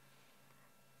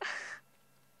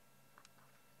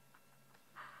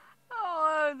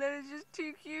 Oh, that is just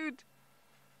too cute.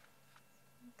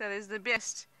 That is the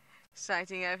best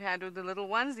sighting I've had with the little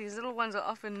ones. These little ones are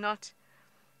often not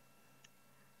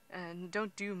and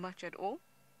don't do much at all.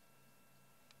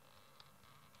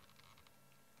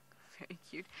 Very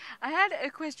cute. I had a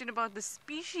question about the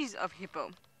species of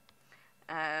hippo.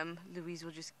 Louise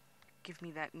will just give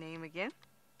me that name again.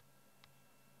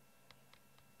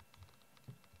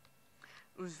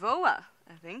 Uzvoa,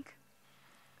 I think.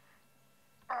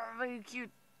 Oh, very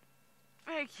cute.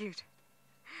 Very cute.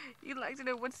 You'd like to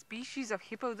know what species of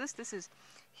hippo this? This is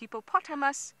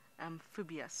Hippopotamus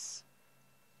amphibius.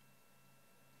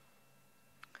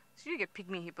 So you get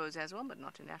pygmy hippos as well, but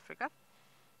not in Africa.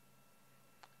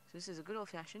 So this is a good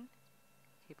old-fashioned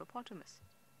hippopotamus.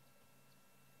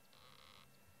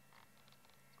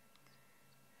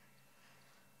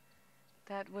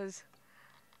 That was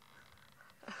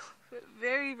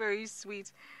very, very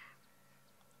sweet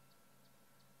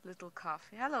little calf.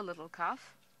 Hello, little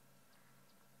calf.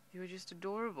 You were just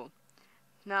adorable.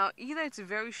 Now, either it's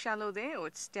very shallow there or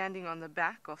it's standing on the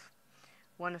back of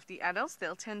one of the adults.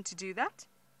 They'll tend to do that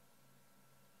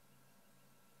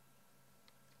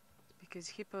because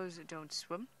hippos don't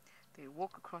swim. They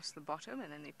walk across the bottom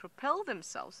and then they propel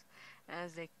themselves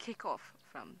as they kick off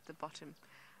from the bottom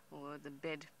or the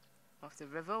bed of the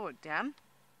river or dam.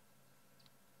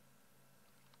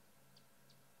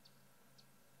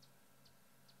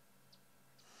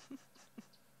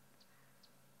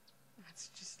 That's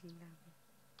just lovely.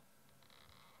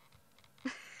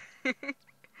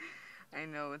 I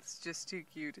know, it's just too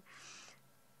cute.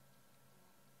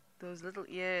 Those little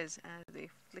ears as they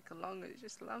flick along is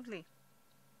just lovely.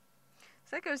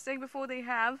 It's like I was saying before, they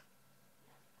have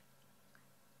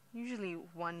usually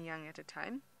one young at a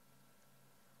time.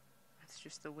 That's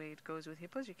just the way it goes with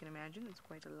hippos, you can imagine. It's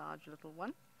quite a large little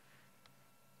one.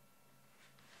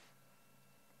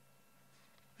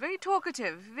 Very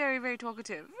talkative, very, very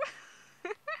talkative.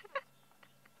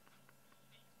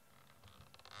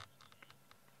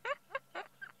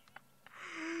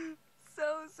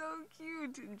 So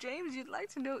cute. James, you'd like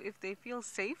to know if they feel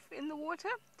safe in the water?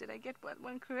 Did I get that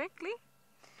one correctly?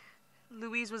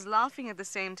 Louise was laughing at the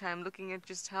same time, looking at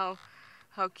just how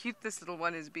cute this little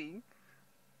one is being.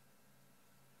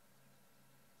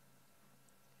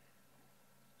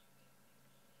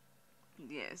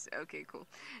 Yes, okay, cool.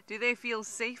 Do they feel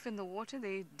safe in the water?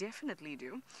 They definitely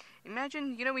do.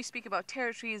 Imagine, you know, we speak about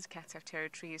territories, cats have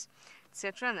territories,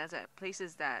 etc. And there's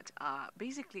places that are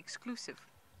basically exclusive.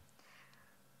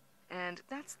 And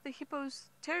that's the hippo's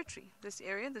territory. This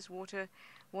area, this water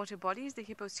body is the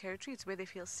hippo's territory. It's where they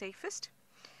feel safest.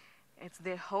 It's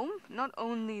their home. Not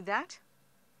only that.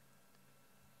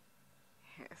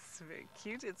 Yes, very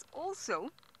cute. It's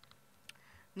also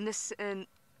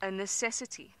a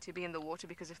necessity to be in the water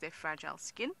because of their fragile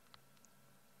skin.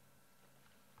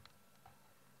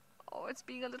 Oh, it's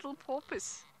being a little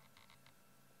porpoise.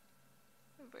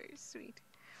 Very sweet.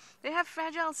 They have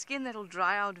fragile skin that'll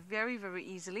dry out very, very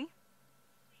easily.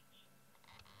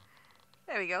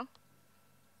 There we go.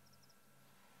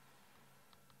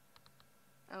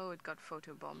 Oh, it got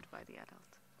photobombed by the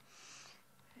adult.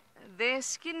 Their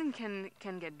skin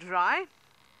can get dry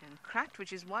and cracked,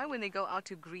 which is why when they go out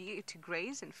to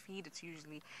graze and feed, it's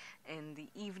usually in the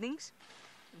evenings.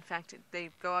 In fact,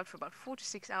 they go out for about 4 to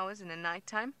 6 hours in the night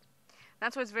time.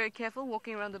 That's why it's very careful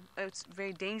walking around it's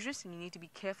very dangerous, and you need to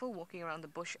be careful walking around the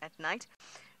bush at night,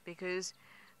 because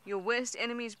your worst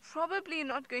enemy is probably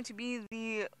not going to be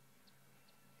the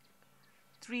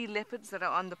 3 leopards that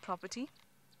are on the property,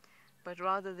 but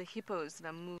rather the hippos that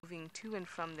are moving to and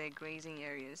from their grazing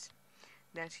areas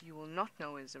that you will not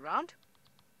know is around,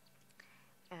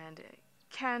 and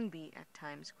can be at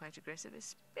times quite aggressive,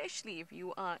 especially if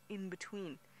you are in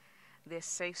between their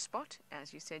safe spot,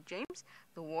 as you said, James,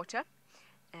 the water,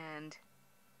 and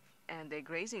they're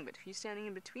grazing. But if you're standing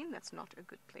in between, that's not a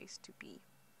good place to be.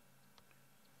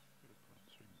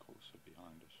 Closer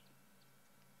behind us,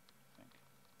 I think.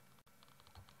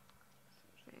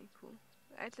 Very cool.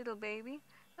 Right, little baby.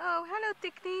 Oh, hello,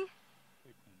 Tickney.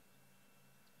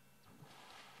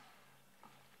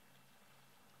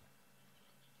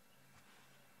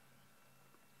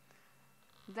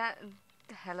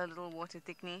 Hello, little water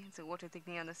thickney. It's a water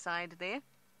thickney on the side there.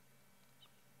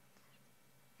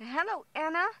 Hello,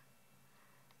 Anna.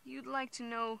 You'd like to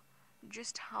know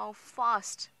just how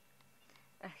fast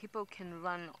a hippo can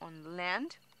run on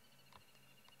land?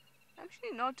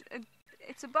 Actually, not.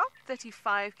 It's about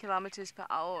 35 kilometers per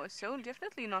hour or so.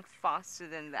 Definitely not faster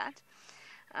than that.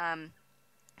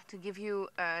 To give you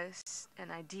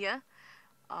an idea,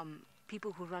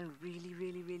 people who run really,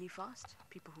 really, really fast,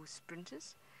 people who are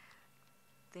sprinters,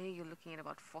 there you're looking at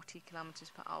about 40 kilometers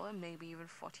per hour, maybe even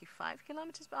 45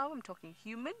 kilometers per hour. I'm talking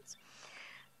humans.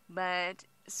 But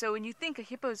so when you think a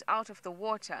hippo's out of the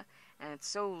water and it's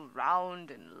so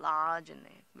round and large and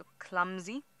they look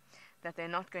clumsy that they're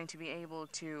not going to be able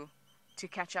to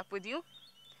catch up with you,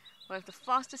 well, if the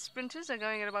fastest sprinters are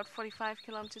going at about 45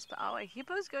 kilometers per hour, a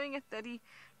hippo's going at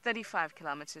 35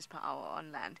 kilometers per hour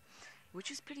on land.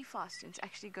 which is pretty fast, and it's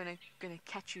actually gonna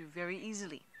catch you very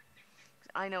easily.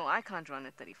 I know I can't run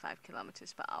at 35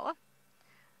 kilometers per hour.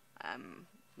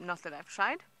 Not that I've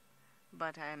tried,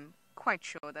 but I'm quite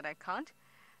sure that I can't.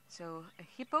 So a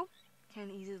hippo can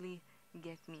easily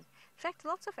get me. In fact,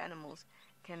 lots of animals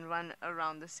can run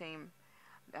around the same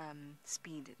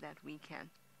speed that we can.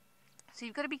 So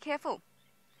you've got to be careful.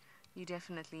 You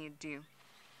definitely do.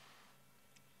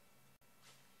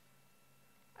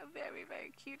 Very,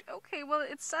 very cute. Okay, well,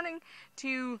 it's starting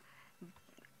to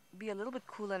be a little bit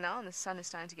cooler now, and the sun is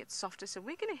starting to get softer, so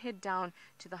we're going to head down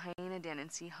to the hyena den and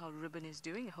see how Ribbon is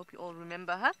doing. I hope you all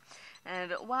remember her.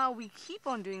 And while we keep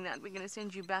on doing that, we're going to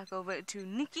send you back over to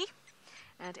Nikki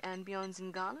at and Beyond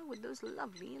Zingala with those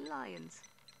lovely lions.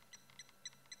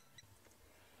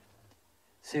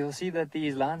 So you'll see that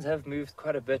these lions have moved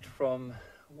quite a bit from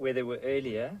where they were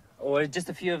earlier, or just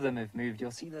a few of them have moved.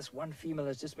 You'll see this one female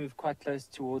has just moved quite close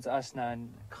towards us now,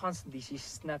 and constantly she's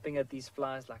snapping at these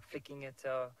flies, like flicking at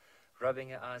her, rubbing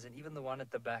her eyes, and even the one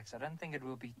at the back. So I don't think it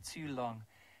will be too long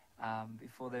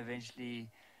before they eventually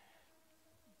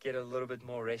get a little bit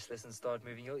more restless and start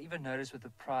moving. You'll even notice with the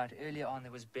pride, earlier on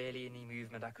there was barely any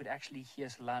movement. I could actually hear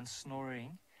lions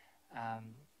snoring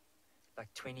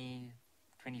like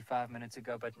 25 minutes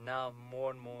ago, but now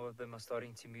more and more of them are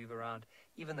starting to move around.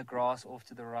 Even the grass off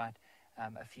to the right,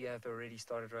 a few have already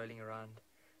started rolling around.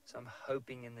 So I'm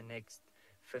hoping in the next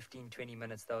 15-20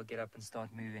 minutes they'll get up and start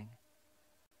moving.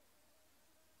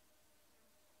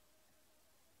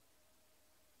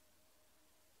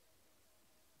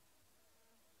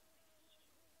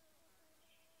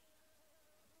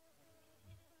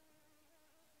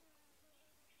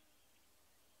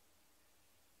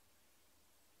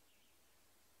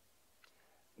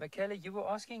 Michaela, you were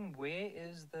asking where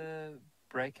is the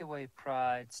Breakaway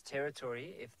Pride's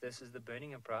territory if this is the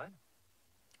Birmingham Pride.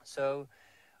 So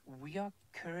we are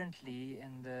currently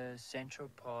in the central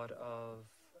part of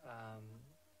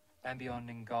Ambient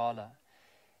Ngala,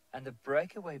 and the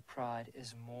Breakaway Pride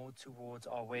is more towards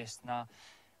our west. Now,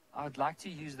 I would like to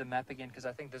use the map again because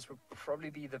I think this would probably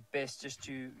be the best just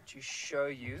to show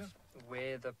you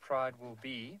where the Pride will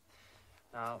be.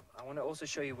 Now, I want to also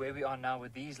show you where we are now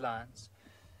with these lines.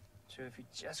 So if you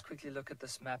just quickly look at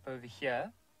this map over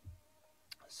here,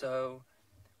 so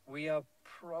we are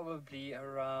probably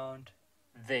around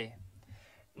there.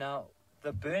 Now,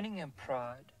 the Birmingham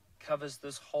Pride covers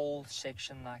this whole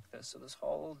section like this. So this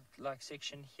whole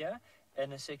section here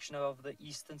and a section of the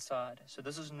eastern side. So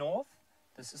this is north,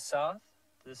 this is south,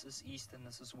 this is east, and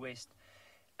this is west.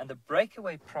 And the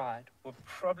Breakaway Pride will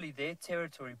probably, their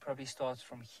territory probably starts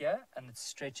from here and it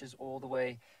stretches all the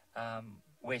way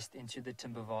west into the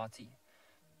Timbavati.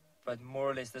 But more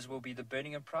or less this will be the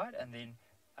Birmingham Pride, and then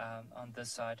on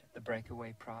this side the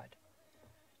Breakaway Pride.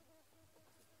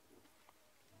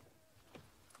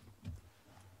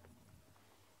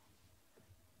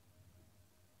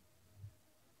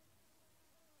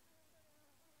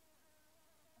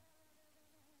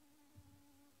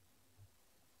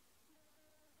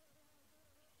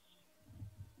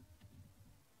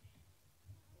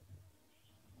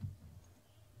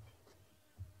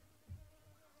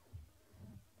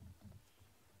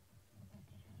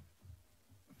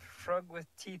 Frog with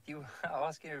teeth, you are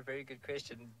asking a very good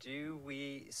question. Do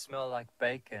we smell like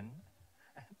bacon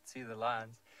to the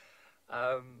lions?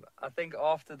 I think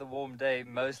after the warm day,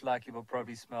 most likely will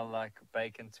probably smell like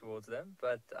bacon towards them,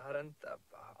 but I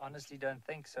honestly don't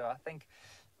think so. I think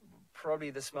probably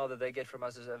the smell that they get from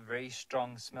us is a very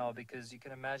strong smell, because you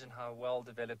can imagine how well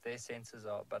developed their senses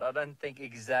are, but I don't think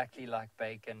exactly like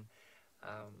bacon.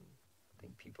 I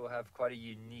think people have quite a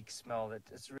unique smell that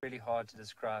it's really hard to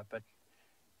describe, but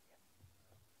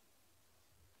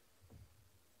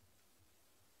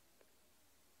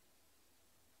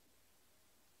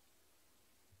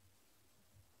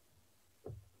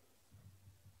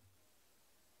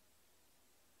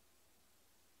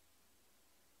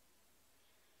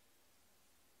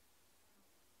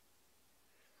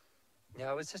yeah,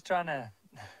 I was just trying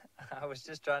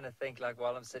to think, like,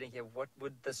 while I'm sitting here, what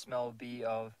would the smell be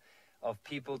of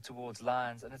people towards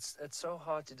lions? And it's so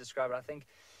hard to describe. I think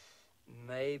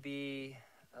maybe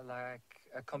like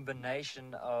a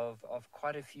combination of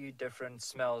quite a few different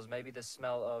smells. Maybe the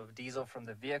smell of diesel from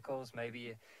the vehicles,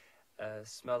 maybe a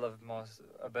smell of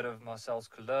a bit of Marcel's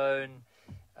cologne,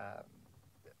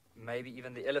 maybe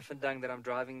even the elephant dung that I'm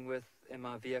driving with in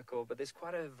my vehicle. But there's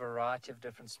quite a variety of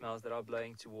different smells that are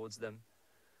blowing towards them.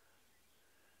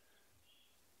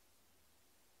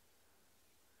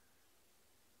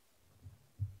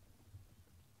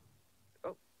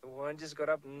 Oh, one just got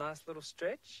up, nice little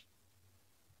stretch.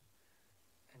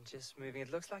 And just moving.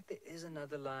 It looks like there is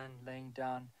another lion laying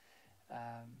down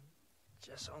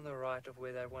just on the right of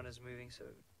where that one is moving. So,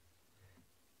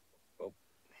 oh,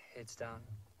 heads down.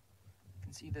 You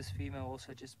can see this female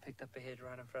also just picked up a head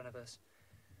right in front of us.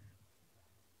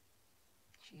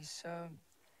 She's so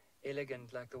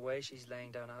elegant, like the way she's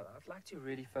laying down. I'd like to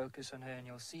really focus on her, and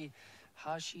you'll see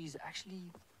how she's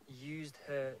actually used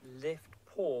her left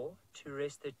paw to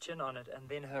rest her chin on it, and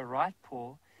then her right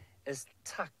paw is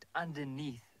tucked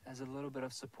underneath as a little bit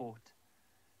of support.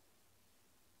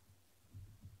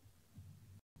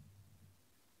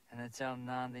 And it's now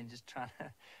and then just trying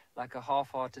to, like a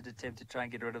half-hearted attempt to try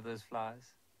and get rid of those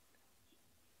flies.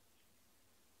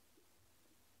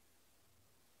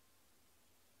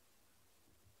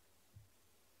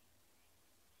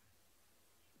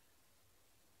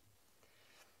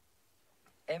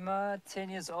 Emma, 10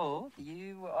 years old,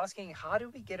 you were asking, how do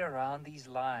we get around these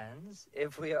lions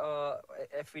if we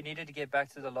needed to get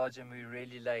back to the lodge and we're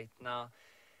really late? Now,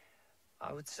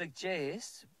 I would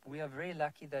suggest we are very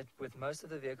lucky that with most of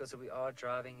the vehicles that we are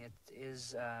driving, it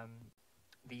is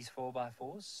these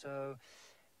 4x4s. So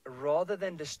rather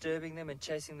than disturbing them and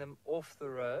chasing them off the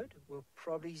road, we'll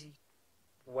probably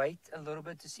wait a little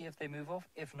bit to see if they move off.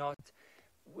 If not,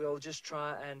 we'll just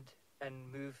try and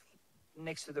move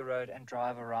next to the road and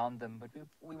drive around them, but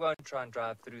we won't try and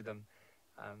drive through them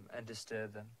and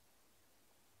disturb them.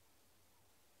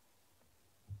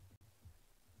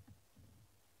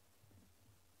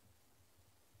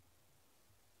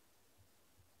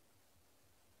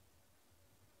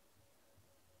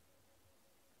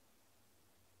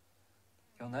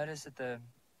 You'll notice that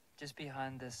just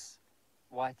behind this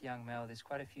white young male, there's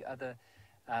quite a few other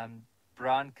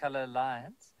brown color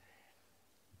lions.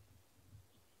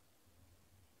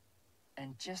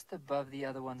 And just above the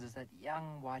other ones is that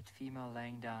young white female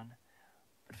laying down.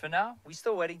 But for now, we're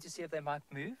still waiting to see if they might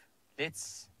move.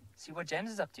 Let's see what James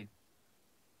is up to.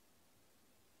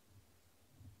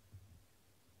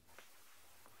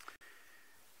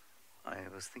 I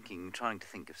was trying to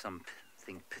think of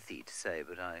something pithy to say,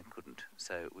 but I couldn't.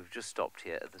 So we've just stopped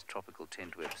here at this tropical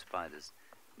tent web spider's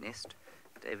nest.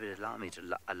 David, allow me to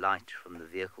alight from the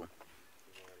vehicle,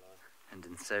 and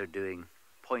in so doing,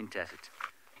 point at it,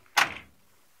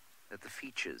 at the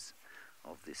features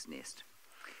of this nest.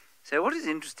 So what is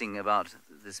interesting about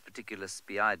this particular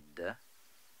spider,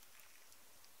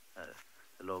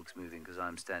 the log's moving because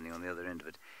I'm standing on the other end of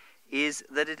it, is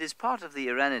that it is part of the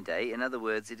Iranidae. In other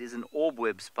words, it is an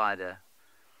orb-web spider,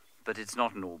 but it's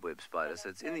not an orb-web spider. So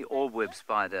it's in the orb-web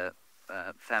spider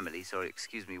family. Sorry,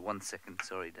 excuse me 1 second.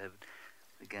 Sorry, David.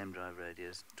 The game drive radio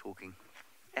is talking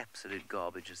absolute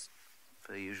garbage as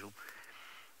per usual.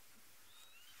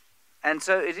 And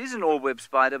so it is an orb-web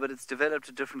spider, but it's developed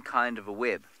a different kind of a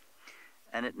web.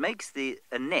 And it makes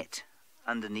a net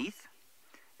underneath.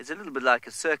 It's a little bit like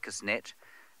a circus net.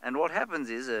 And what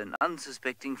happens is an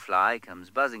unsuspecting fly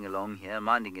comes buzzing along here,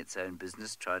 minding its own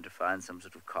business, trying to find some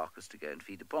sort of carcass to go and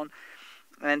feed upon.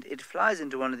 And it flies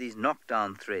into one of these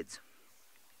knockdown threads,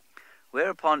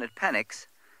 whereupon it panics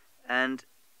and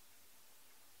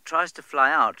tries to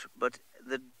fly out. But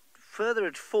the further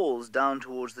it falls down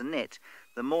towards the net,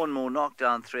 the more and more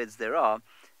knockdown threads there are,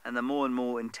 and the more and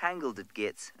more entangled it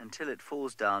gets until it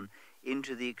falls down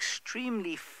into the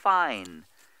extremely fine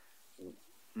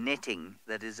netting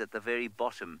that is at the very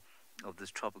bottom of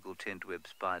this tropical tent web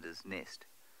spider's nest.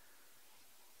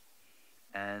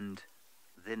 And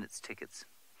then it's tickets.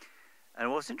 And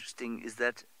what's interesting is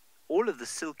that all of the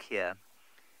silk here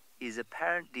is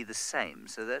apparently the same,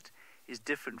 so that is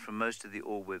different from most of the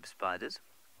orb web spiders.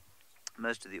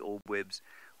 Most of the orb webs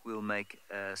will make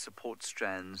support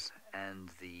strands and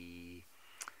the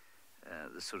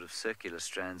sort of circular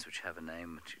strands, which have a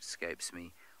name which escapes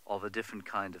me, of a different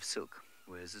kind of silk,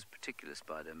 whereas this particular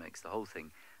spider makes the whole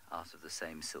thing out of the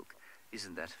same silk.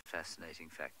 Isn't that a fascinating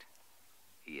fact?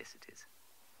 Yes, it is.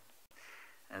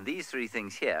 And these three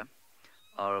things here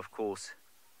are, of course,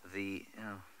 there's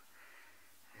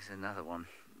another one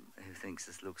who thinks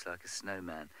this looks like a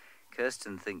snowman.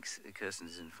 Kirsten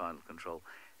is in final control.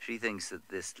 She thinks that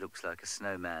this looks like a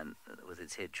snowman with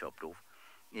its head chopped off.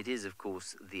 It is, of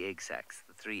course, the egg sacs,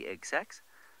 the 3 egg sacs.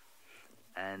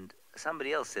 And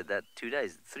somebody else said that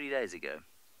 3 days ago,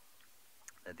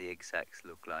 that the egg sacs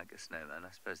look like a snowman.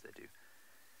 I suppose they do.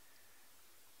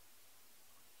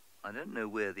 I don't know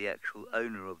where the actual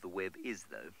owner of the web is,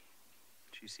 though.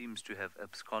 She seems to have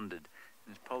absconded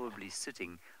and is probably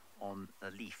sitting on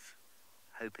a leaf,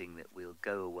 hoping that we'll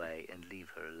go away and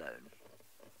leave her alone,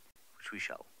 which we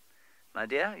shall. My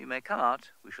dear, you may come out.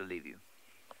 We shall leave you.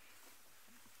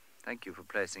 Thank you for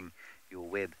placing your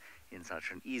web in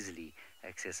such an easily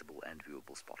accessible and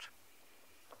viewable spot.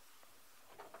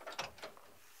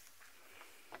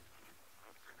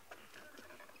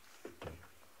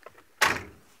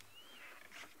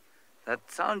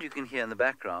 sound you can hear in the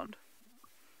background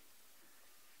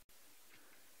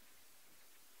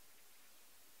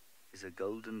is a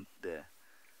golden-tailed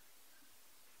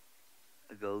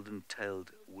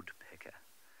woodpecker.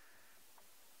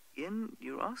 Ian,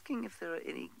 you're asking if there are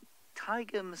any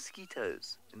tiger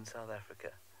mosquitoes in South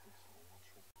Africa.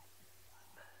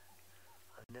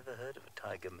 I've never heard of a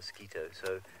tiger mosquito,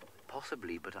 so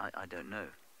possibly, but I don't know.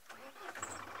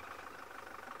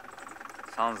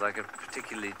 Sounds like a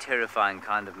particularly terrifying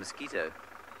kind of mosquito.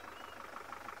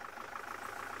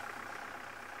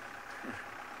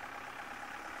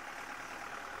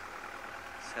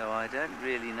 So I don't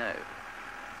really know.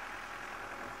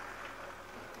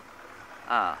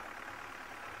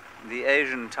 The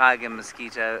Asian tiger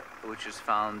mosquito, which is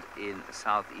found in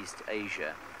Southeast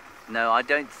Asia. No, I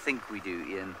don't think we do,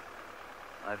 Ian.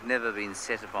 I've never been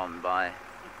set upon by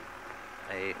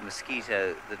a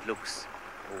mosquito that looks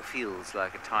or feels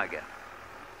like a tiger,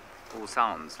 or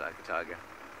sounds like a tiger.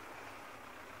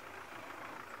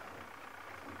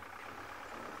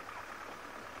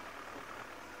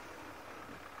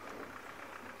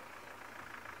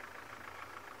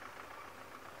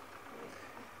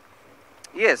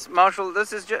 Yes, Marshall,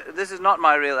 this is not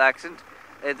my real accent.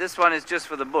 This one is just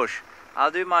for the bush. I'll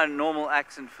do my normal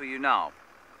accent for you now.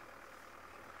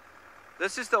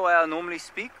 This is the way I normally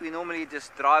speak. We normally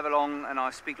just drive along and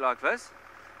I speak like this.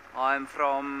 I'm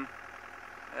from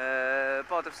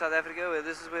part of South Africa where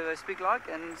this is where I speak like,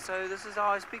 and so this is how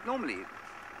I speak normally.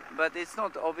 But it's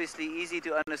not obviously easy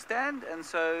to understand, and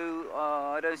so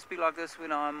I don't speak like this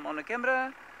when I'm on a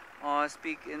camera. I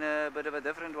speak in a bit of a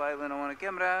different way when I'm on a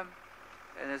camera,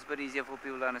 and it's a bit easier for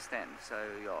people to understand. So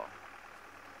yeah.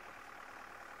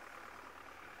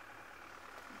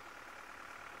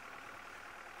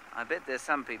 I bet there's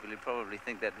some people who probably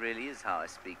think that really is how I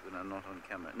speak when I'm not on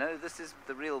camera. No, this is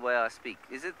the real way I speak.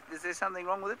 Is there something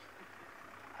wrong with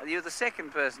it? You're the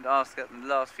second person to ask that in the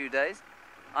last few days.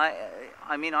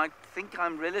 I mean, I think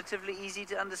I'm relatively easy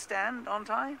to understand, aren't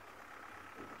I?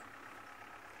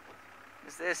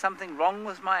 Is there something wrong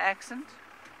with my accent?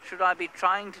 Should I be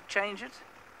trying to change it?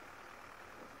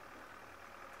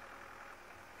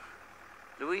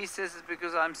 Louise says it's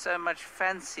because I'm so much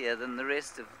fancier than the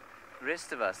rest of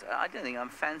us. I don't think I'm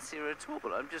fancier at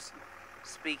all. I'm just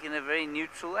speaking a very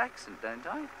neutral accent, don't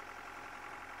I?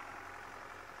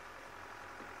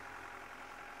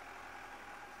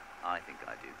 I think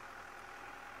I do.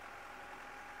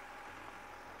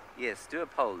 Yes, do a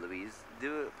poll, Louise.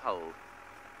 Do a poll.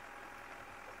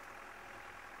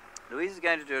 Louise is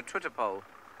going to do a Twitter poll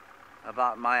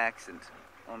about my accent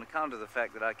on account of the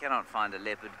fact that I cannot find a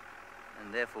leopard,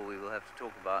 and therefore we will have to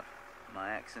talk about my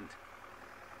accent.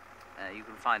 You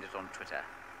can find it on Twitter.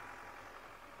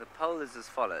 The poll is as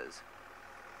follows.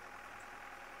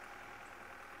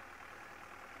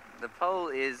 The poll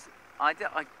is...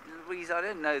 Louise, I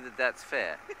don't know that that's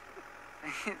fair.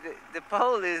 the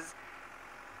poll is,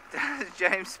 does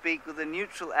James speak with a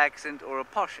neutral accent or a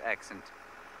posh accent?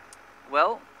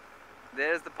 Well,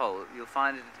 there's the poll. You'll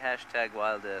find it at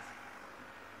 #WildEarth.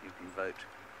 You can vote.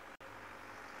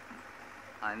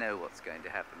 I know what's going to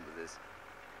happen with this.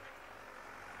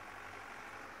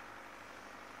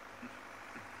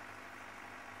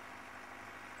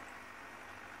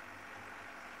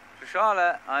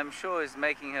 Trishala, I'm sure, is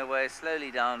making her way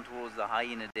slowly down towards the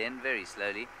hyena den, very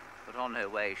slowly, but on her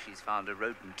way she's found a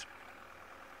rodent.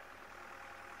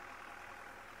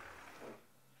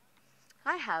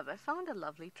 I found a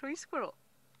lovely tree squirrel.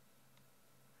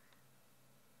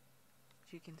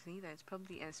 You can see that it's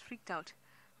probably as freaked out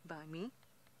by me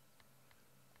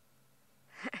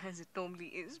as it normally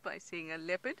is by seeing a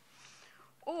leopard,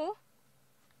 or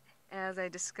as I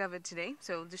discovered today.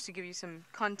 So just to give you some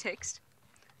context,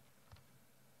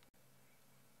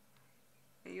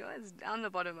 there you are, it's down the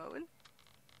bottom, Owen,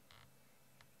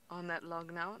 on that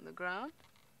log now on the ground.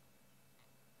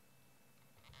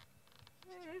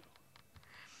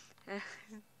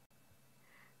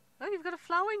 Oh, you've got a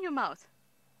flower in your mouth.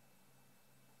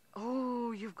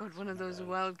 Oh, you've got one of those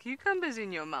wild cucumbers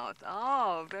in your mouth.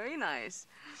 Oh, very nice.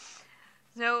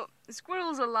 So, the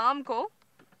squirrel's alarm call,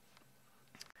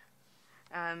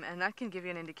 and that can give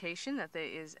you an indication that there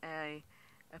is a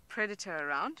predator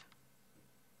around.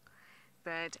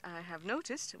 But I have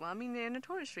noticed, well, I mean, they're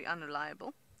notoriously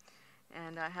unreliable,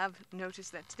 and I have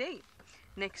noticed that today,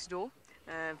 next door,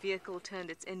 a vehicle turned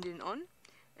its engine on,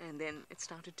 and then it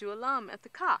started to alarm at the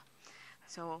car.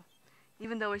 So,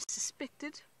 even though I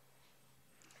suspected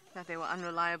that they were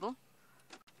unreliable,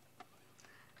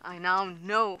 I now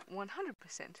know 100%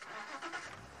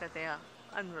 that they are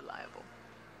unreliable.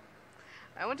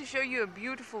 I want to show you a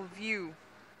beautiful view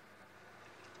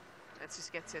Let's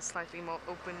just get to a slightly more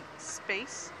open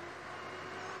space.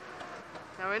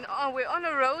 Now we're on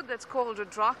a road that's called a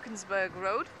Drakensberg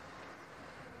Road.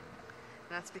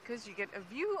 And that's because you get a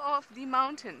view of the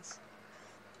mountains.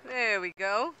 There we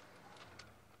go.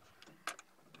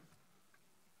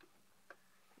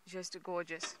 Just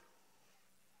gorgeous.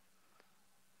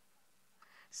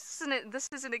 This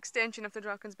is an extension of the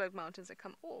Drakensberg Mountains that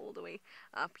come all the way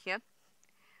up here.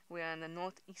 We are in the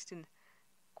northeastern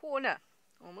corner,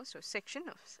 almost, or section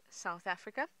of South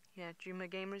Africa, here at Djuma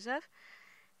Game Reserve.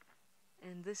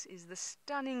 And this is the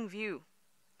stunning view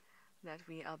that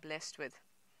we are blessed with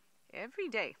every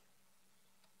day.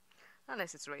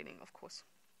 Unless it's raining, of course.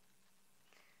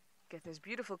 Get those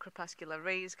beautiful crepuscular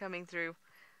rays coming through.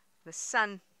 The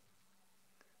sun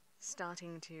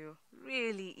starting to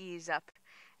really ease up.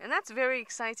 And that's very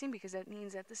exciting because that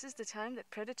means that this is the time that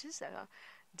predators that are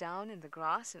down in the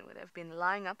grass and would have been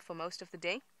lying up for most of the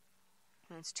day,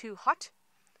 when it's too hot,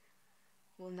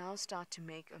 will now start to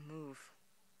make a move.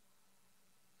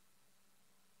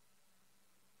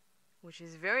 Which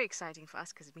is very exciting for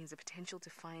us because it means the potential to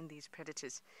find these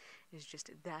predators is just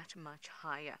that much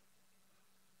higher.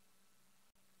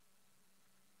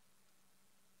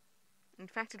 In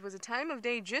fact, it was a time of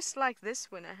day just like this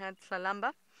when I had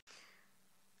Tlalamba,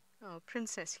 our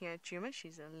princess here at Djuma.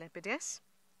 She's a leopardess.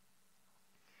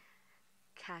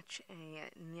 Catch a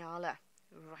nyala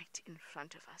right in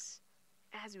front of us.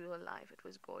 As we were alive, it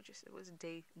was gorgeous. It was a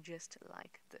day just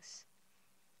like this.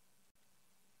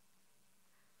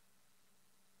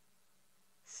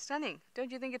 Stunning.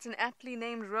 Don't you think it's an aptly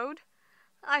named road?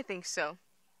 I think so.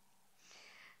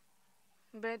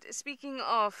 But speaking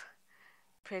of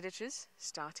predators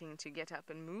starting to get up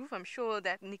and move, I'm sure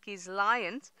that Nikki's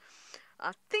lions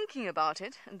are thinking about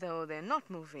it, though they're not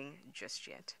moving just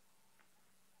yet.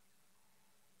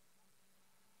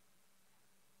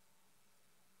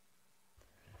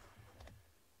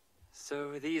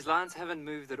 So these lions haven't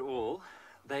moved at all.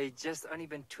 They just only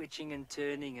been twitching and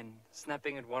turning and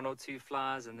snapping at one or two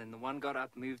flies, and then the one got up,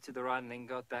 moved to the right, and then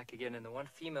got back again. And the one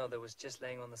female that was just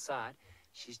laying on the side,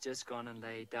 she's just gone and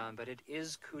laid down. But it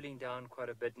is cooling down quite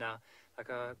a bit now. Like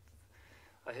I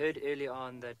heard earlier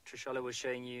on that Trishala was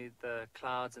showing you the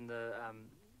clouds and the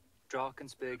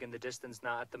Drakensberg in the distance.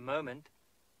 Now at the moment,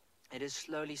 it is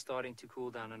slowly starting to cool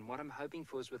down. And what I'm hoping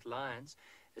for is with lions,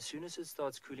 as soon as it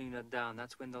starts cooling down,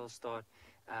 that's when they'll start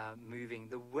moving.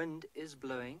 The wind is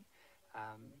blowing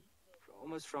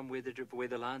almost from where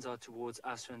the lions are towards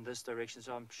us in this direction.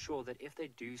 So I'm sure that if they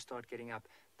do start getting up,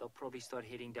 they'll probably start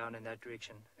heading down in that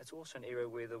direction. It's also an area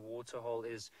where the waterhole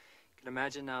is. You can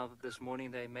imagine now that this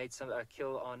morning they made a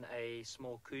kill on a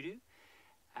small kudu,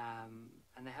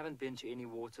 and they haven't been to any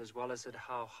water, as well as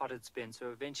how hot it's been. So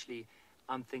eventually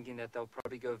I'm thinking that they'll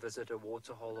probably go visit a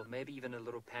waterhole, or maybe even a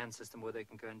little pan system where they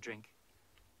can go and drink.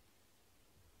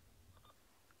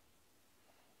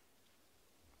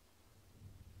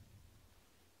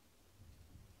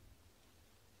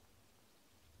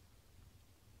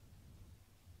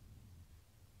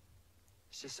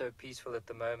 It's just so peaceful at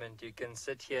the moment. You can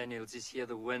sit here and you'll just hear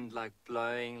the wind like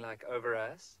blowing like over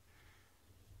us.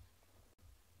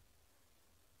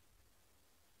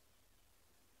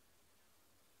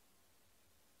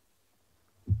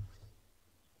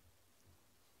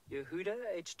 Yehuda,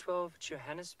 age 12,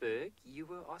 Johannesburg, you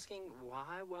were asking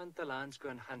why won't the lions go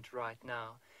and hunt right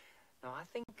now? Now I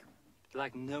think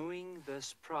like knowing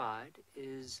this pride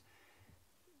is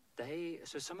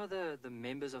so some of the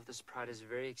members of this pride is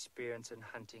very experienced in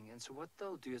hunting, and so what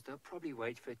they'll do is they'll probably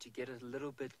wait for it to get a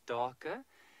little bit darker,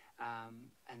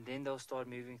 and then they'll start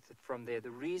moving from there. The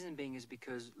reason being is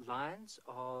because lions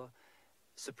are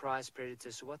surprise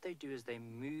predators. So what they do is they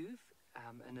move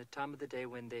in a time of the day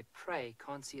when their prey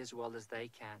can't see as well as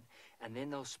they can, and then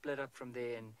they'll split up from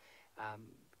there and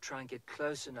try and get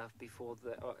close enough before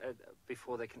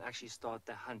they can actually start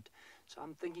the hunt. So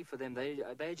I'm thinking for them,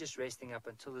 they're just resting up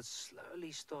until it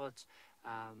slowly starts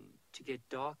to get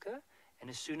darker, and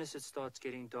as soon as it starts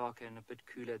getting darker and a bit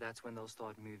cooler, that's when they'll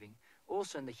start moving.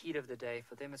 Also in the heat of the day,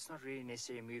 for them it's not really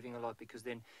necessarily moving a lot, because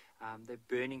then they're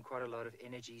burning quite a lot of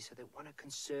energy, so they want to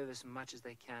conserve as much as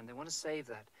they can. They want to save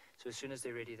that, so as soon as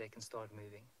they're ready they can start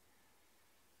moving.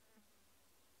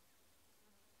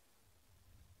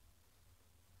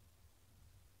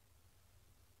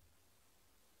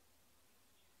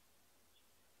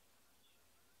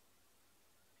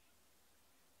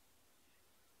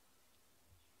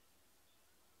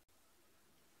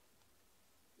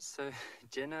 So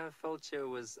Jenna Fulcher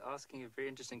was asking a very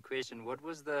interesting question. What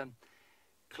was the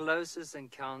closest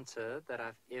encounter that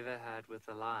I've ever had with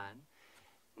a lion?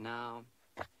 Now,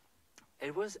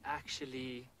 it was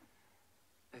actually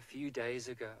a few days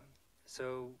ago.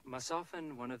 So myself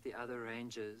and one of the other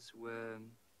rangers were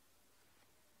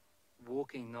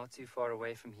walking not too far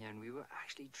away from here, and we were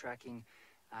actually tracking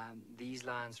these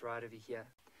lions right over here.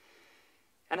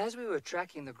 And as we were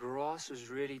tracking, the grass was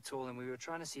really tall, and we were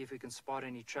trying to see if we can spot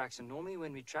any tracks. And normally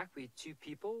when we track, we're two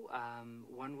people.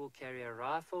 One will carry a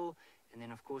rifle, and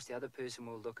then of course the other person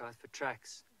will look out for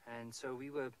tracks. And so we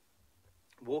were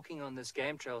walking on this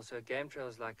game trail. So a game trail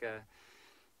is like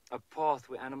a path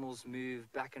where animals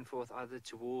move back and forth, either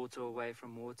to water or away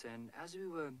from water. And as we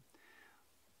were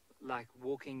like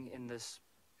walking in this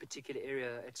particular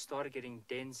area, it started getting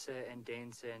denser and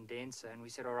denser and denser. And we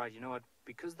said, all right, you know what,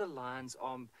 because the lions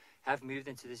have moved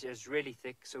into this area, it's really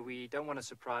thick, so we don't want to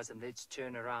surprise them, let's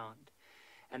turn around.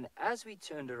 And as we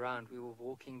turned around, we were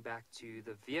walking back to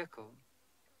the vehicle.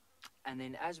 And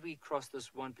then as we crossed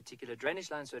this one particular drainage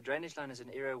line, so a drainage line is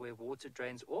an area where water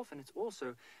drains off, and it's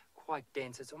also quite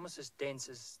dense. It's almost as dense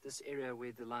as this area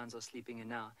where the lions are sleeping in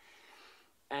now.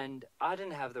 And I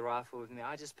didn't have the rifle with me.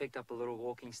 I just picked up a little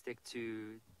walking stick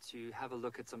to have a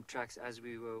look at some tracks as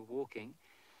we were walking.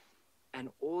 And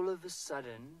all of a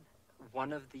sudden,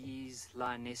 one of these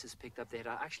lionesses picked up there.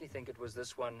 I actually think it was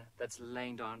this one that's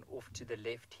laying down off to the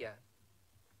left here.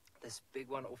 This big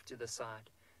one off to the side,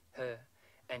 her.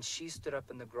 And she stood up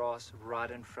in the grass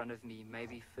right in front of me,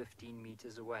 maybe 15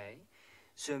 meters away.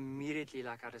 So immediately,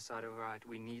 like, I decided, all right,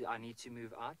 I need to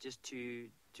move out just to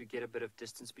get a bit of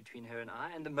distance between her and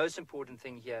I. And the most important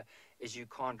thing here is you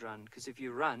can't run, because if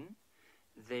you run,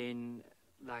 then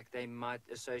like they might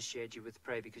associate you with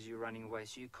prey because you're running away.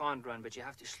 So you can't run, but you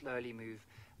have to slowly move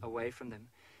away from them.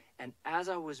 And as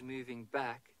I was moving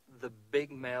back, the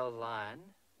big male lion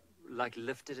like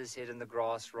lifted his head in the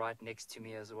grass right next to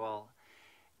me as well.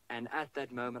 And at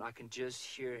that moment, I can just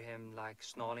hear him like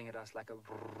snarling at us like a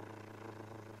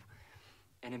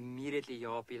and immediately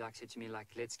Yapi like said to me like,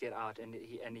 let's get out. And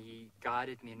he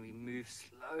guided me, and we moved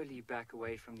slowly back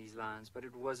away from these lions. But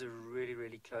it was a really,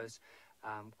 really close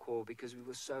call, because we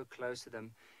were so close to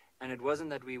them. And it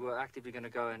wasn't that we were actively going to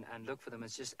go and look for them.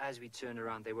 It's just as we turned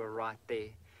around, they were right there.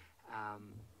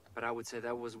 But I would say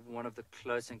that was one of the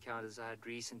close encounters I had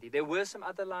recently. There were some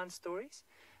other lion stories,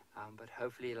 but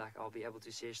hopefully like I'll be able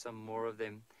to share some more of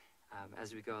them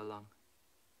as we go along.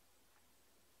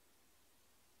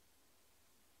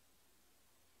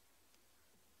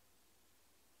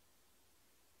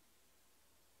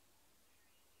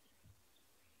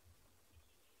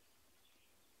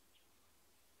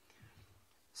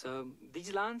 So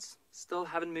these lions still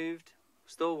haven't moved,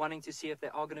 still wanting to see if they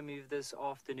are going to move this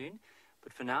afternoon.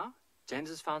 But for now, James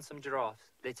has found some giraffes.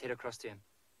 Let's head across to him.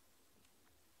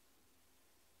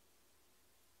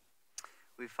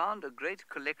 We found a great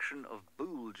collection of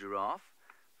bull giraffe,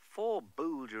 4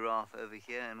 bull giraffe over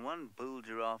here and 1 bull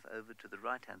giraffe over to the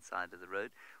right-hand side of the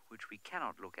road, which we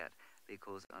cannot look at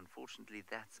because unfortunately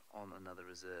that's on another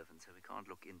reserve, and so we can't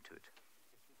look into it.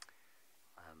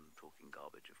 Talking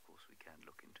garbage, of course, we can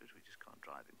look into it, we just can't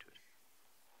drive into it.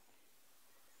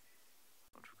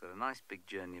 But we've got a nice big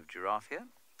journey of giraffe here,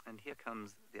 and here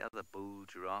comes the other bull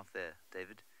giraffe there,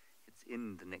 David. It's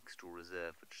in the next door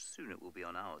reserve, which soon it will be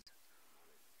on ours.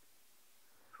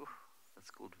 Whew, that's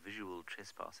called visual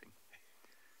trespassing.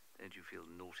 Don't you feel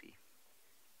naughty?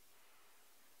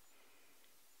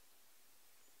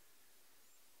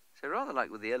 So rather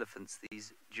like with the elephants,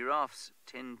 these giraffes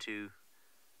tend to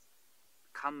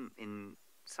come in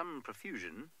some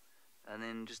profusion and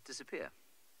then just disappear.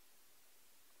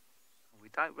 We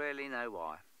don't really know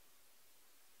why.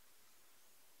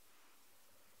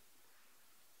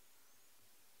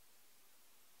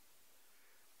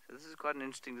 So this is quite an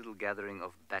interesting little gathering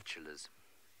of bachelors.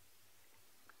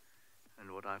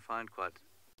 And what I find quite,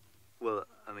 well,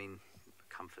 I mean,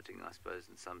 comforting, I suppose,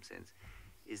 in some sense,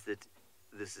 is that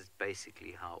this is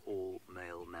basically how all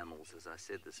male mammals, as I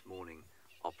said this morning,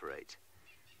 operate.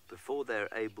 Before they're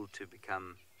able to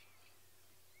become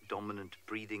dominant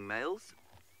breeding males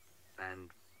and,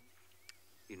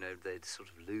 you know, they sort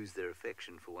of lose their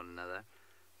affection for one another,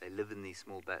 they live in these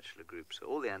small bachelor groups. So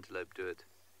all the antelope do it,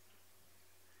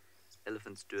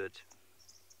 elephants do it,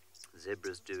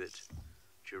 zebras do it,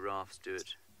 giraffes do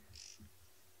it,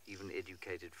 even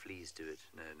educated fleas do it.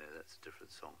 No, that's a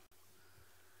different song.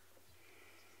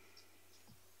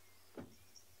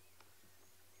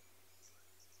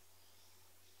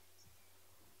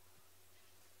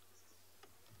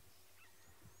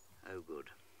 Oh, good.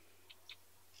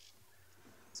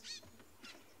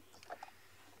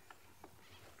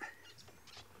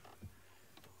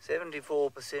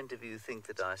 "74% of you think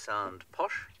that I sound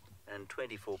posh, and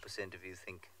 24% of you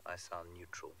think I sound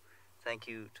neutral. Thank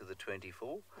you to the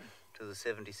 24, to the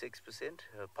 76%,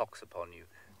 pox upon you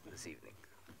this evening."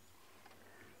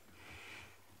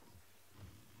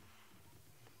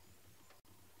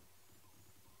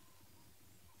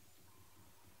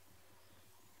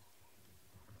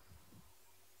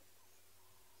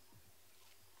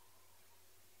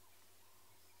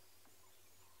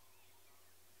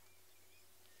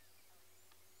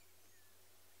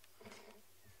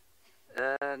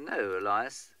 No,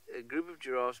 Elias. A group of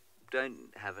giraffes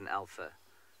don't have an alpha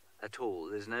at all.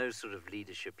 There's no sort of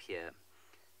leadership here.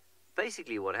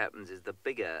 Basically what happens is the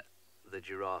bigger the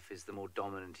giraffe is, the more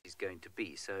dominant he's going to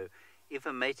be. So if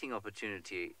a mating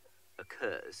opportunity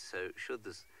occurs, so should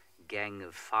this gang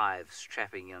of 5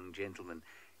 strapping young gentlemen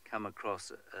come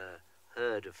across a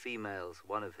herd of females,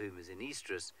 one of whom is in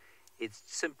estrus, it's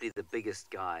simply the biggest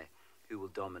guy who will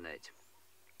dominate.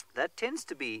 That tends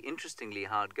to be, interestingly,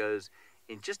 how it goes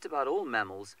in just about all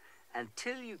mammals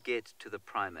until you get to the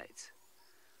primates,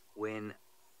 when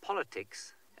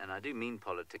politics, and I do mean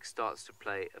politics, starts to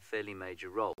play a fairly major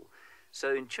role.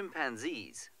 So in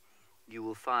chimpanzees, you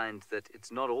will find that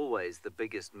it's not always the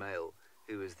biggest male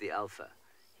who is the alpha.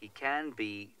 He can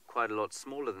be quite a lot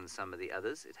smaller than some of the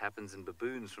others. It happens in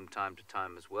baboons from time to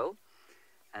time as well.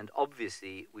 And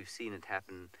obviously, we've seen it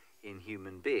happen in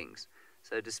human beings.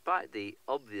 So despite the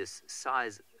obvious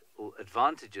size or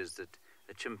advantages that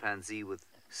a chimpanzee with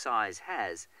size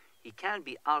has, he can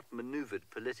be outmaneuvered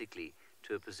politically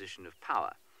to a position of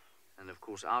power. And of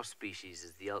course, our species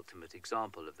is the ultimate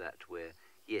example of that, where,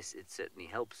 yes, it certainly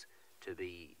helps to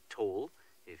be tall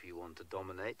if you want to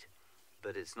dominate,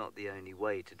 but it's not the only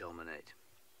way to dominate.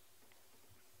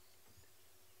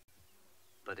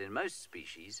 But in most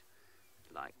species,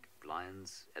 like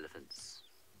lions, elephants,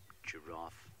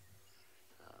 giraffe,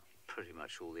 pretty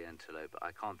much all the antelope,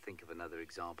 I can't think of another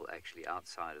example actually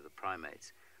outside of the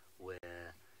primates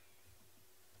where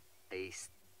a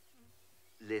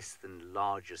less than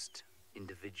largest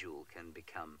individual can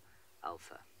become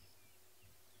alpha.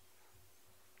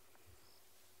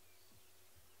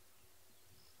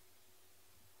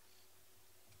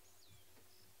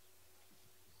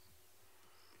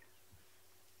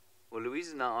 Well, Louise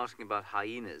is now asking about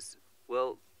hyenas.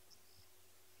 Well,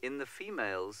 in the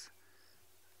females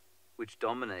which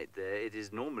dominate there, it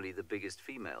is normally the biggest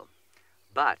female.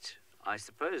 But I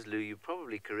suppose, Lou, you're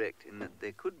probably correct in that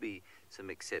there could be some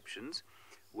exceptions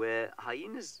where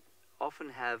hyenas often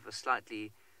have a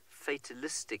slightly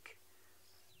fatalistic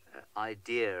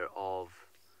idea of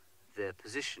their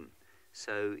position.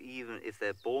 So even if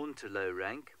they're born to low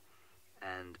rank,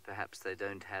 and perhaps they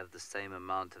don't have the same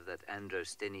amount of that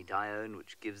androstenedione,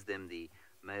 which gives them the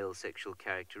male sexual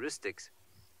characteristics,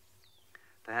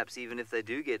 perhaps even if they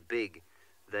do get big,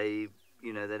 they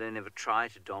don't ever try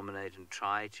to dominate and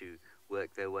try to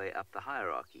work their way up the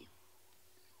hierarchy.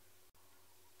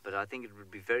 But I think it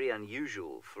would be very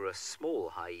unusual for a small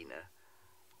hyena,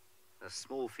 a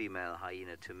small female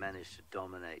hyena, to manage to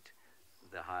dominate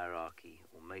the hierarchy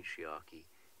or matriarchy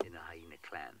in a hyena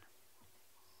clan.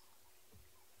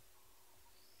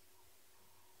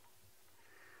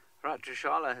 Right,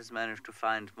 Trishala has managed to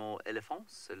find more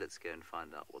elephants, so let's go and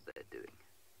find out what they're doing.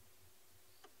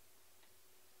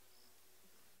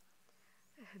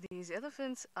 These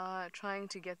elephants are trying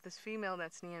to get this female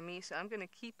that's near me, so I'm going to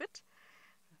keep it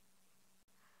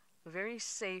very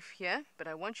safe here, but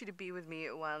I want you to be with me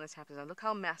while this happens. Now look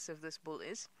how massive this bull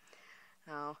is.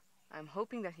 Now I'm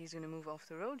hoping that he's going to move off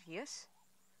the road. Yes.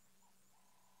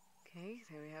 Okay,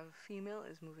 there we have a female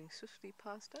is moving swiftly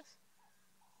past us.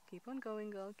 Keep on going,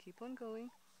 girl. Keep on going.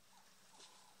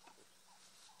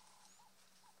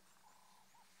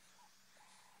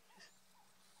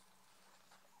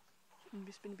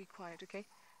 Just gonna be quiet, okay?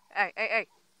 Hey, hey,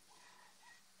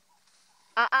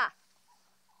 hey!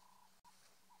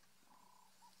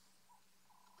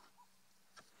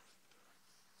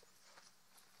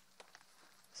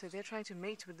 So they're trying to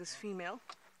mate with this female,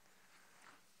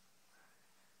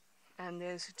 and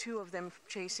there's 2 of them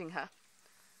chasing her.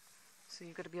 So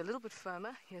you've got to be a little bit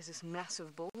firmer. Here's this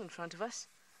massive bull in front of us.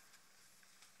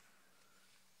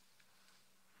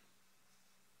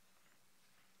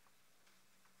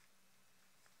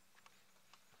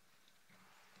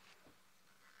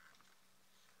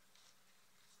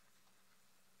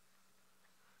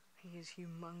 He is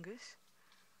humongous.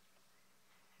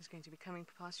 He's going to be coming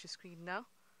past your screen now.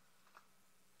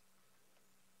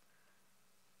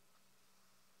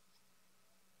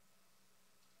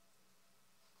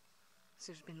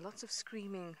 So there's been lots of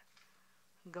screaming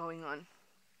going on.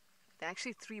 There are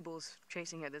actually 3 bulls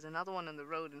chasing her. There's another one on the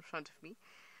road in front of me.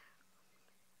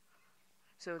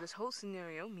 So this whole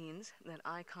scenario means that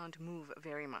I can't move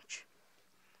very much,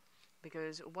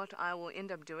 because what I will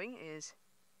end up doing is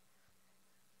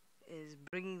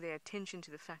bringing their attention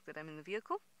to the fact that I'm in the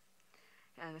vehicle,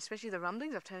 and especially the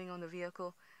rumblings of turning on the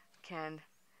vehicle can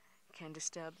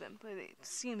disturb them. But it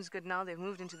seems good now. They've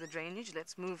moved into the drainage.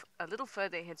 Let's move a little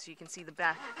further ahead so you can see the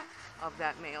back of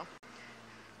that male.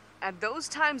 At those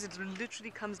times, it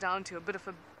literally comes down to a bit of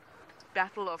a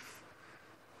battle of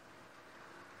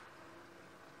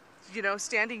you know,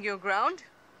 standing your ground.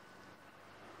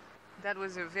 That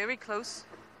was very close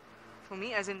for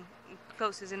me, as in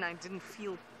close as in I didn't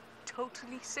feel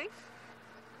totally safe.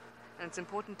 And it's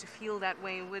important to feel that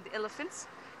way with elephants.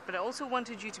 But I also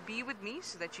wanted you to be with me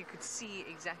so that you could see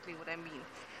exactly what I mean.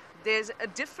 There's a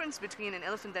difference between an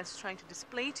elephant that's trying to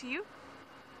display to you,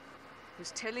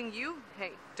 who's telling you,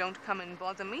 hey, don't come and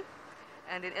bother me,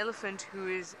 and an elephant who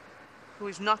is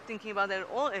not thinking about that at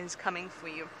all and is coming for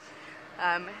you.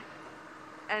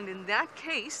 And in that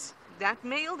case, that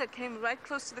male that came right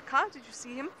close to the car, did you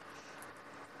see him?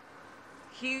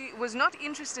 He was not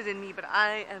interested in me, but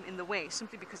I am in the way,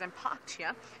 simply because I'm parked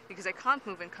here, because I can't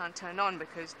move and can't turn on,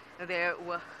 because they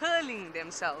were hurling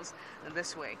themselves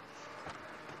this way.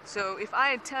 So if I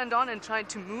had turned on and tried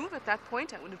to move at that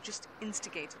point, I would have just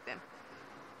instigated them.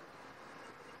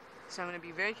 So I'm going to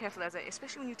be very careful,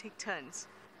 especially when you take turns.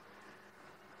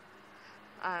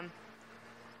 I'm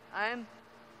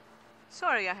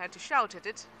sorry I had to shout at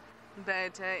it,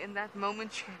 but in that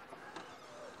moment you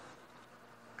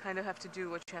kind of have to do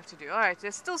what you have to do. Alright,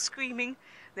 they're still screaming,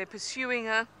 they're pursuing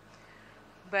her,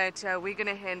 but we're going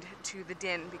to head to the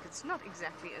den because it's not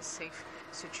exactly a safe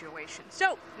situation.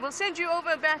 So, we'll send you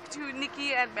over back to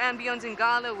Nikki at Ambion's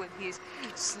Ngala with his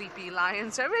sleepy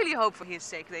lions. I really hope for his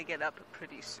sake they get up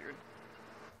pretty soon.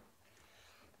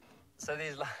 So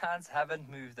these lions haven't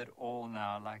moved at all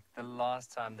now. Like the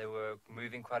last time they were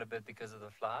moving quite a bit because of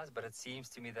the flies, but it seems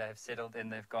to me they have settled in.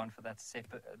 They've gone for that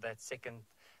second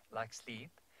like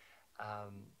sleep.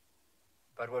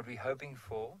 But what we're hoping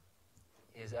for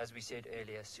is, as we said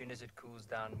earlier, as soon as it cools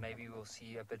down, maybe we'll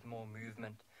see a bit more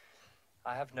movement.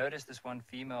 I have noticed this one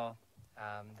female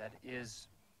that is,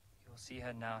 you'll see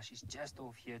her now, she's just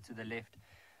off here to the left.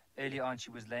 Earlier on she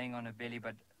was laying on her belly,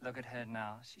 but look at her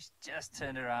now. She's just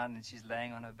turned around and she's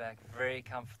laying on her back, very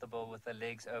comfortable with her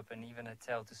legs open, even her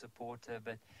tail to support her,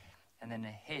 and then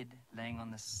her head laying on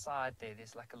the side there.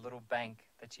 There's like a little bank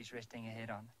that she's resting her head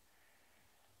on.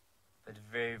 But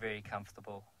very, very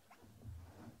comfortable.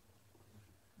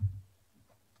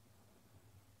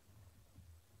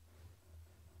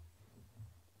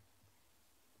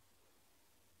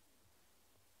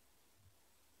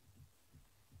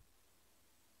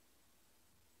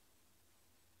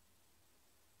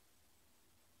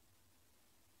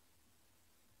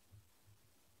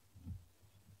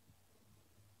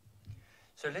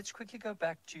 So let's quickly go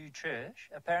back to Trish.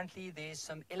 Apparently there's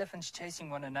some elephants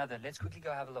chasing one another. Let's quickly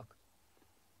go have a look.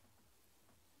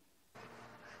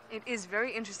 It is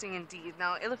very interesting indeed.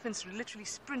 Now, elephants literally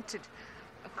sprinted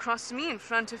across me, in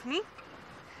front of me,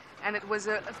 and it was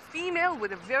a female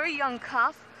with a very young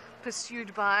calf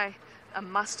pursued by a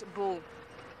musk bull.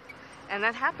 And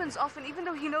that happens often, even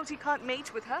though he knows he can't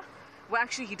mate with her. Well,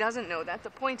 actually, he doesn't know that. The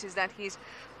point is that he's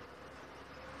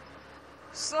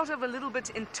sort of a little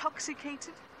bit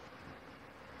intoxicated.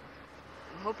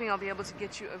 I'm hoping I'll be able to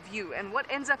get you a view. And what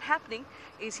ends up happening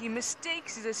is he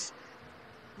mistakes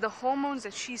the hormones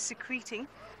that she's secreting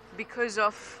because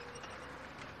of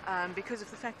the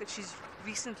fact that she's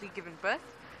recently given birth.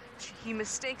 He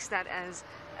mistakes that as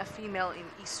a female in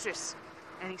estrus,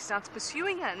 and he starts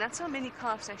pursuing her, and that's how many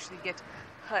calves actually get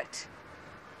hurt.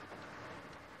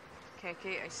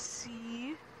 Okay, I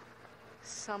see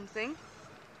something.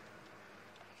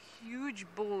 Huge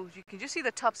bull. You can just see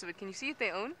the tops of it. Can you see it,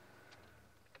 their own?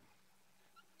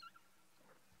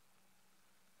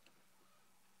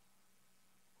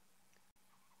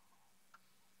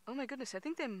 Oh my goodness, I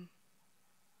think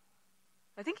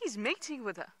he's mating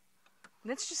with her.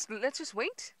 Let's just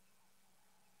wait.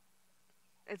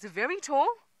 It's very tall.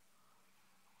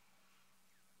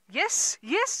 Yes,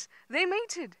 they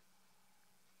mated.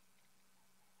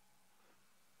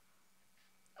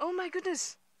 Oh my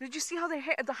goodness. Did you see how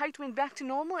the height went back to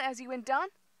normal as he went down?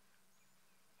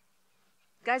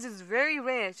 Guys, it's very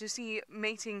rare to see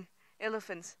mating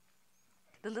elephants.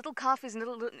 The little calf is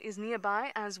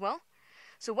nearby as well.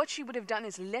 So what she would have done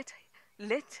is let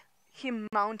him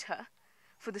mount her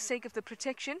for the sake of the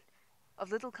protection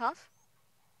of little calf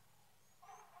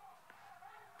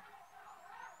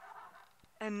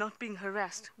and not being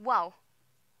harassed. Wow.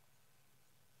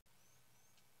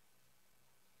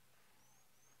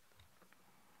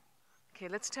 Okay,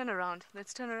 let's turn around.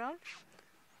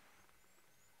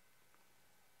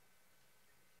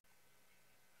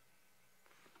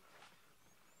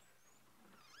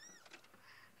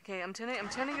 Okay, I'm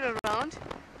turning it around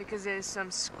because there's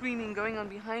some screaming going on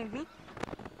behind me.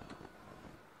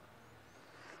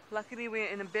 Luckily, we're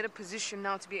in a better position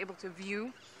now to be able to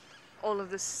view all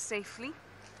of this safely.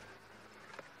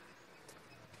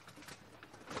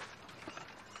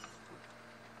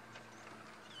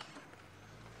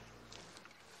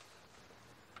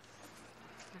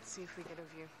 if we get a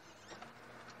view.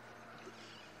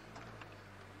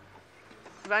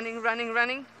 Running, running,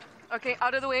 running. Okay,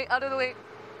 out of the way, out of the way.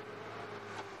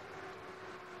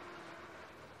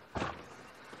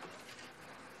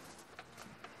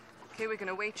 Okay, we're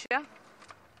gonna wait here.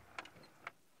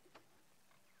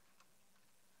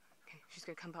 Okay, she's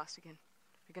gonna come past again.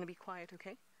 We're gonna be quiet,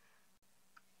 okay?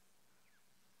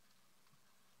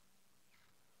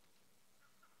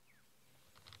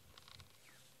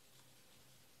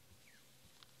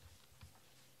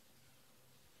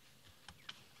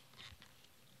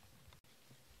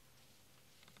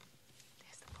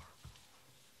 There's the bull.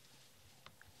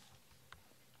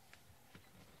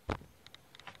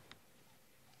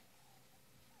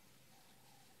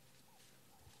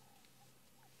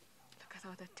 Look at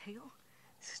how that tail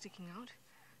is sticking out.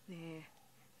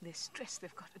 They're stressed.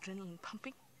 They've got adrenaline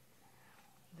pumping.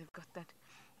 They've got that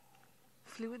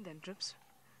fluid that drips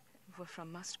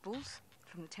from musk bulls,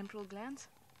 from the temporal glands,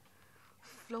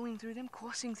 flowing through them,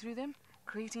 coursing through them,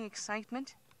 creating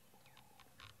excitement.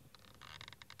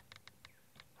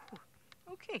 Whew.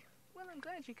 Okay, well, I'm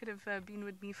glad you could have been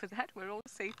with me for that. We're all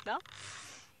safe now.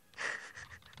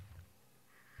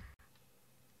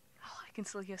 Oh, I can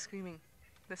still hear screaming.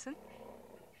 Listen.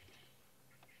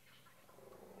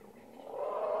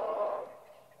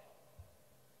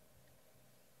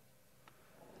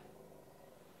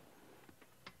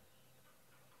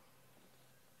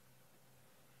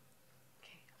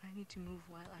 I need to move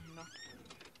while I'm not,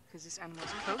 because this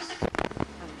animal's close. I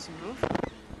need to move.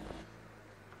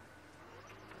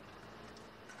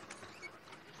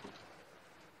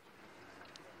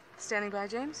 Standing by,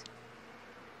 James.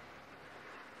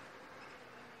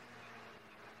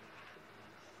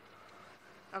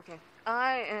 Okay,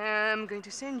 I am going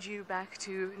to send you back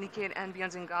to Nikki and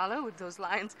Beyond Zingala with those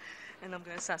lines, and I'm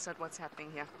going to suss out what's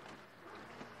happening here.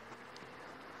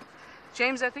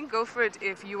 James, I think go for it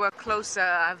if you are closer.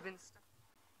 I've been stuck.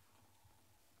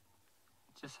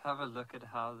 Just have a look at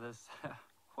how this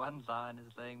one lion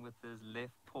is laying with his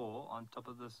left paw on top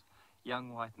of this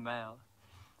young white male.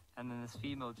 And then this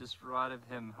female just right of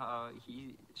him, how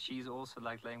she's also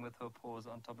like laying with her paws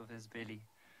on top of his belly.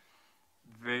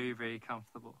 Very, very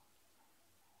comfortable.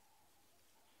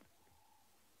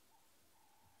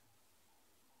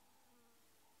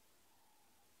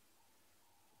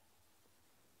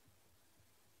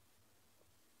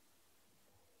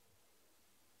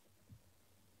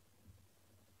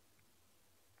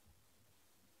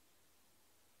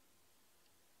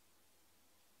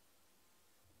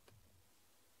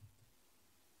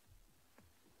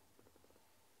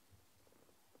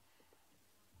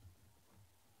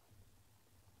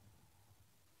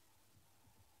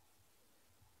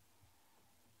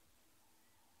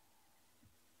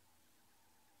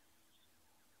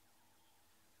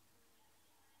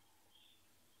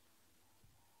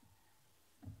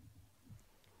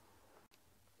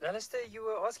 Alistair, you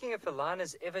were asking if a lion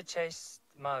has ever chased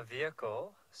my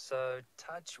vehicle. So,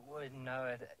 touch wood,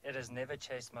 no, it has never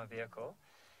chased my vehicle.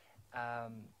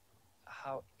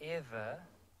 However,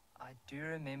 I do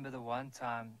remember the one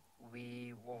time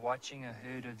we were watching a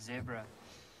herd of zebra.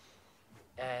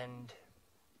 And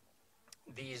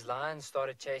these lions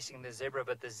started chasing the zebra,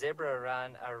 but the zebra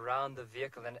ran around the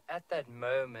vehicle. And at that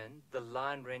moment, the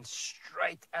lion ran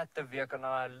straight at the vehicle. And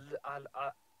I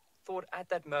thought at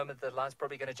that moment the lion's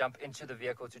probably going to jump into the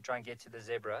vehicle to try and get to the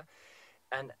zebra,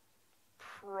 and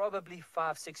probably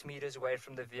 5-6 meters away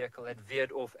from the vehicle it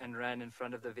veered off and ran in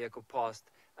front of the vehicle past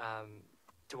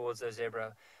towards the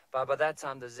zebra. But by that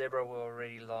time the zebra were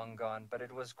already long gone. But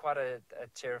it was quite a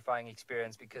terrifying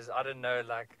experience, because I didn't know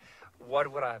like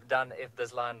what would I have done if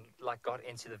this lion like got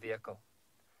into the vehicle.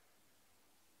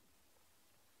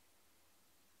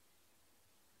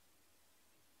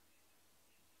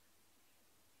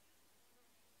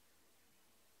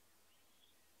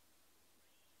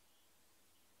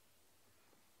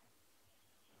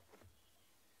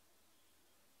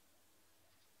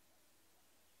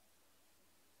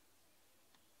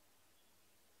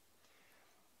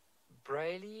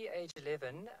 Brayley, age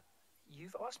 11,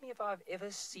 you've asked me if I've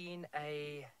ever seen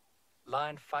a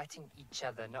lion fighting each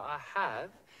other. Now, I have,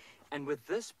 and with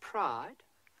this pride,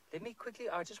 let me quickly,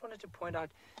 I just wanted to point out,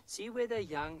 see where the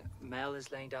young male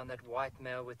is laying down, that white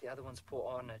male with the other one's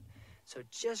paw on it. So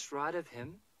just right of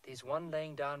him, there's one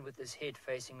laying down with his head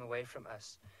facing away from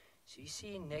us. So you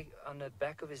see on the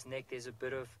back of his neck, there's a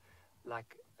bit of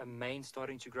like a mane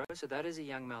starting to grow. So that is a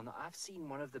young male. Now, I've seen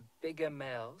one of the bigger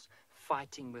males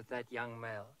fighting with that young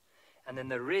male, and then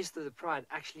the rest of the pride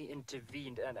actually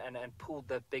intervened and pulled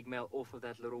that big male off of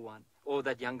that little one, or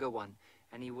that younger one,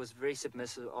 And he was very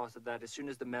submissive after that. As soon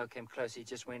as the male came close, he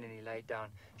just went and he laid down,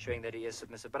 showing that he is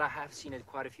submissive. But I have seen it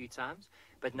quite a few times.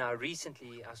 But now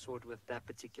recently, I saw it with that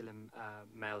particular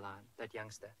male lion, that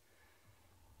youngster.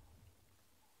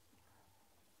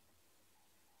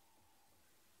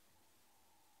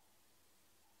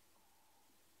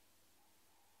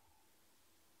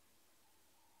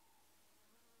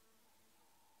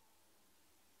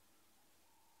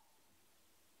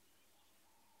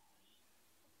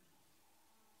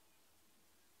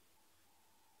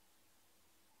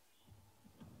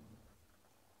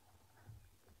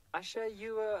 Asha,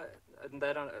 you were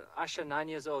Asha, 9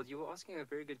 years old. You were asking a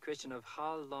very good question of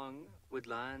how long would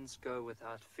lions go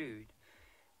without food.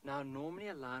 Now, normally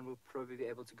a lion will probably be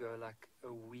able to go like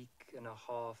a week and a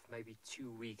half, maybe 2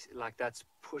 weeks. Like that's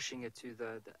pushing it to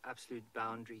the absolute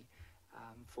boundary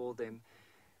for them.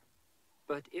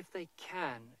 But if they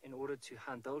can, in order to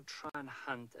hunt, they'll try and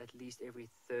hunt at least every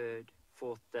third,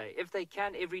 fourth day. If they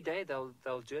can every day,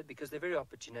 they'll do it because they're very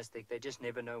opportunistic. They just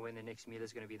never know when the next meal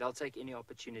is going to be. They'll take any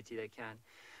opportunity they can.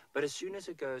 But as soon as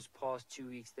it goes past 2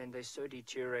 weeks, then they're so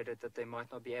deteriorated that they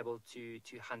might not be able to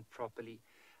hunt properly.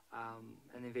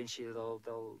 And eventually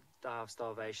they'll die of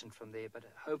starvation from there. But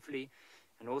hopefully,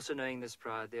 and also knowing this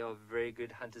pride, there are very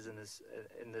good hunters in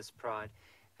this pride.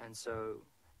 And so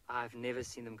I've never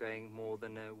seen them going more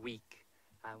than a week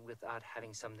without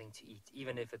having something to eat,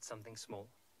 even if it's something small.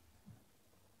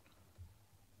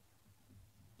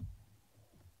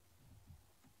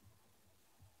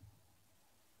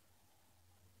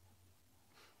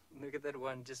 Look at that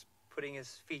one just putting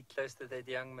his feet close to that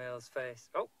young male's face.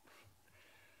 Oh!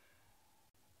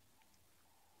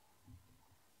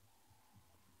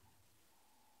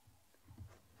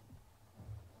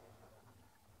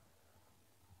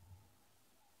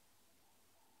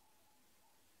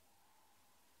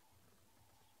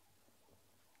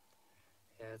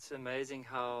 Yeah, it's amazing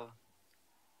how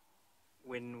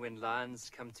when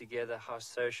lions come together, how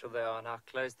social they are and how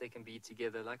close they can be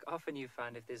together. Like often you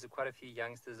find if there's quite a few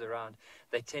youngsters around,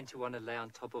 they tend to want to lay on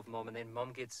top of mom, and then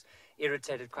mom gets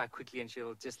irritated quite quickly and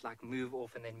she'll just like move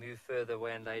off and then move further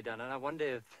away and lay down. And I wonder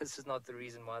if this is not the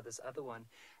reason why this other one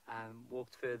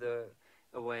walked further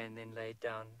away and then laid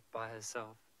down by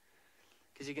herself.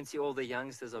 Because you can see all the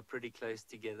youngsters are pretty close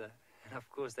together. And of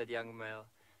course that young male,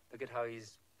 look at how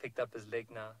he's picked up his leg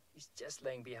now. He's just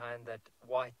laying behind that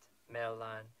white male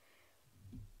lion.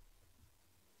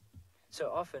 So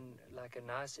often, like a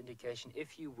nice indication,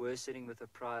 if you were sitting with a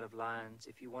pride of lions,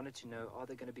 if you wanted to know are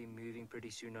they going to be moving pretty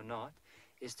soon or not,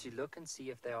 is to look and see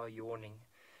if they are yawning.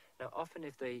 Now often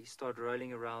if they start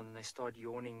rolling around and they start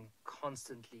yawning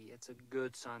constantly, it's a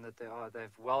good sign that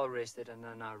they've well rested and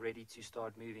are now ready to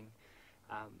start moving.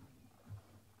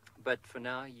 But for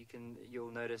now,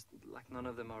 you'll notice like none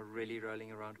of them are really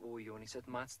rolling around or yawning, so it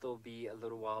might still be a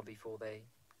little while before they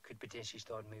could potentially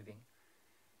start moving.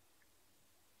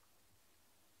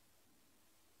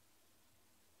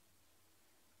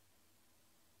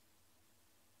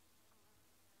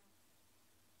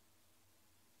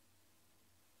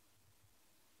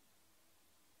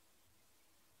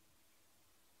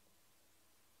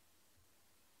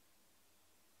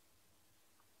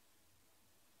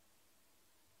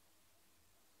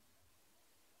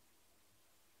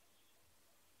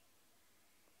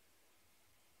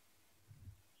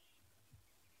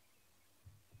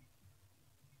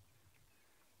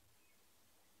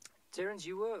 Terence,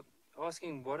 you were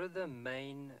asking what are the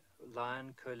main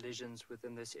lion coalitions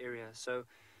within this area. So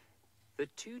the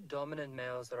two dominant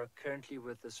males that are currently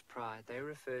with this pride, they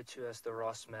refer to as the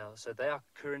Ross males. So they are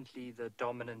currently the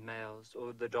dominant males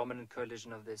or the dominant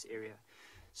coalition of this area.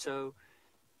 So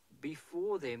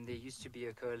before them, there used to be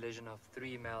a coalition of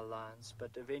 3 male lions,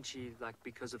 but eventually, like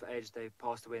because of age, they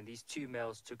passed away and these 2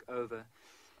 males took over.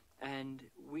 And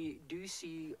we do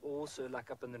see also, like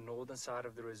up in the northern side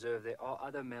of the reserve, there are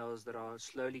other males that are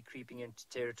slowly creeping into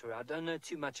territory. I don't know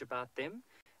too much about them,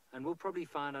 and we'll probably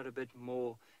find out a bit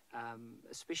more,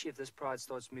 especially if this pride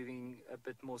starts moving a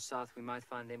bit more south. We might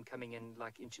find them coming in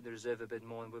like into the reserve a bit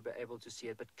more, and we'll be able to see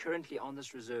it. But currently on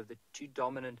this reserve, the 2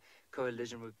 dominant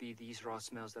coalition would be these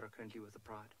Ross males that are currently with the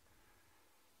pride.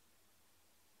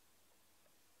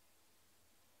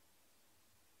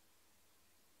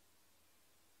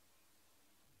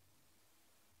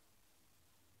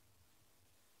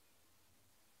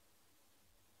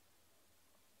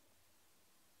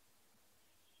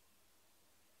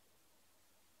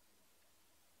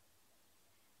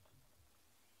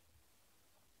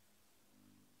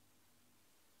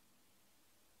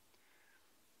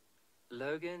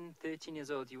 Logan, 13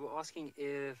 years old, you were asking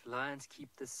if lions keep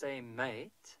the same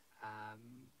mate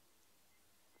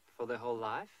for their whole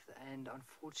life, and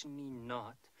unfortunately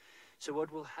not. So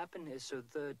what will happen is, so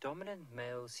the dominant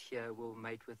males here will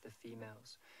mate with the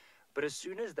females. But as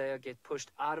soon as they get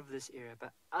pushed out of this area by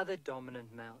other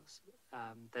dominant males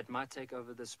that might take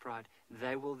over this pride,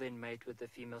 they will then mate with the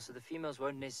females. So the females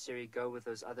won't necessarily go with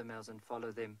those other males and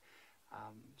follow them.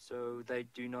 So they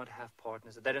do not have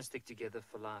partners. They don't stick together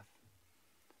for life.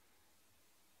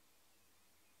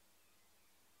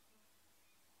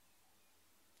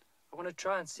 I want to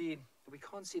try and see, we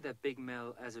can't see that big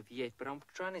male as of yet, but I'm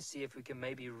trying to see if we can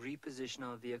maybe reposition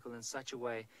our vehicle in such a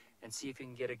way and see if we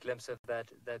can get a glimpse of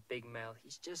that big male.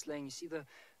 He's just laying, you see the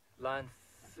lion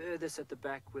furthest at the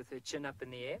back with her chin up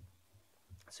in the air.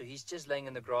 So he's just laying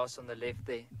in the grass on the left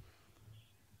there.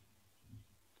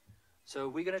 So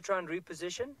we're going to try and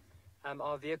reposition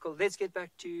our vehicle. Let's get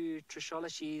back to Trishala.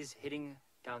 She's heading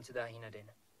down to the hyena den.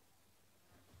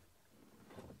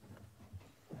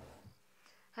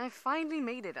 I finally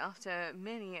made it after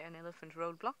many an elephant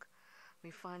roadblock.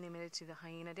 We finally made it to the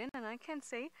hyena den, and I can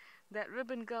say that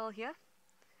ribbon girl here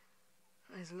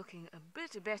is looking a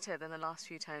bit better than the last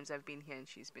few times I've been here, and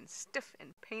she's been stiff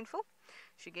and painful.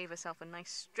 She gave herself a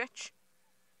nice stretch,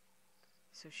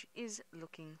 so she is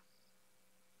looking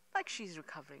like she's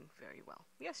recovering very well.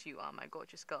 Yes, you are, my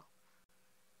gorgeous girl.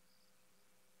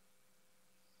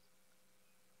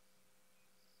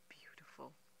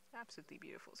 Beautiful. Absolutely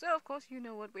beautiful. So, of course, you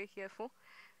know what we're here for.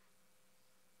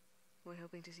 We're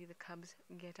hoping to see the cubs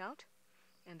get out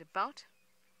and about.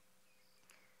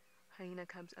 Hyena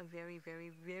cubs are very, very,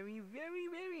 very, very,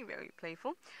 very, very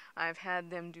playful. I've had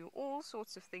them do all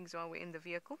sorts of things while we're in the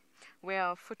vehicle. Where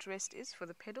our footrest is for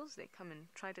the pedals, they come and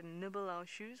try to nibble our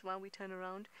shoes while we turn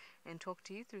around and talk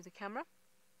to you through the camera.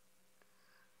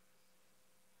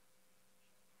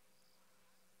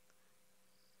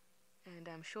 And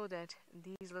I'm sure that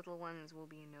these little ones will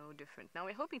be no different. Now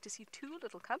we're hoping to see 2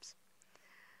 little cubs.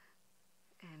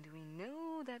 And we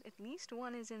know that at least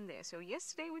one is in there. So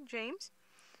yesterday with James,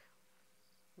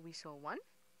 we saw one.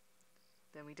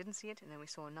 Then we didn't see it, and then we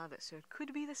saw another. So it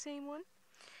could be the same one.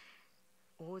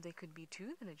 Or they could be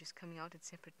 2 that are just coming out at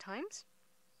separate times.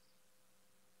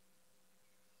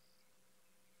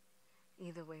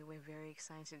 Either way, we're very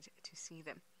excited to see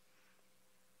them.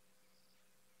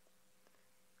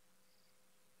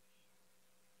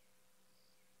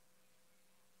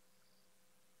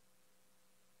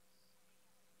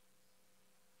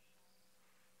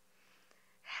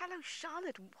 Hello,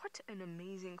 Charlotte. What an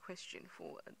amazing question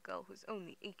for a girl who's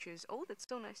only 8 years old. It's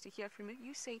so nice to hear from you.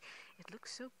 You say it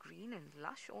looks so green and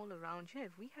lush all around here.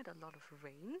 Have we had a lot of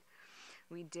rain?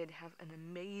 We did have an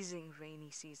amazing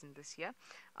rainy season this year.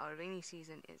 Our rainy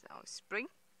season is our spring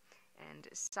and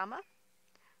summer,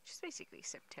 which is basically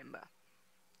September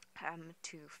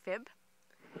to Feb.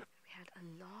 We had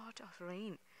a lot of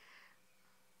rain.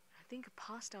 I think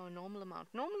past our normal amount.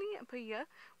 Normally per year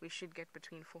we should get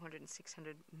between 400 and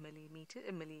 600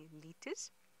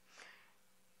 milliliters,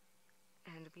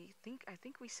 and I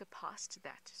think we surpassed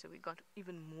that. So we got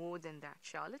even more than that,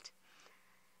 Charlotte.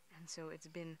 And so it's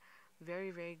been very,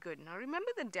 very good. Now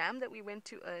remember the dam that we went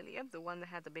to earlier, the one that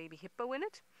had the baby hippo in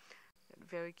it, that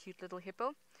very cute little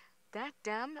hippo. That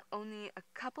dam only a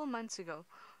couple months ago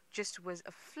just was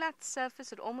a flat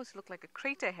surface. It almost looked like a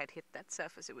crater had hit that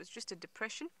surface. It was just a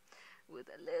depression with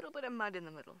a little bit of mud in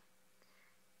the middle.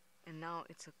 And now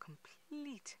it's a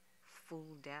complete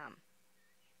full dam.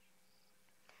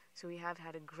 So we have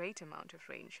had a great amount of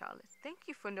rain, Charlotte. Thank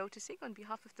you for noticing. On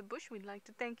behalf of the bush, we'd like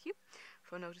to thank you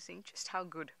for noticing just how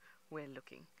good we're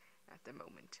looking at the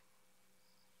moment.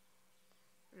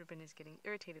 Ribbon is getting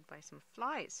irritated by some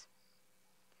flies.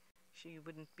 She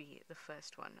wouldn't be the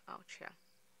first one out here.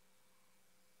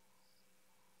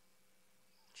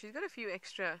 She's got a few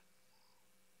extra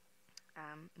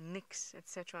nicks,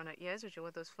 etc. on her ears, which are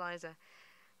what those flies are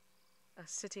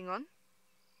sitting on.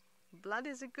 Blood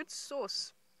is a good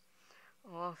source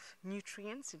of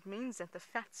nutrients. It means that the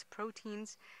fats,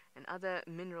 proteins, and other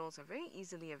minerals are very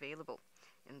easily available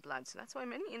in blood. So that's why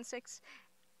many insects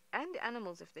and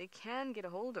animals, if they can get a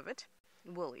hold of it,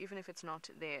 will, even if it's not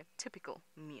their typical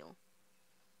meal.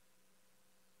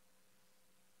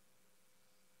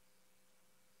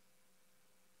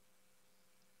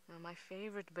 Now, my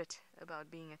favorite bit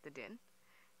about being at the den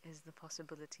is the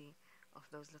possibility of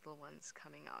those little ones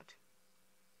coming out.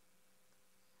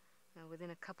 Now, within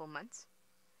a couple months,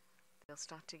 they'll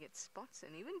start to get spots,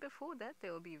 and even before that, they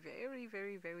will be very,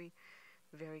 very, very,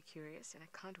 very curious, and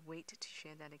I can't wait to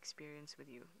share that experience with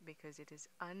you, because it is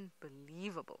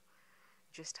unbelievable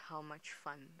just how much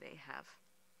fun they have.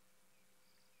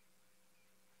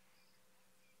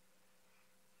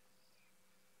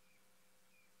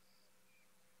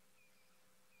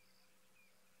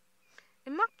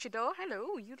 Makchidor,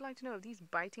 hello. You'd like to know if these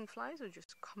biting flies or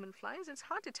just common flies? It's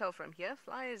hard to tell from here.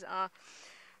 Flies are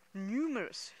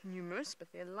numerous,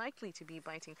 but they're likely to be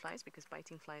biting flies because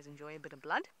biting flies enjoy a bit of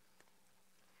blood.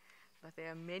 But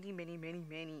there are many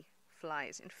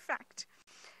flies. In fact,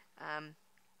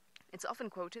 it's often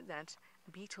quoted that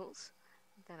beetles,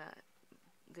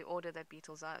 the order that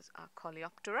beetles are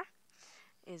Coleoptera,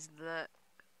 is the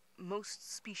most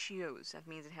speciose. That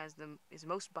means it is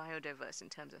most biodiverse in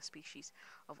terms of species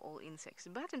of all insects.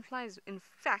 But in flies, in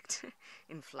fact,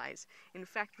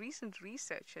 recent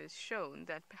research has shown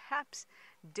that perhaps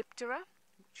Diptera,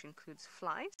 which includes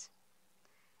flies,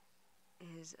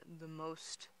 is the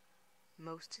most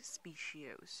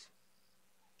speciose.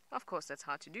 Of course, that's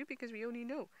hard to do because we only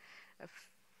know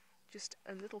just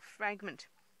a little fragment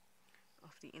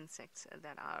of the insects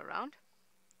that are around,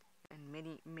 and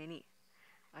many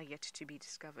are yet to be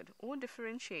discovered or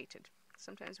differentiated.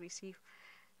 Sometimes we see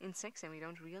insects and we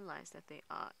don't realize that they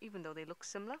are, even though they look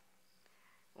similar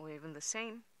or even the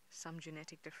same, some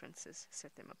genetic differences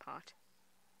set them apart.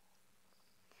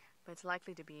 But it's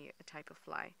likely to be a type of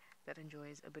fly that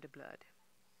enjoys a bit of blood.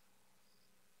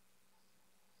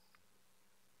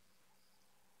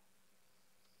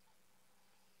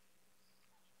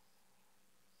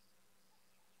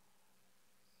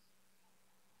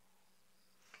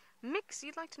 Mix,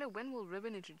 you'd like to know when will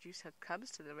Ribbon introduce her cubs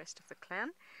to the rest of the clan?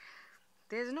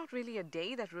 There's not really a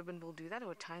day that Ribbon will do that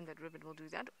or a time that Ribbon will do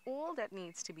that. All that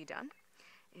needs to be done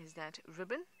is that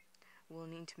Ribbon will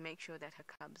need to make sure that her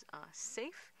cubs are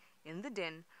safe in the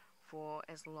den for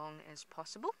as long as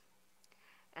possible.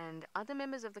 And other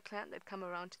members of the clan that come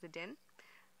around to the den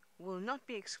will not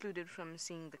be excluded from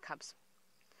seeing the cubs.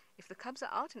 If the cubs are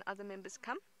out and other members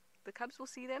come, the cubs will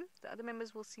see them, the other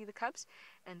members will see the cubs,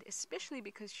 and especially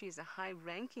because she is a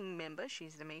high-ranking member,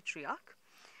 she's the matriarch,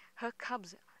 her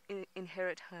cubs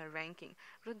inherit her ranking,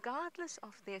 regardless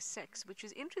of their sex, which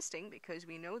is interesting because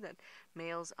we know that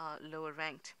males are lower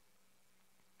ranked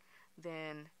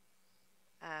than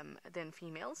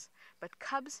females, but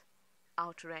cubs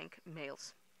outrank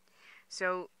males.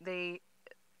 So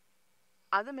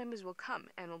other members will come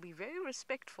and will be very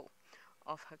respectful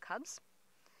of her cubs.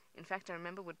 In fact, I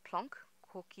remember with Plonk,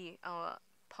 Corky, our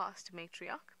past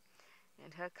matriarch,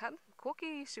 and her cub, Corky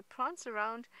used to prance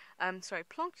around,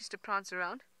 Plonk used to prance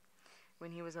around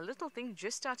when he was a little thing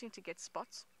just starting to get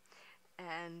spots,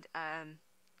 and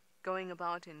going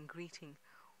about and greeting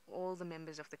all the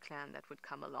members of the clan that would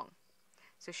come along.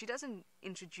 So she doesn't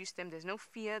introduce them. There's no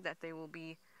fear that they will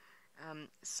be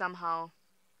somehow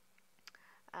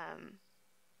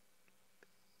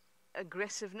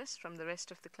aggressiveness from the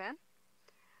rest of the clan.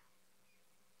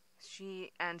 She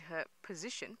and her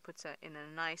position puts her in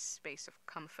a nice space of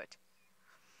comfort.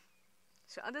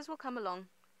 So others will come along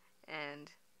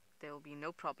and there will be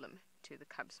no problem to the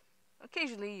cubs.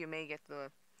 Occasionally you may get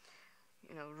the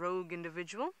rogue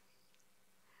individual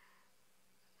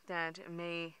that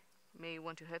may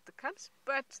want to hurt the cubs,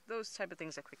 but those type of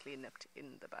things are quickly nipped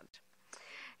in the bud.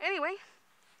 Anyway,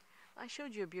 I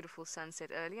showed you a beautiful sunset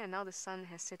earlier, and now the sun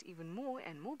has set even more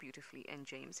and more beautifully, and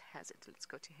James has it. Let's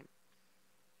go to him.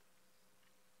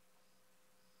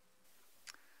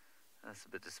 That's a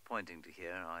bit disappointing to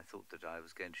hear. I thought that I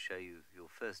was going to show you your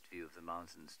first view of the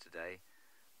mountains today,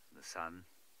 the sun,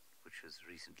 which was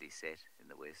recently set in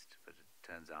the west, but it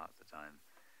turns out that I'm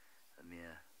a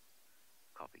mere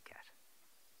copycat.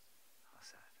 How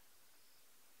sad.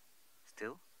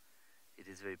 Still, it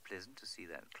is very pleasant to see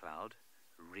that cloud,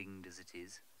 ringed as it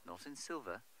is, not in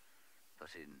silver, but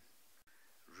in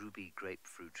ruby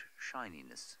grapefruit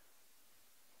shininess.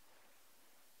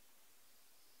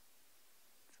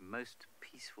 The most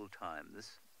peaceful time,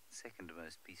 this second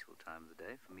most peaceful time of the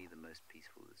day. For me, the most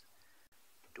peaceful is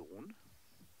dawn,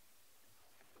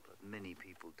 but many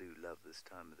people do love this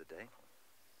time of the day.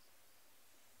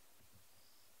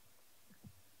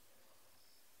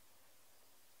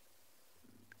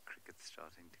 The cricket's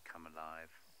starting to come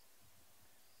alive.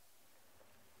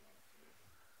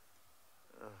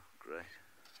 Oh, great.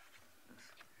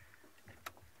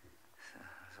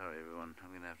 Sorry everyone, I'm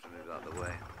going to have to move out of the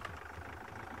way.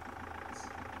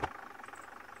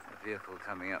 A vehicle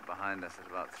coming up behind us at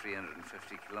about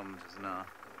 350 kilometers an hour.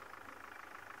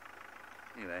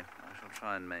 Anyway, I shall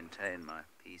try and maintain my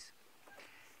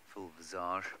peaceful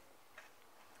visage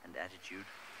and attitude.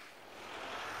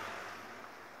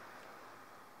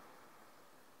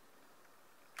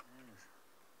 Yes,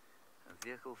 a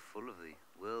vehicle full of the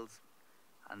world's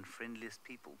unfriendliest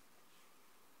people.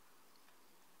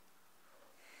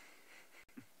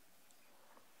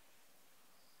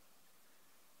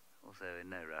 Also in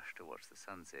no rush to watch the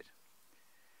sunset.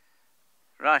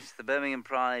 Right, the Birmingham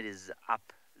Pride is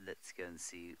up. Let's go and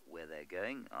see where they're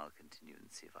going. I'll continue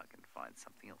and see if I can find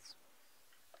something else.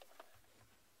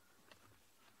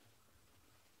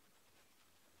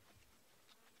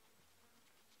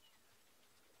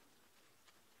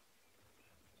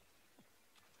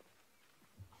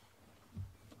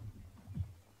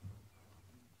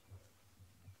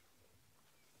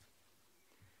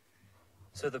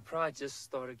 So the pride just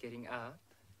started getting up,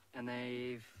 and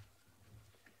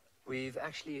we've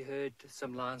actually heard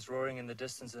some lions roaring in the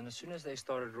distance, and as soon as they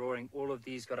started roaring, all of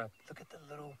these got up. Look at the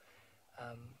little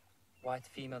white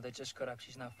female that just got up.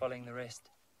 She's now following the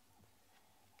rest.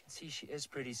 You can see she is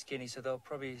pretty skinny, so they'll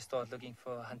probably start looking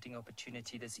for a hunting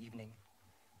opportunity this evening.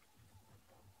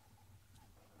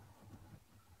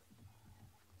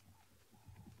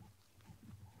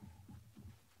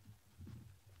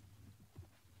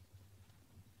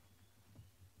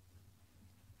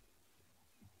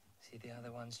 See the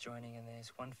other ones joining, and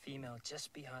there's one female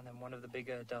just behind them, one of the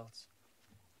bigger adults.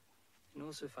 And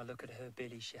also, if I look at her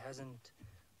belly, she hasn't,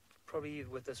 probably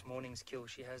with this morning's kill,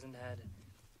 she hasn't had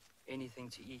anything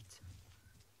to eat.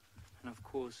 And of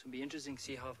course, it'll be interesting to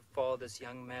see how far this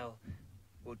young male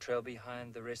will trail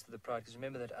behind the rest of the pride, because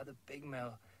remember that other big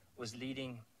male was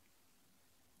leading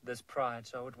this pride,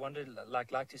 so I would wonder,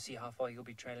 like to see how far he'll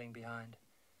be trailing behind.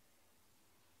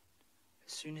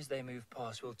 As soon as they move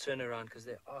past, we'll turn around because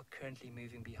they are currently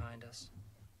moving behind us.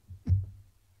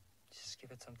 Just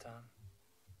give it some time.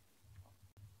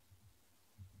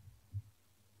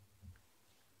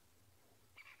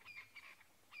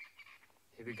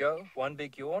 Here we go. One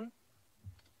big yawn.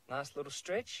 Nice little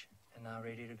stretch. And now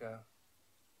ready to go.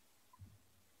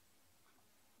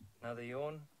 Another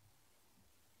yawn.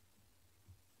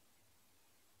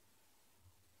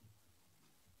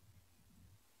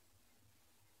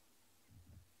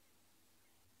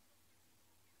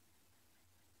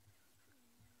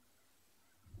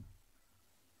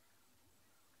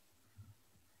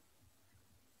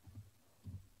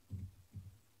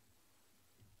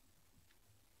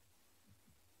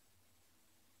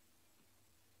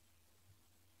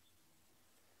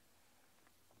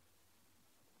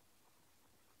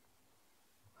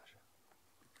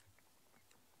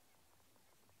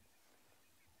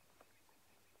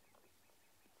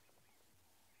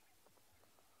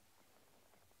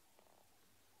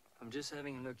 I'm just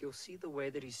having a look. You'll see the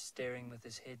way that he's staring with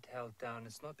his head held down.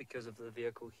 It's not because of the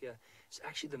vehicle here. It's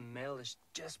actually the male is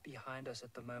just behind us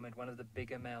at the moment, one of the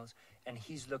bigger males, and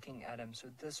he's looking at him. So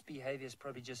this behavior is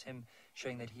probably just him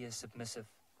showing that he is submissive.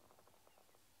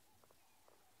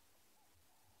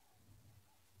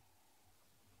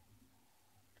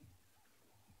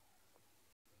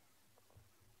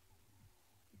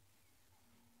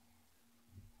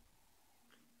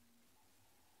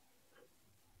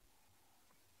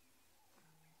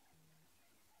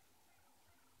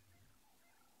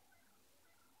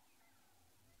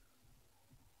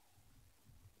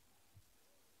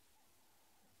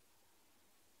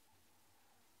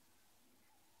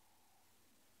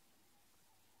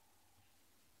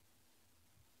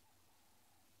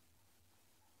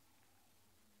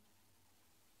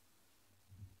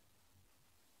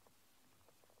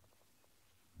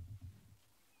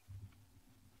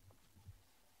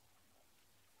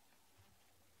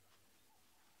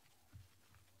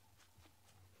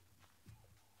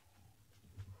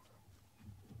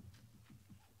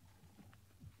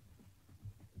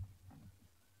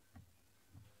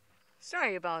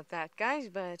 Sorry about that, guys,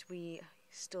 but we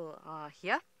still are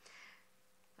here.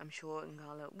 I'm sure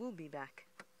Ngala will be back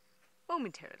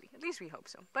momentarily. At least we hope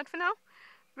so. But for now,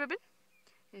 Ribbon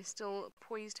is still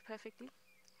poised perfectly,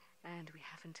 and we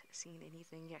haven't seen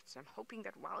anything yet. So I'm hoping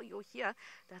that while you're here,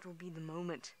 that will be the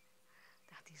moment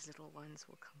that these little ones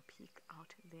will come peek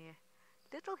out their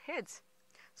little heads.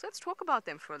 So let's talk about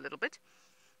them for a little bit.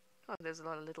 Oh, there's a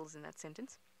lot of littles in that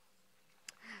sentence.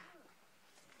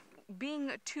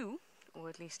 Being two, or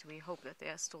at least we hope that they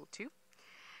are still two,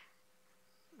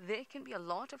 there can be a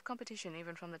lot of competition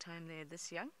even from the time they're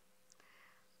this young.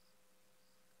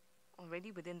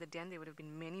 Already within the den there would have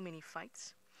been many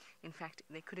fights. In fact,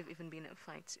 there could have even been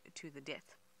fights to the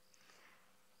death.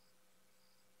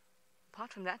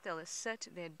 Apart from that, they'll assert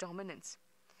their dominance,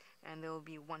 and there will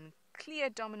be one clear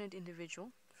dominant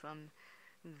individual from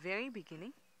the very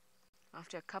beginning.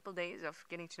 After a couple days of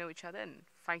getting to know each other and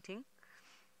fighting,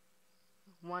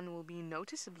 one will be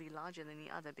noticeably larger than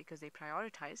the other because they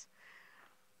prioritize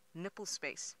nipple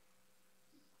space.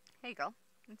 Hey girl,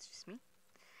 it's just me.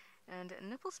 And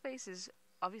nipple space is,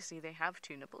 obviously they have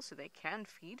two nipples, so they can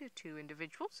feed two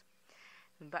individuals,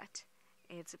 but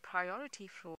it's a priority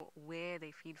for where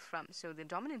they feed from. So the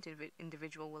dominant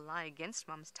individual will lie against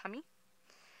mom's tummy,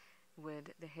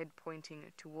 with the head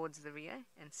pointing towards the rear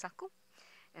and suckle.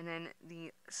 And then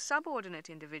the subordinate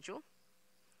individual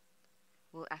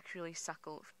will actually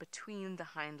suckle between the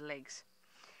hind legs.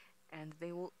 And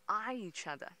they will eye each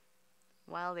other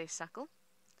while they suckle.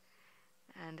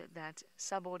 And that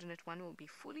subordinate one will be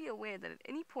fully aware that at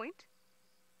any point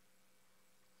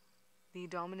the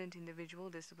dominant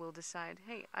individual will decide,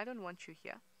 hey, I don't want you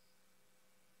here,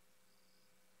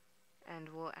 and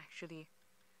will actually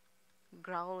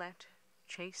growl at,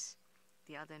 chase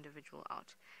the other individual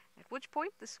out. At which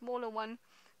point the smaller one,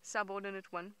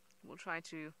 subordinate one, will try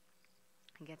to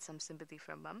get some sympathy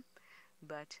from Mum,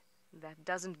 but that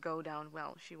doesn't go down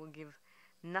well. She will give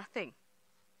nothing.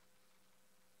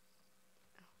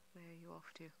 Oh, where are you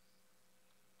off to?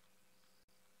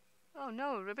 Oh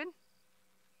no, Ribbon.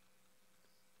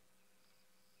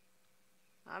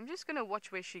 I'm just going to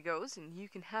watch where she goes, and you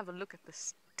can have a look at the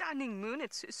stunning moon.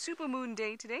 It's a super moon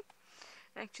day today.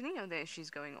 Actually, oh, there she's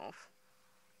going off.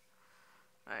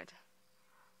 Alright.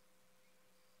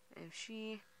 And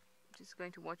she just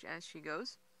going to watch as she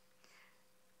goes.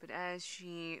 But as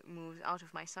she moves out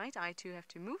of my sight, I too have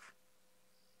to move.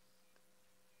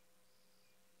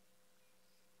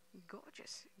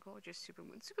 Gorgeous, gorgeous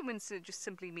supermoon. Supermoon just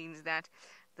simply means that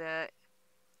the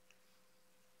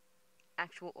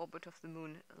actual orbit of the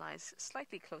moon lies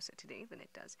slightly closer today than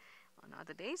it does on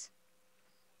other days.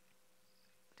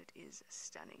 But it is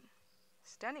stunning.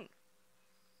 Stunning.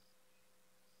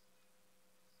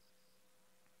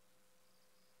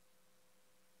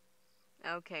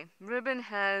 Okay, Ribbon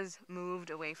has moved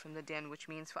away from the den, which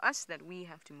means for us that we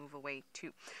have to move away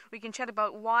too. We can chat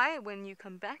about why when you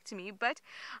come back to me, but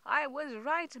I was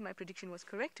right. My prediction was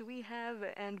correct. We have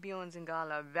Bjorn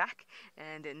Zingala back,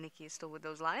 and Nikki is still with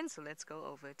those lions, so let's go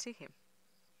over to him.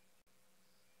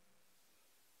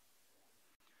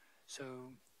 So,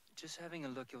 just having a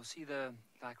look, you'll see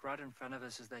like right in front of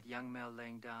us is that young male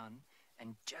laying down,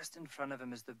 and just in front of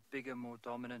him is the bigger, more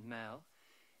dominant male.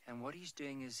 And what he's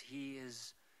doing is he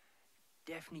is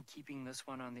definitely keeping this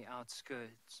one on the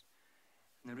outskirts.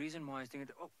 And the reason why he's doing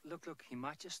it, oh, look, he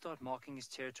might just start marking his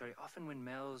territory. Often when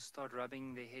males start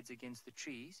rubbing their heads against the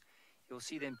trees, you'll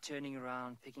see them turning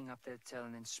around, picking up their tail,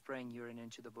 and then spraying urine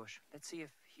into the bush. Let's see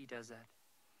if he does that.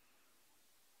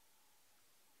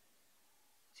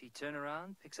 So he turns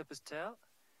around, picks up his tail,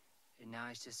 and now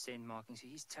he's just scent marking. So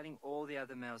he's telling all the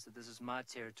other males that this is my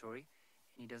territory,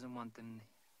 and he doesn't want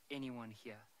anyone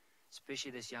here.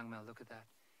 Especially this young male, look at that.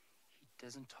 He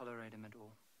doesn't tolerate him at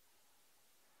all.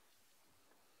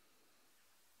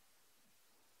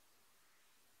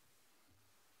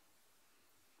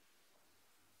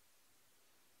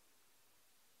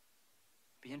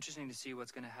 Be interesting to see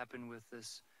what's going to happen with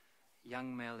this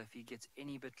young male if he gets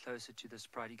any bit closer to this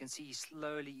pride. You can see he's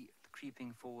slowly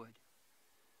creeping forward.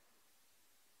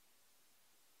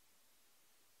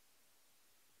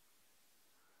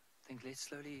 I think let's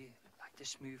slowly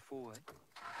just move forward.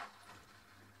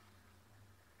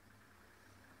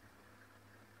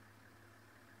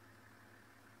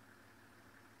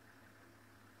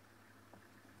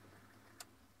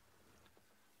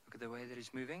 Look at the way that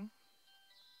he's moving.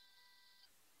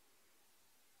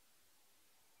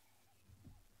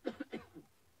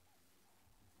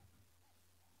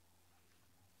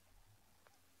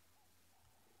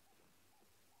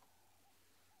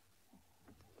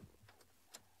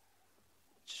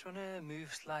 Just want to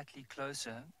move slightly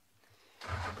closer.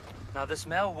 Now this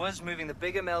male was moving, the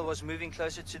bigger male was moving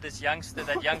closer to this youngster,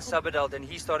 that young subadult, and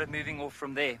he started moving off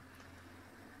from there.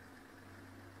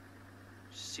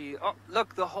 See, oh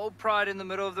look, the whole pride in the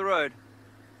middle of the road.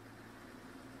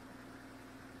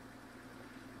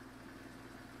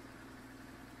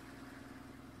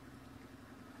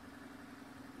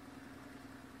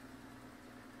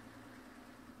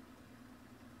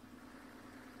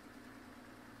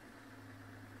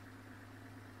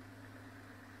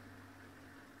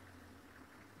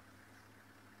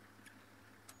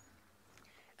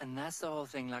 And that's the whole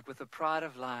thing, like with the pride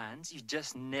of lions, you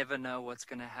just never know what's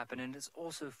going to happen. And it's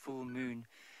also full moon.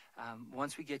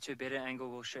 Once we get to a better angle,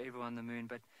 we'll show everyone the moon.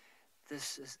 But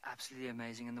this is absolutely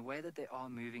amazing. And the way that they are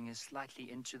moving is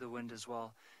slightly into the wind as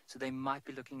well. So they might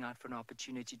be looking out for an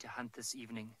opportunity to hunt this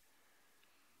evening.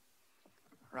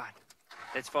 Right,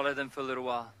 let's follow them for a little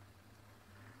while.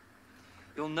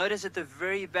 You'll notice at the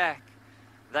very back,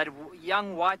 that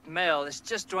young white male is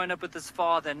just joined up with his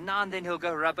father. Now and then he'll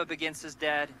go rub up against his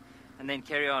dad and then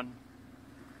carry on.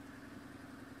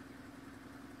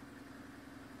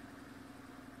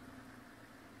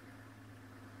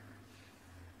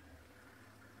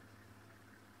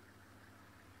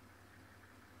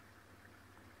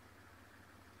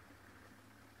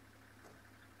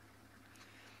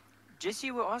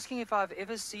 Jesse, we're asking if I've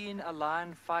ever seen a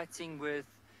lion fighting with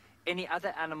any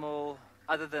other animal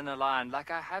other than a lion.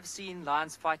 Like, I have seen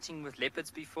lions fighting with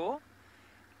leopards before.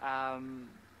 And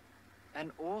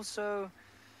also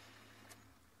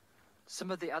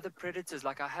some of the other predators,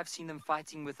 like I have seen them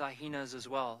fighting with hyenas as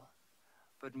well.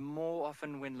 But more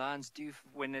often when lions do,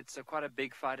 when it's quite a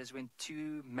big fight, is when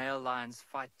two male lions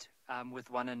fight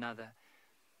with one another.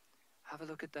 Have a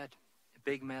look at that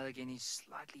big male again. He's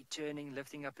slightly turning,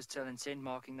 lifting up his tail and scent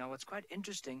marking. Now what's quite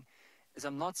interesting is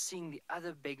I'm not seeing the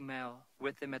other big male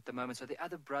with them at the moment. So the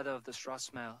other brother of this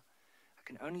Ross male. I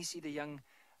can only see the young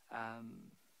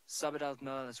sub-adult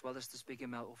male as well as this bigger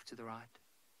male off to the right.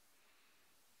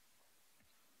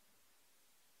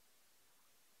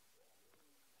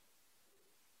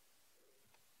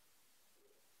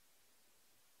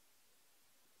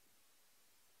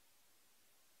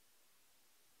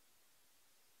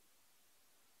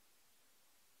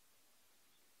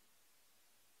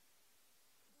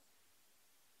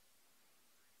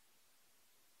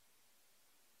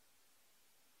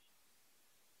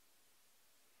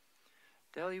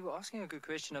 Dale, you were asking a good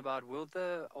question about will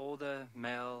the older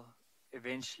male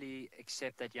eventually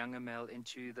accept that younger male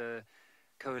into the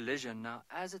coalition. Now,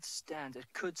 as it stands, it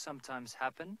could sometimes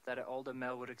happen that an older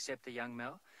male would accept the young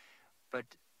male, but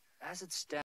as it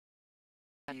stands,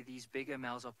 these bigger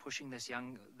males are pushing this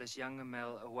younger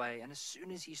male away, and as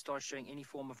soon as he starts showing any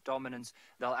form of dominance,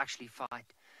 they'll actually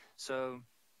fight. So,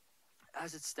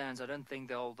 as it stands, I don't think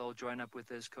they'll join up with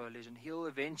this coalition. He'll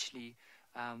eventually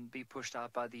be pushed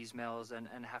out by these males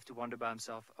and have to wander by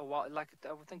himself. A while, like I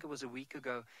think it was a week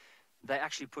ago, they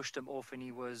actually pushed him off, and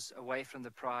he was away from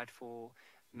the pride for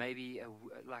maybe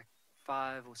like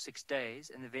 5 or 6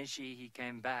 days, and eventually he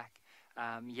came back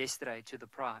yesterday to the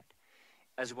pride,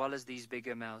 as well as these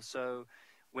bigger males. So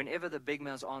whenever the big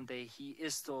males aren't there, he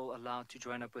is still allowed to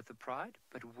join up with the pride,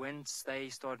 but once they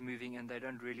start moving in, they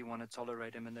don't really want to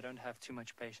tolerate him, and they don't have too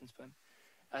much patience for him.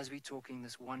 As we're talking,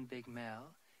 this one big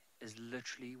male is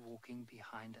literally walking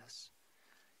behind us.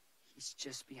 He's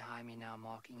just behind me now,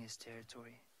 marking his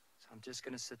territory. So I'm just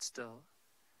going to sit still,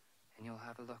 and you'll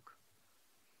have a look.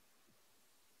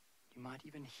 You might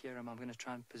even hear him. I'm going to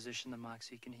try and position the mic so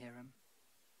you can hear him.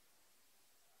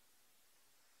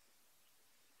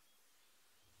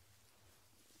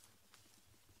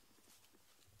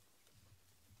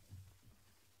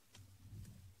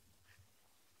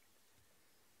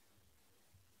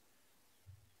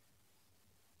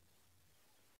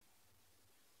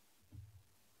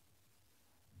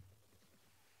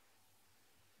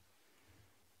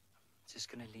 Just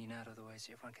going to lean out of the way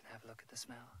so everyone can have a look at the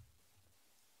smell.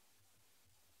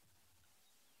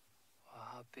 Wow,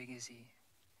 how big is he?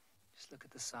 Just look at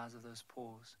the size of those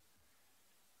paws.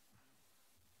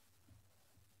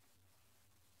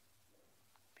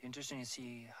 Be interesting to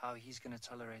see how he's going to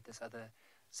tolerate this other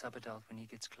sub-adult when he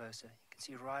gets closer. You can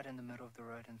see right in the middle of the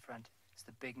road in front is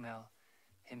the big male,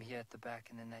 him here at the back,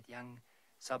 and then that young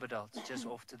sub-adult just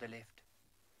off to the left.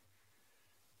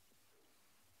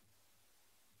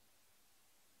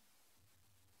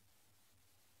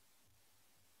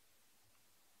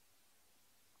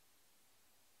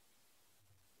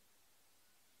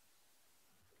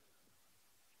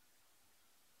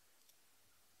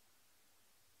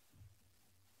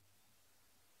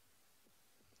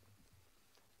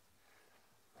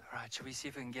 Right, shall we see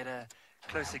if we can get a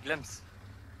closer glimpse?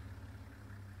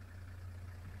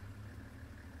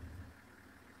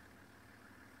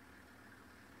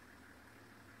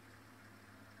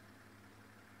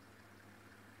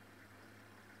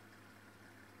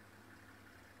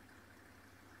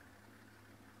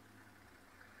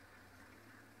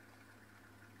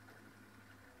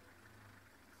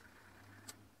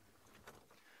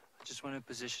 I just want to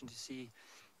position to see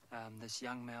this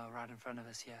young male right in front of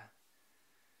us here.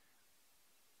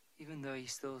 Even though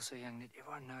he's still so young, did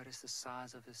everyone notice the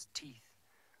size of his teeth?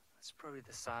 It's probably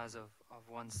the size of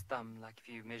one's thumb, like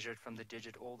if you measure it from the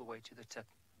digit all the way to the tip.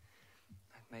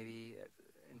 Like maybe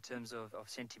in terms of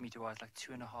centimeter-wise, like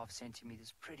 2.5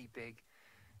 centimeters, pretty big.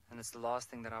 And it's the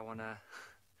last thing that I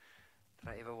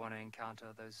ever want to encounter,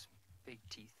 those big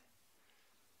teeth.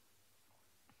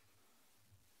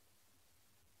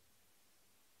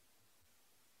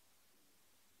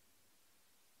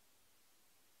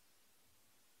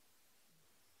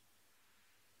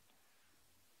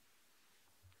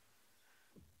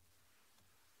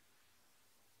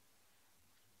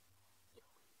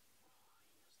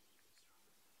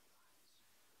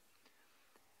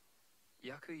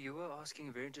 Yaku, you were asking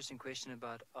a very interesting question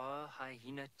about, are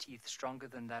hyena teeth stronger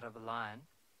than that of a lion?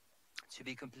 To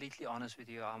be completely honest with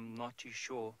you, I'm not too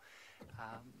sure.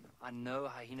 I know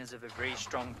hyenas have a very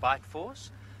strong bite force,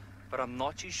 but I'm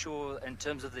not too sure in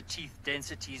terms of the teeth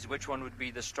densities which one would be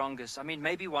the strongest. I mean,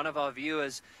 maybe one of our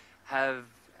viewers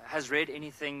has read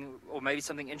anything or maybe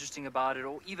something interesting about it,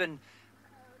 or even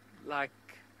like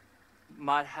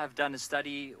might have done a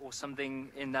study or something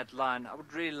in that line. I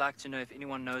would really like to know if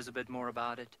anyone knows a bit more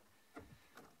about it.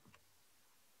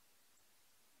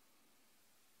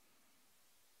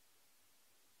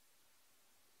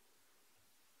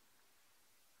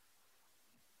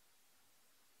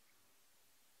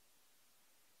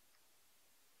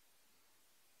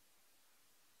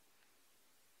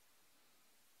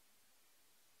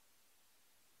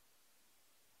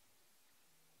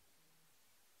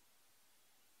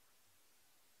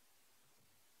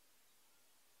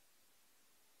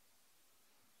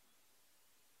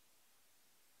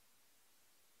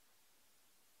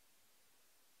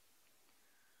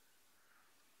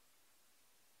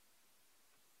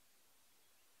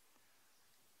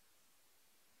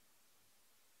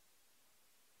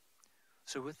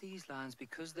 So with these lions,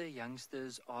 because the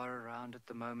youngsters are around at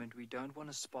the moment, we don't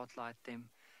want to spotlight them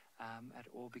at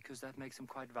all, because that makes them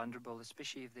quite vulnerable,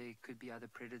 especially if there could be other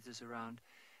predators around.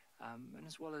 And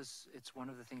as well as it's one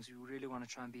of the things we really want to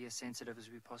try and be as sensitive as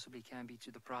we possibly can be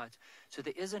to the prides. So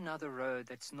there is another road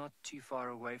that's not too far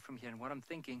away from here. And what I'm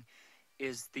thinking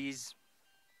is these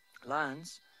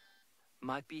lions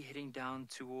might be heading down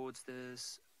towards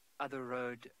this other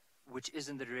road, which is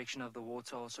in the direction of the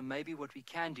waterhole. So maybe what we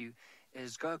can do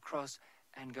is go across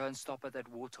and go and stop at that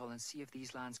waterhole and see if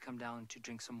these lions come down to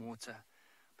drink some water.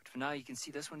 But for now, you can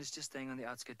see this one is just staying on the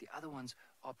outskirts. The other ones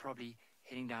are probably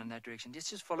heading down in that direction. Let's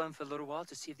just follow them for a little while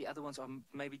to see if the other ones are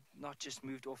maybe not just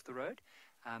moved off the road,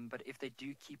 but if they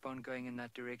do keep on going in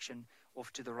that direction,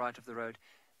 off to the right of the road,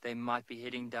 they might be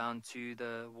heading down to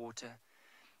the water.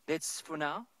 Let's, for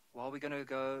now, while we're going to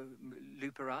go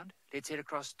loop around, let's head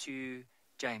across to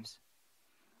James.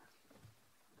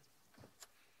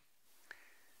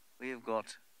 We have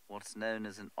got what's known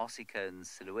as an ossicone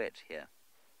silhouette here.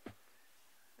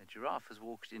 The giraffe has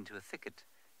walked into a thicket,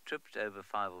 tripped over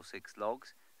 5 or 6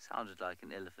 logs, sounded like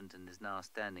an elephant, and is now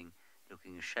standing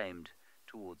looking ashamed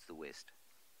towards the west.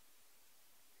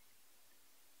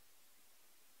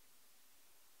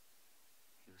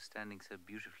 He was standing so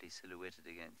beautifully silhouetted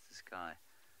against the sky,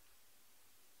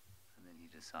 and then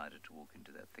he decided to walk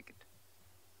into that thicket.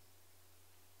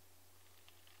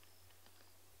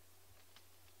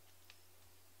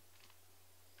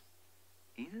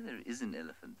 Either there is an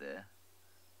elephant there,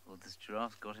 or this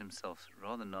giraffe got himself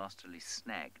rather nastily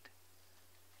snagged.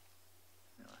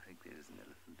 No, I think there is an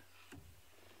elephant.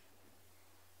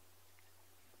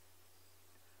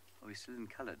 Are we still in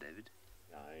colour, David?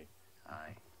 Aye.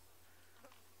 Aye.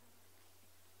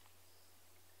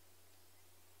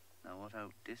 Now what I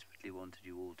desperately wanted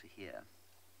you all to hear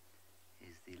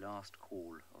is the last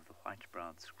call of the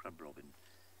white-browed scrub robin,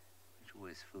 which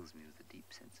always fills me with a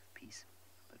deep sense of peace.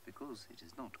 But because it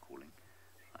is not calling,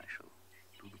 I shall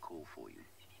do the call for you.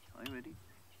 Are you ready?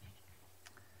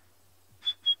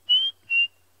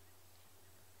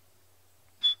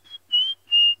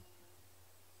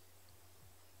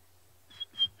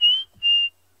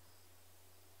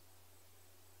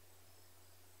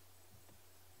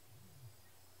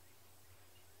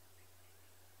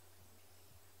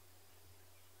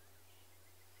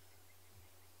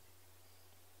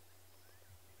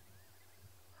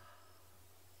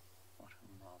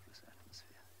 Marvelous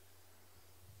atmosphere.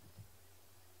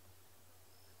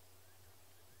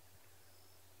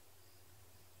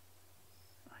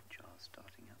 Nightjar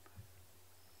starting up.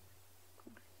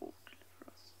 Could all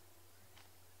deliver us.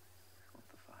 That's what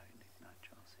the fire-necked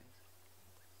nightjar says.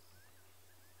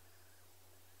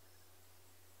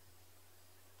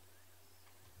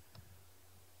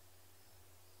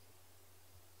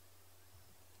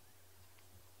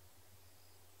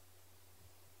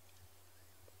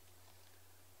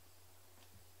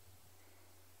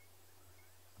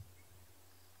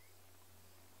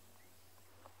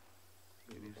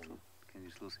 Can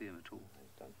you still see him at all?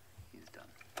 He's done. He's done.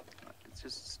 Right, let's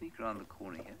just sneak around the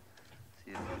corner here.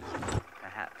 See if there's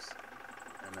perhaps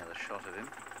another shot of him.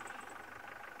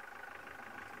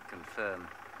 Confirm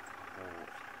or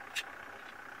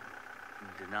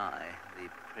deny the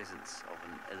presence of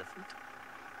an elephant.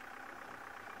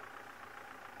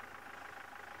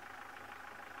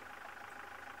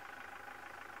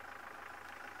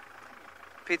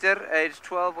 Peter, age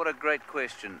 12, what a great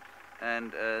question,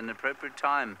 and an appropriate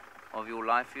time of your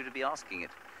life for you to be asking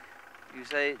it. You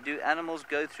say, do animals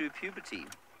go through puberty?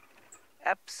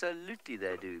 Absolutely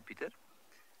they do, Peter.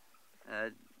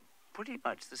 Pretty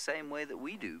much the same way that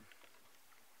we do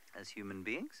as human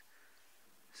beings.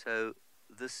 So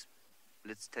let's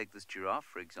take this giraffe,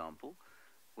 for example.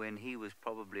 when he was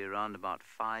probably around about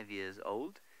 5 years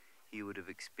old, he would have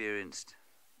experienced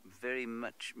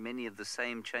many of the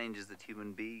same changes that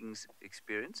human beings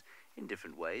experience in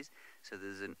different ways. So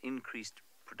there's an increased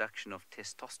production of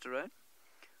testosterone,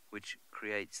 which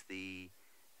creates the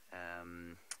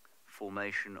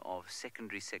formation of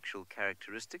secondary sexual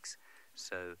characteristics.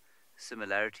 So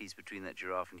similarities between that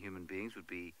giraffe and human beings would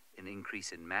be an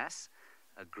increase in mass,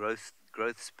 a growth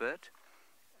spurt,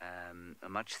 a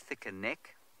much thicker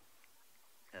neck,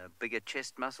 bigger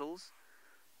chest muscles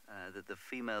that the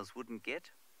females wouldn't get.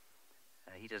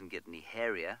 He doesn't get any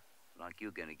hairier like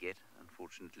you're going to get,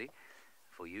 unfortunately,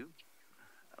 for you.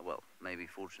 Well, maybe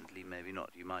fortunately, maybe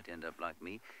not. You might end up like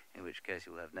me, in which case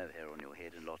you'll have no hair on your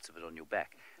head and lots of it on your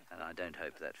back. And I don't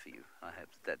hope that for you. I hope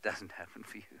that doesn't happen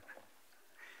for you.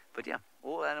 But yeah,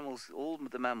 all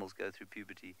the mammals go through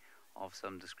puberty of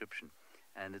some description.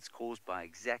 And it's caused by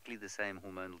exactly the same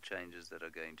hormonal changes that are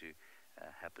going to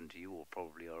happen to you, or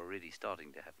probably are already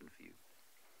starting to happen for you.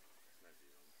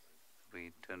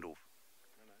 We turned off.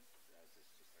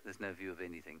 There's no view of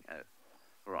anything. Oh,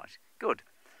 right. Good.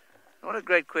 What a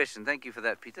great question. Thank you for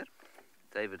that, Peter.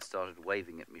 David started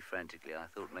waving at me frantically. I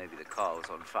thought maybe the car was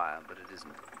on fire, but it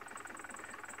isn't.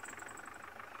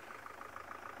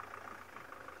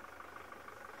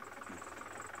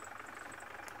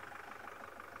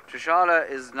 Trishala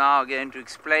is now going to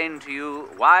explain to you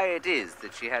why it is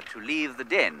that she had to leave the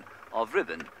den of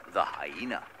Ribbon the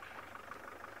hyena.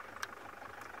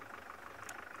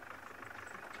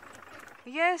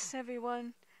 Yes,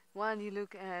 everyone. While you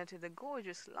look at the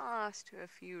gorgeous last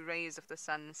few rays of the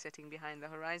sun setting behind the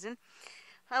horizon,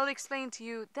 I will explain to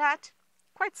you that,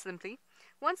 quite simply,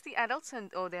 once the adults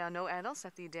or there are no adults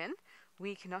at the den,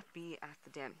 we cannot be at the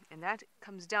den. And that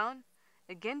comes down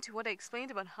again to what I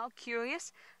explained about how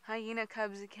curious hyena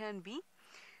cubs can be.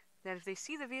 That if they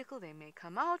see the vehicle, they may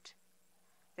come out,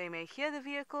 they may hear the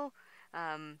vehicle,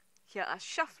 hear us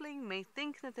shuffling, may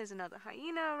think that there's another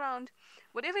hyena around.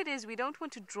 Whatever it is, we don't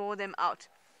want to draw them out.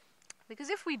 Because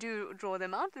if we do draw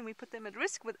them out, then we put them at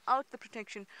risk without the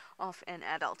protection of an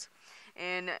adult.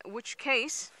 In which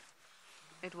case,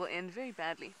 it will end very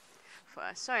badly for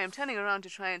us. Sorry, I'm turning around to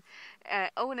try and...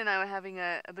 Owen and I were having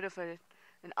a bit of an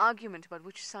argument about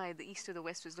which side, the east or the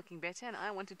west, was looking better, and I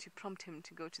wanted to prompt him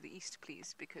to go to the east,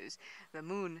 please, because the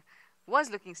moon was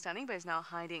looking stunning, but is now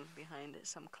hiding behind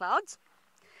some clouds.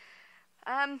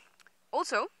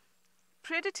 Also,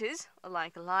 predators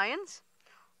like lions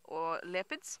or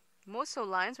leopards, more so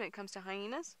lions when it comes to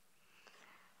hyenas,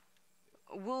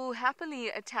 will happily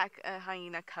attack a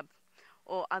hyena cub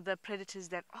or other predators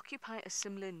that occupy a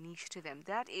similar niche to them.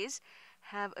 That is,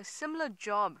 have a similar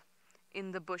job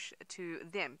in the bush to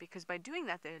them, because by doing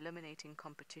that they're eliminating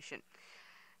competition.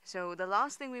 So the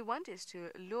last thing we want is to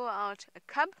lure out a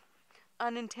cub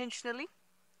unintentionally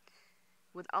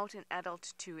without an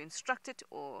adult to instruct it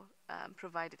or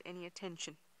provide it any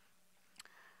attention.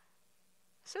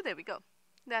 So there we go.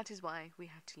 That is why we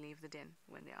have to leave the den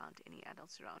when there aren't any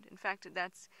adults around. In fact,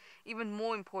 that's even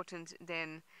more important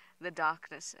than the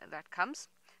darkness that comes,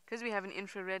 because we have an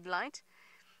infrared light.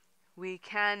 We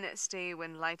can stay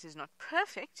when light is not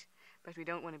perfect, but we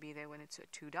don't want to be there when it's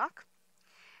too dark.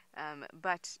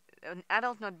 But an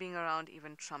adult not being around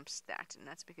even trumps that, and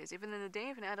that's because even in the day,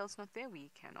 if an adult's not there,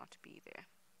 we cannot be there.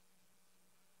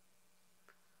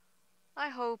 I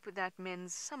hope that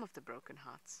mends some of the broken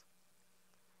hearts.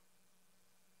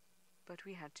 But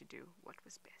we had to do what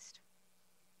was best.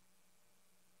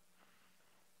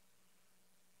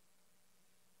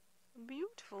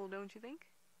 Beautiful, don't you think?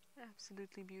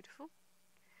 Absolutely beautiful.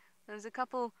 There's a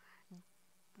couple,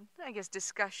 I guess,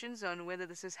 discussions on whether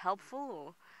this is helpful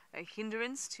or a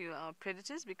hindrance to our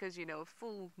predators, because, you know, a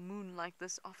full moon like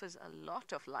this offers a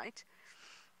lot of light.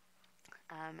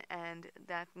 And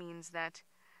that means that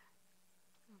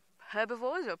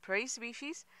herbivores or prey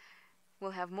species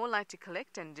will have more light to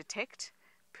collect and detect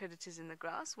predators in the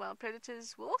grass, while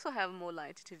predators will also have more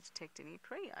light to detect any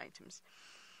prey items.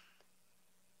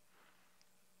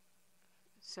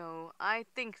 So I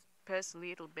think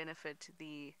personally it'll benefit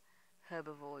the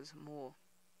herbivores more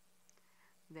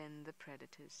than the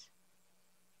predators.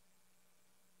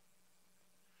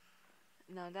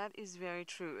 Now that is very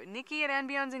true. Nikki at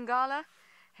Ambion's Ngala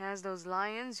has those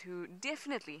lions who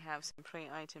definitely have some prey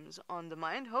items on the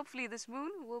mind. Hopefully this moon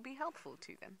will be helpful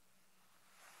to them.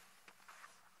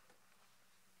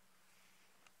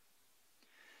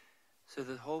 So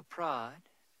the whole pride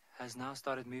has now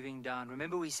started moving down.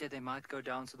 Remember we said they might go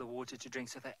down to the water to drink,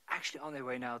 so they're actually on their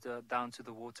way now down to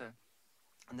the water.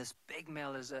 And this big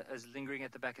male is lingering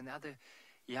at the back, and the other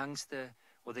youngster,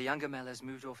 or the younger male, has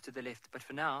moved off to the left. But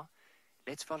for now,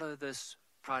 let's follow this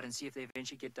pride and see if they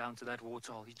eventually get down to that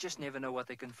waterhole. You just never know what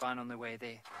they can find on their way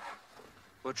there.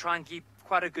 We'll try and keep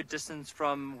quite a good distance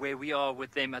from where we are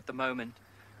with them at the moment.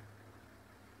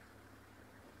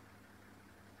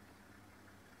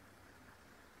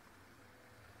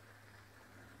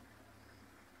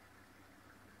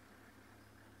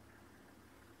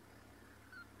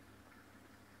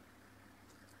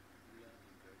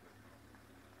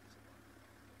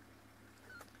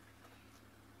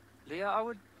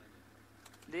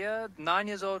 Leah, 9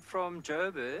 years old from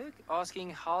Joburg, asking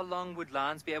how long would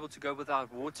lions be able to go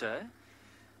without water.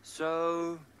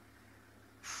 So,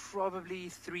 probably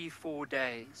 3-4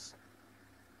 days.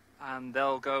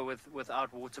 They'll go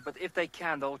without water, but if they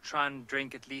can, they'll try and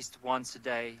drink at least once a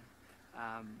day.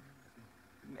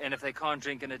 And if they can't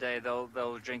drink in a day,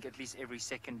 they'll drink at least every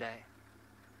second day.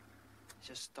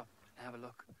 Just stop and have a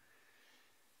look.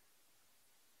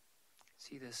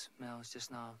 See, this male is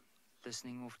just now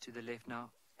listening off to the left. Now,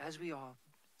 as we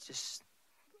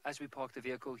park the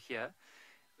vehicle here,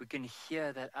 we can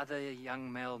hear that other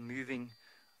young male moving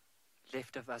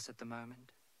left of us at the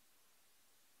moment.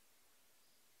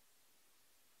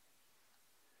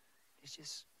 Let's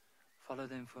just follow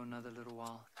them for another little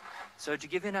while. So to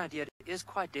give you an idea, it is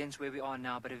quite dense where we are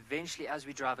now, but eventually as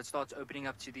we drive, it starts opening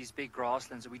up to these big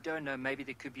grasslands. And we don't know, maybe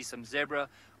there could be some zebra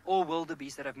or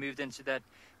wildebeest that have moved into that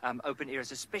open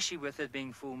areas, especially with it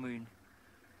being full moon.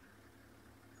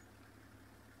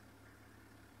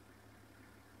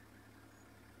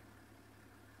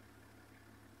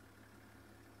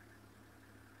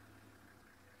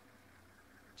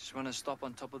 Just want to stop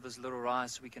on top of this little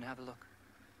rise so we can have a look.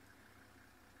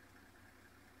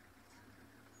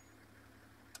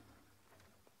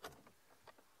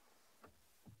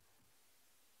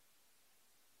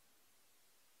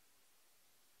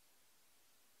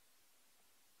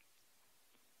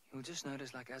 You'll just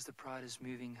notice, like, as the pride is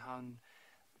moving, how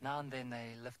now and then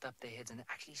they lift up their heads and they're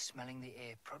actually smelling the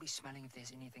air, probably smelling if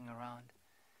there's anything around.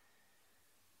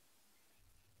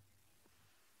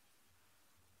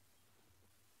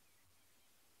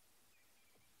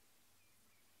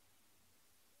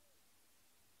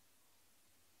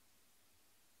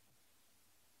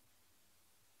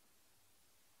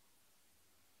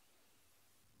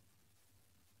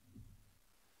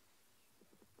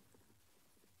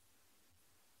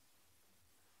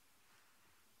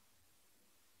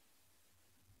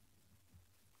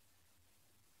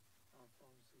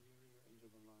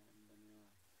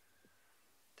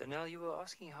 Danielle, you were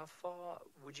asking how far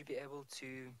would you be able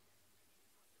to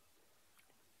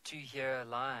hear a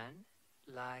lion,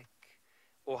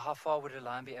 or how far would a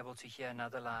lion be able to hear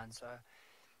another lion? So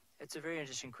it's a very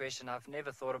interesting question. I've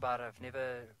never thought about it. I've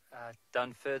never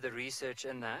done further research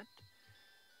in that.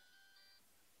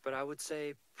 But I would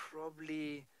say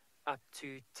probably up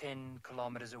to 10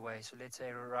 kilometers away. So let's say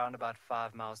around about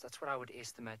 5 miles. That's what I would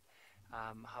estimate,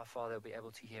 how far they'll be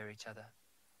able to hear each other.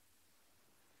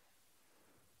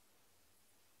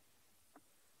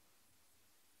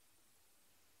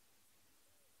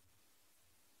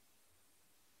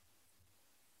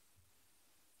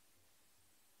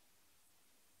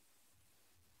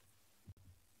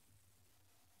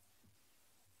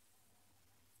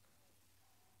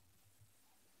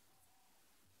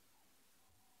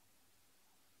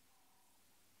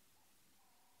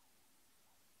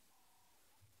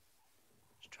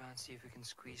 Try and see if we can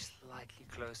squeeze slightly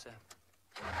closer.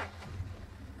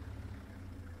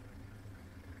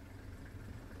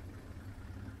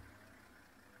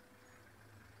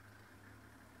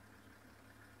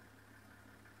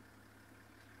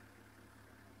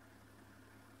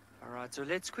 All right, so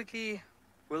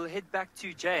we'll head back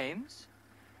to James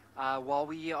while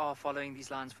we are following these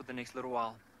lines for the next little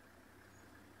while.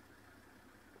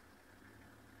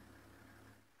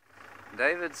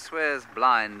 David swears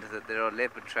blind that there are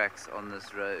leopard tracks on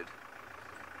this road.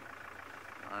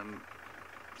 I'm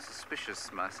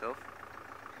suspicious myself.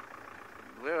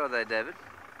 Where are they, David?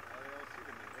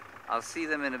 I'll see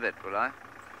them in a bit, will I?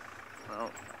 Well,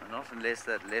 not unless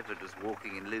that leopard was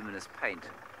walking in luminous paint.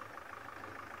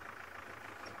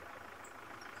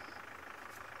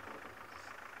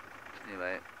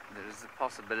 Anyway, there is a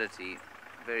possibility,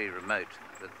 very remote,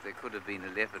 that there could have been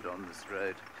a leopard on this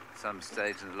road at some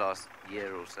stage in the last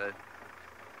year or so.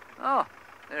 Oh,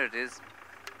 there it is.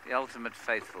 The ultimate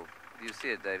faithful. Do you see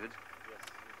it, David? Yes.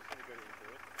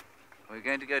 We're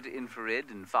going to go to infrared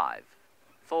in 5,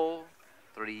 4,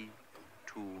 3,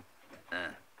 2,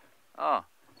 Oh,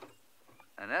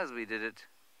 and as we did it,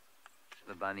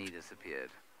 the bunny disappeared.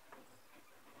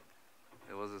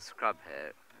 There was a scrub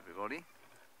hare, everybody.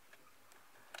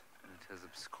 And it has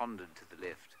absconded to the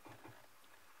left.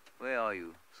 Where are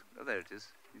you? Oh, there it is.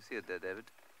 You see it there, David?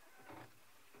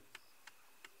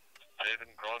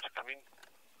 David Grant, come in.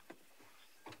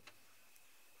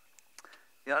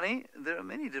 Yanni, there are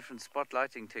many different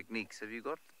spotlighting techniques. Have you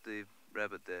got the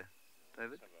rabbit there,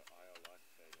 David?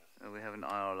 We have an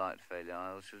IR light failure.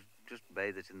 I should just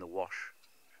bathe it in the wash.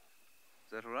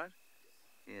 Is that all right?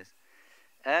 Yes.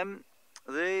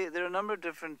 There are a number of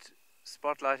different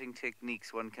spotlighting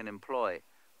techniques one can employ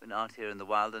when out here in the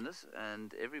wilderness,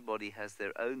 and everybody has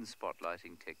their own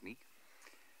spotlighting technique.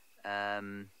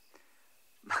 I'm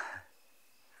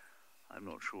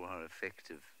not sure how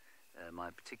effective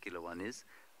my particular one is.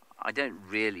 I don't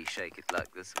really shake it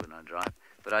like this when I drive,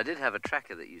 but I did have a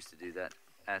tracker that used to do that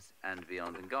at and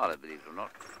beyond in Gala, believe it or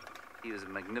not. He was a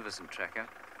magnificent tracker,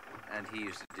 and he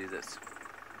used to do this.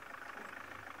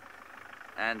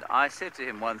 And I said to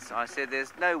him once, I said,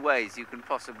 there's no ways you can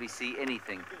possibly see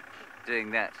anything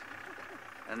doing that.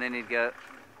 And then he'd go,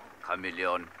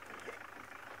 chameleon,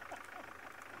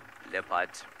 leopard,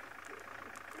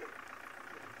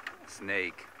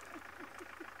 snake,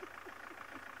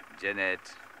 genet.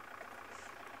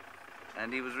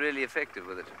 And he was really effective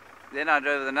with it. Then I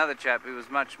drove with another chap who was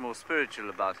much more spiritual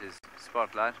about his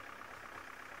spotlight.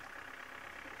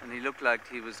 And he looked like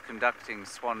he was conducting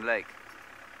Swan Lake.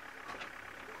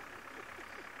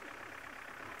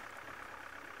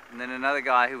 And then another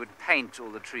guy who would paint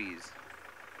all the trees.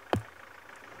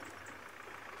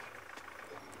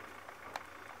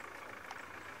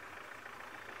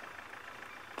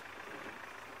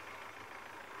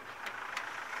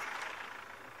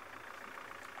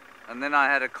 And then I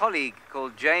had a colleague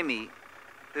called Jamie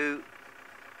who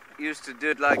used to do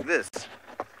it like this.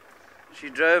 She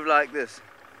drove like this.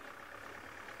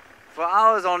 For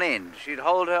hours on end, she'd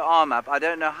hold her arm up. I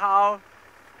don't know how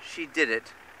she did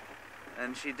it.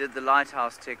 And she did the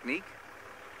lighthouse technique.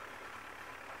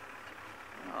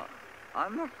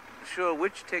 I'm not sure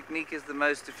which technique is the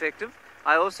most effective.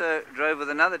 I also drove with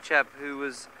another chap who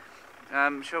was,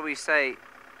 shall we say,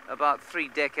 about 3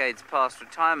 decades past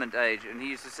retirement age, and he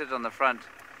used to sit on the front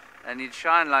and he'd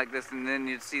shine like this, and then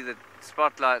you'd see the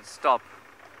spotlight stop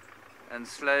and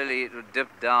slowly it would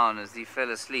dip down as he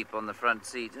fell asleep on the front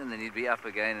seat, and then he'd be up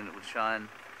again and it would shine,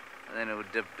 and then it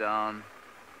would dip down.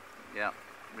 Yeah,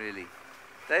 really.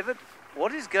 David,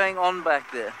 what is going on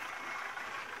back there?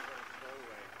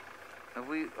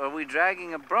 Are we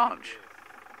dragging a branch?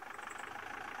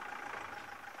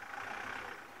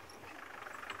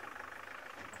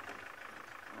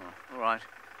 Oh, all right.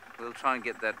 We'll try and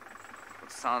get that,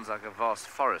 what sounds like a vast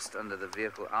forest under the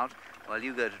vehicle out, while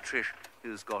you go to Trish,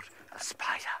 who's got a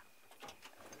spider.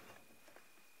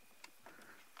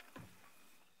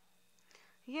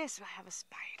 Yes, I have a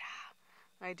spider.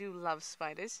 I do love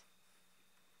spiders.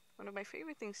 One of my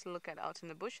favorite things to look at out in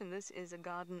the bush, and this is a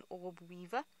garden orb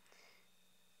weaver.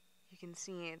 You can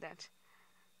see that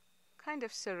kind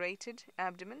of serrated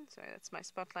abdomen. So that's my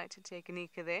spotlight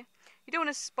technique there. You don't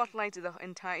want to spotlight the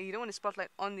entire, you don't want to spotlight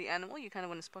on the animal. You kind of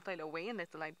want to spotlight away and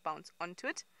let the light bounce onto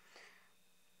it.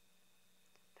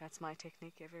 That's my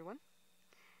technique, everyone.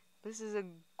 This is a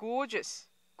gorgeous,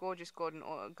 gorgeous garden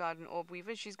orb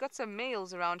weaver. She's got some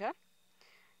males around her.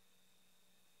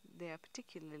 They are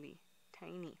particularly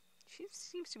tiny. She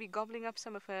seems to be gobbling up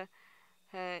some of her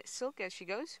silk as she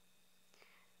goes.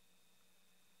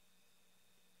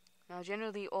 Now,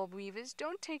 generally, orb weavers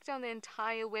don't take down their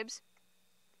entire webs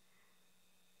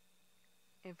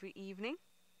every evening,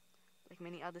 like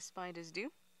many other spiders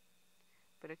do.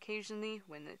 But occasionally,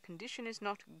 when the condition is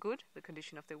not good, the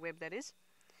condition of the web that is,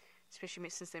 especially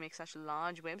since they make such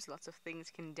large webs, lots of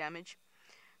things can damage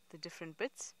the different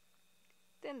bits,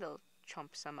 then they'll chomp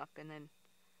some up and then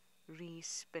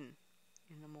re-spin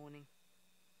in the morning.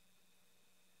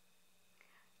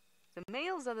 The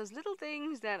males are those little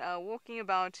things that are walking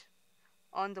about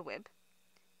on the web.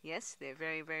 Yes, they're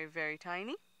very, very, very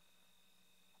tiny.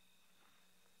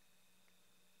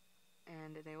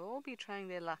 And they will all be trying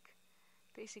their luck,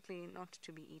 basically not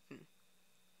to be eaten.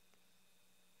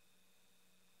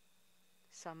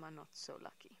 Some are not so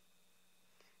lucky.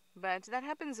 But that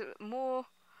happens more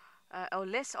or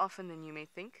less often than you may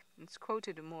think. It's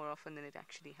quoted more often than it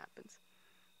actually happens.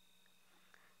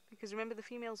 Because remember, the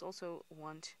females also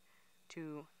want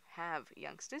to have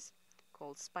youngsters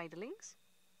called spiderlings.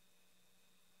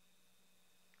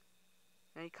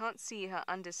 Now you can't see her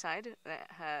underside,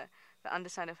 the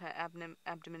underside of her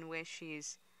abdomen where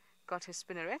she's got her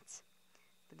spinnerets,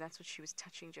 but that's what she was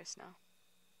touching just now.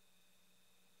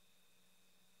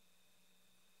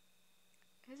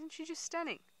 Isn't she just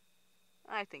stunning?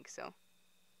 I think so.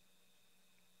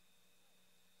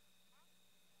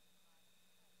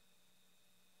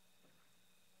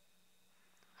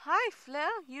 Hi, Flair.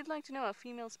 You'd like to know a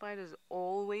female spider is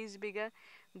always bigger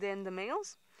than the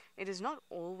males? It is not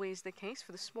always the case.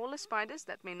 For the smaller spiders,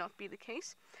 that may not be the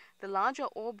case. The larger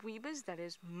orb weavers, that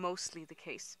is mostly the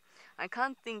case. I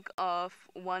can't think of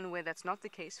one where that's not the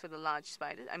case for the large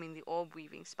spiders, I mean the orb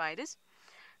weaving spiders.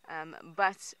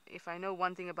 But if I know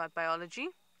one thing about biology,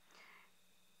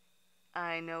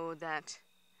 I know that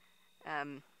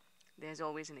there's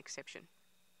always an exception.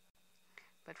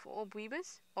 But for orb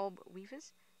weavers,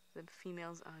 the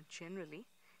females are generally,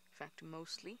 in fact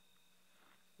mostly,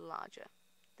 larger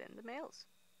than the males.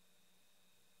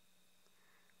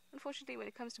 Unfortunately, when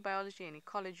it comes to biology and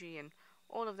ecology and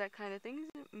all of that kind of thing,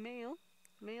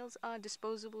 males are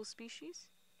disposable species.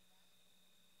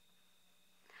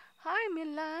 Hi,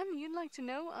 Milan. You'd like to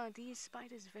know, are these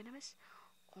spiders venomous?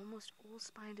 Almost all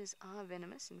spiders are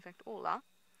venomous. In fact, all are.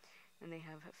 And they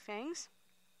have fangs,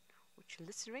 or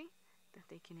chelicerae, that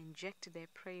they can inject their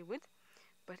prey with.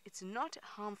 But it's not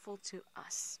harmful to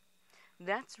us.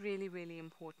 That's really, really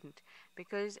important,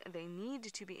 because they need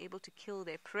to be able to kill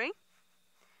their prey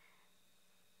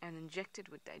and inject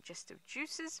it with digestive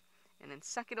juices and then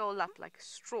suck it all up like a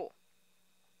straw.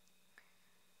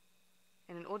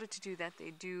 And in order to do that, they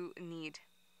do need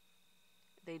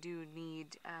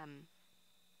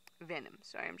venom.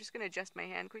 Sorry, I'm just going to adjust my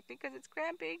hand quickly because it's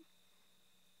cramping.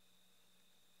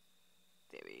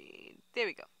 There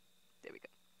we go.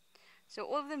 So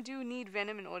all of them do need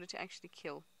venom in order to actually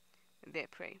kill their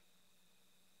prey.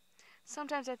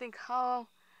 Sometimes I think how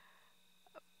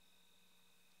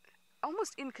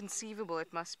almost inconceivable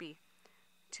it must be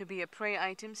to be a prey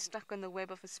item stuck on the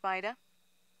web of a spider,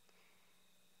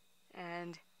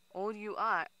 and all you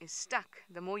are is stuck.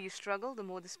 The more you struggle, the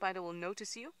more the spider will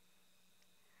notice you.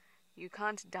 You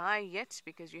can't die yet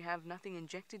because you have nothing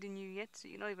injected in you yet, so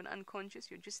you're not even unconscious.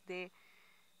 You're just there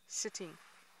sitting,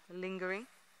 lingering.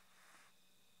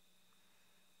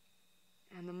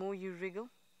 And the more you wriggle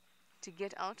to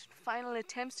get out, final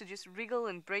attempts to just wriggle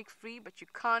and break free, but you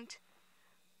can't.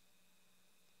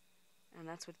 And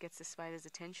that's what gets the spider's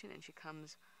attention, and she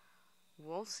comes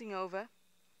waltzing over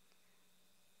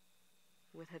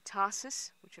with her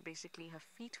tarsus, which are basically her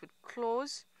feet with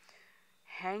claws,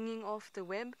 hanging off the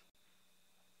web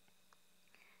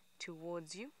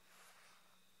towards you.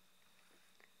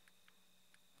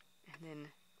 And then,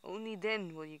 only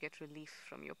then will you get relief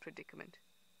from your predicament.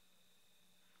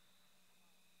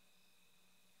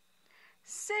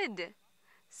 Sid,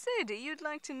 you'd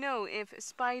like to know if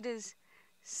spiders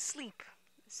sleep.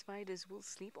 Spiders will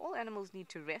sleep. All animals need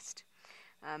to rest.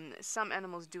 Some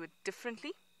animals do it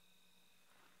differently,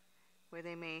 where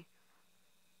they may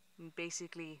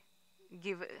basically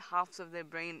give halves of their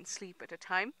brain sleep at a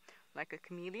time, like a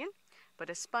chameleon.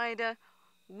 But a spider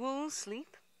will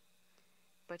sleep,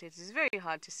 but it is very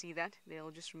hard to see that.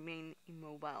 They'll just remain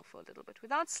immobile for a little bit.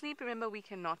 Without sleep, remember, we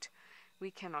cannot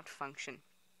function.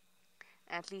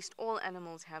 At least all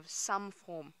animals have some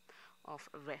form of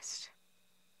rest.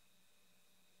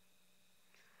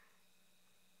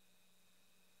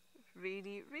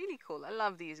 Really, really cool. I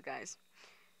love these guys.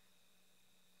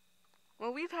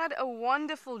 Well, we've had a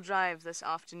wonderful drive this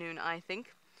afternoon, I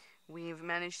think. We've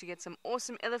managed to get some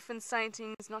awesome elephant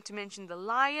sightings, not to mention the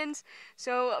lions.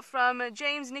 So from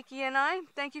James, Nikki and I,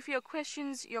 thank you for your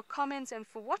questions, your comments, and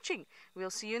for watching. We'll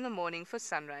see you in the morning for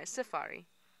Sunrise Safari.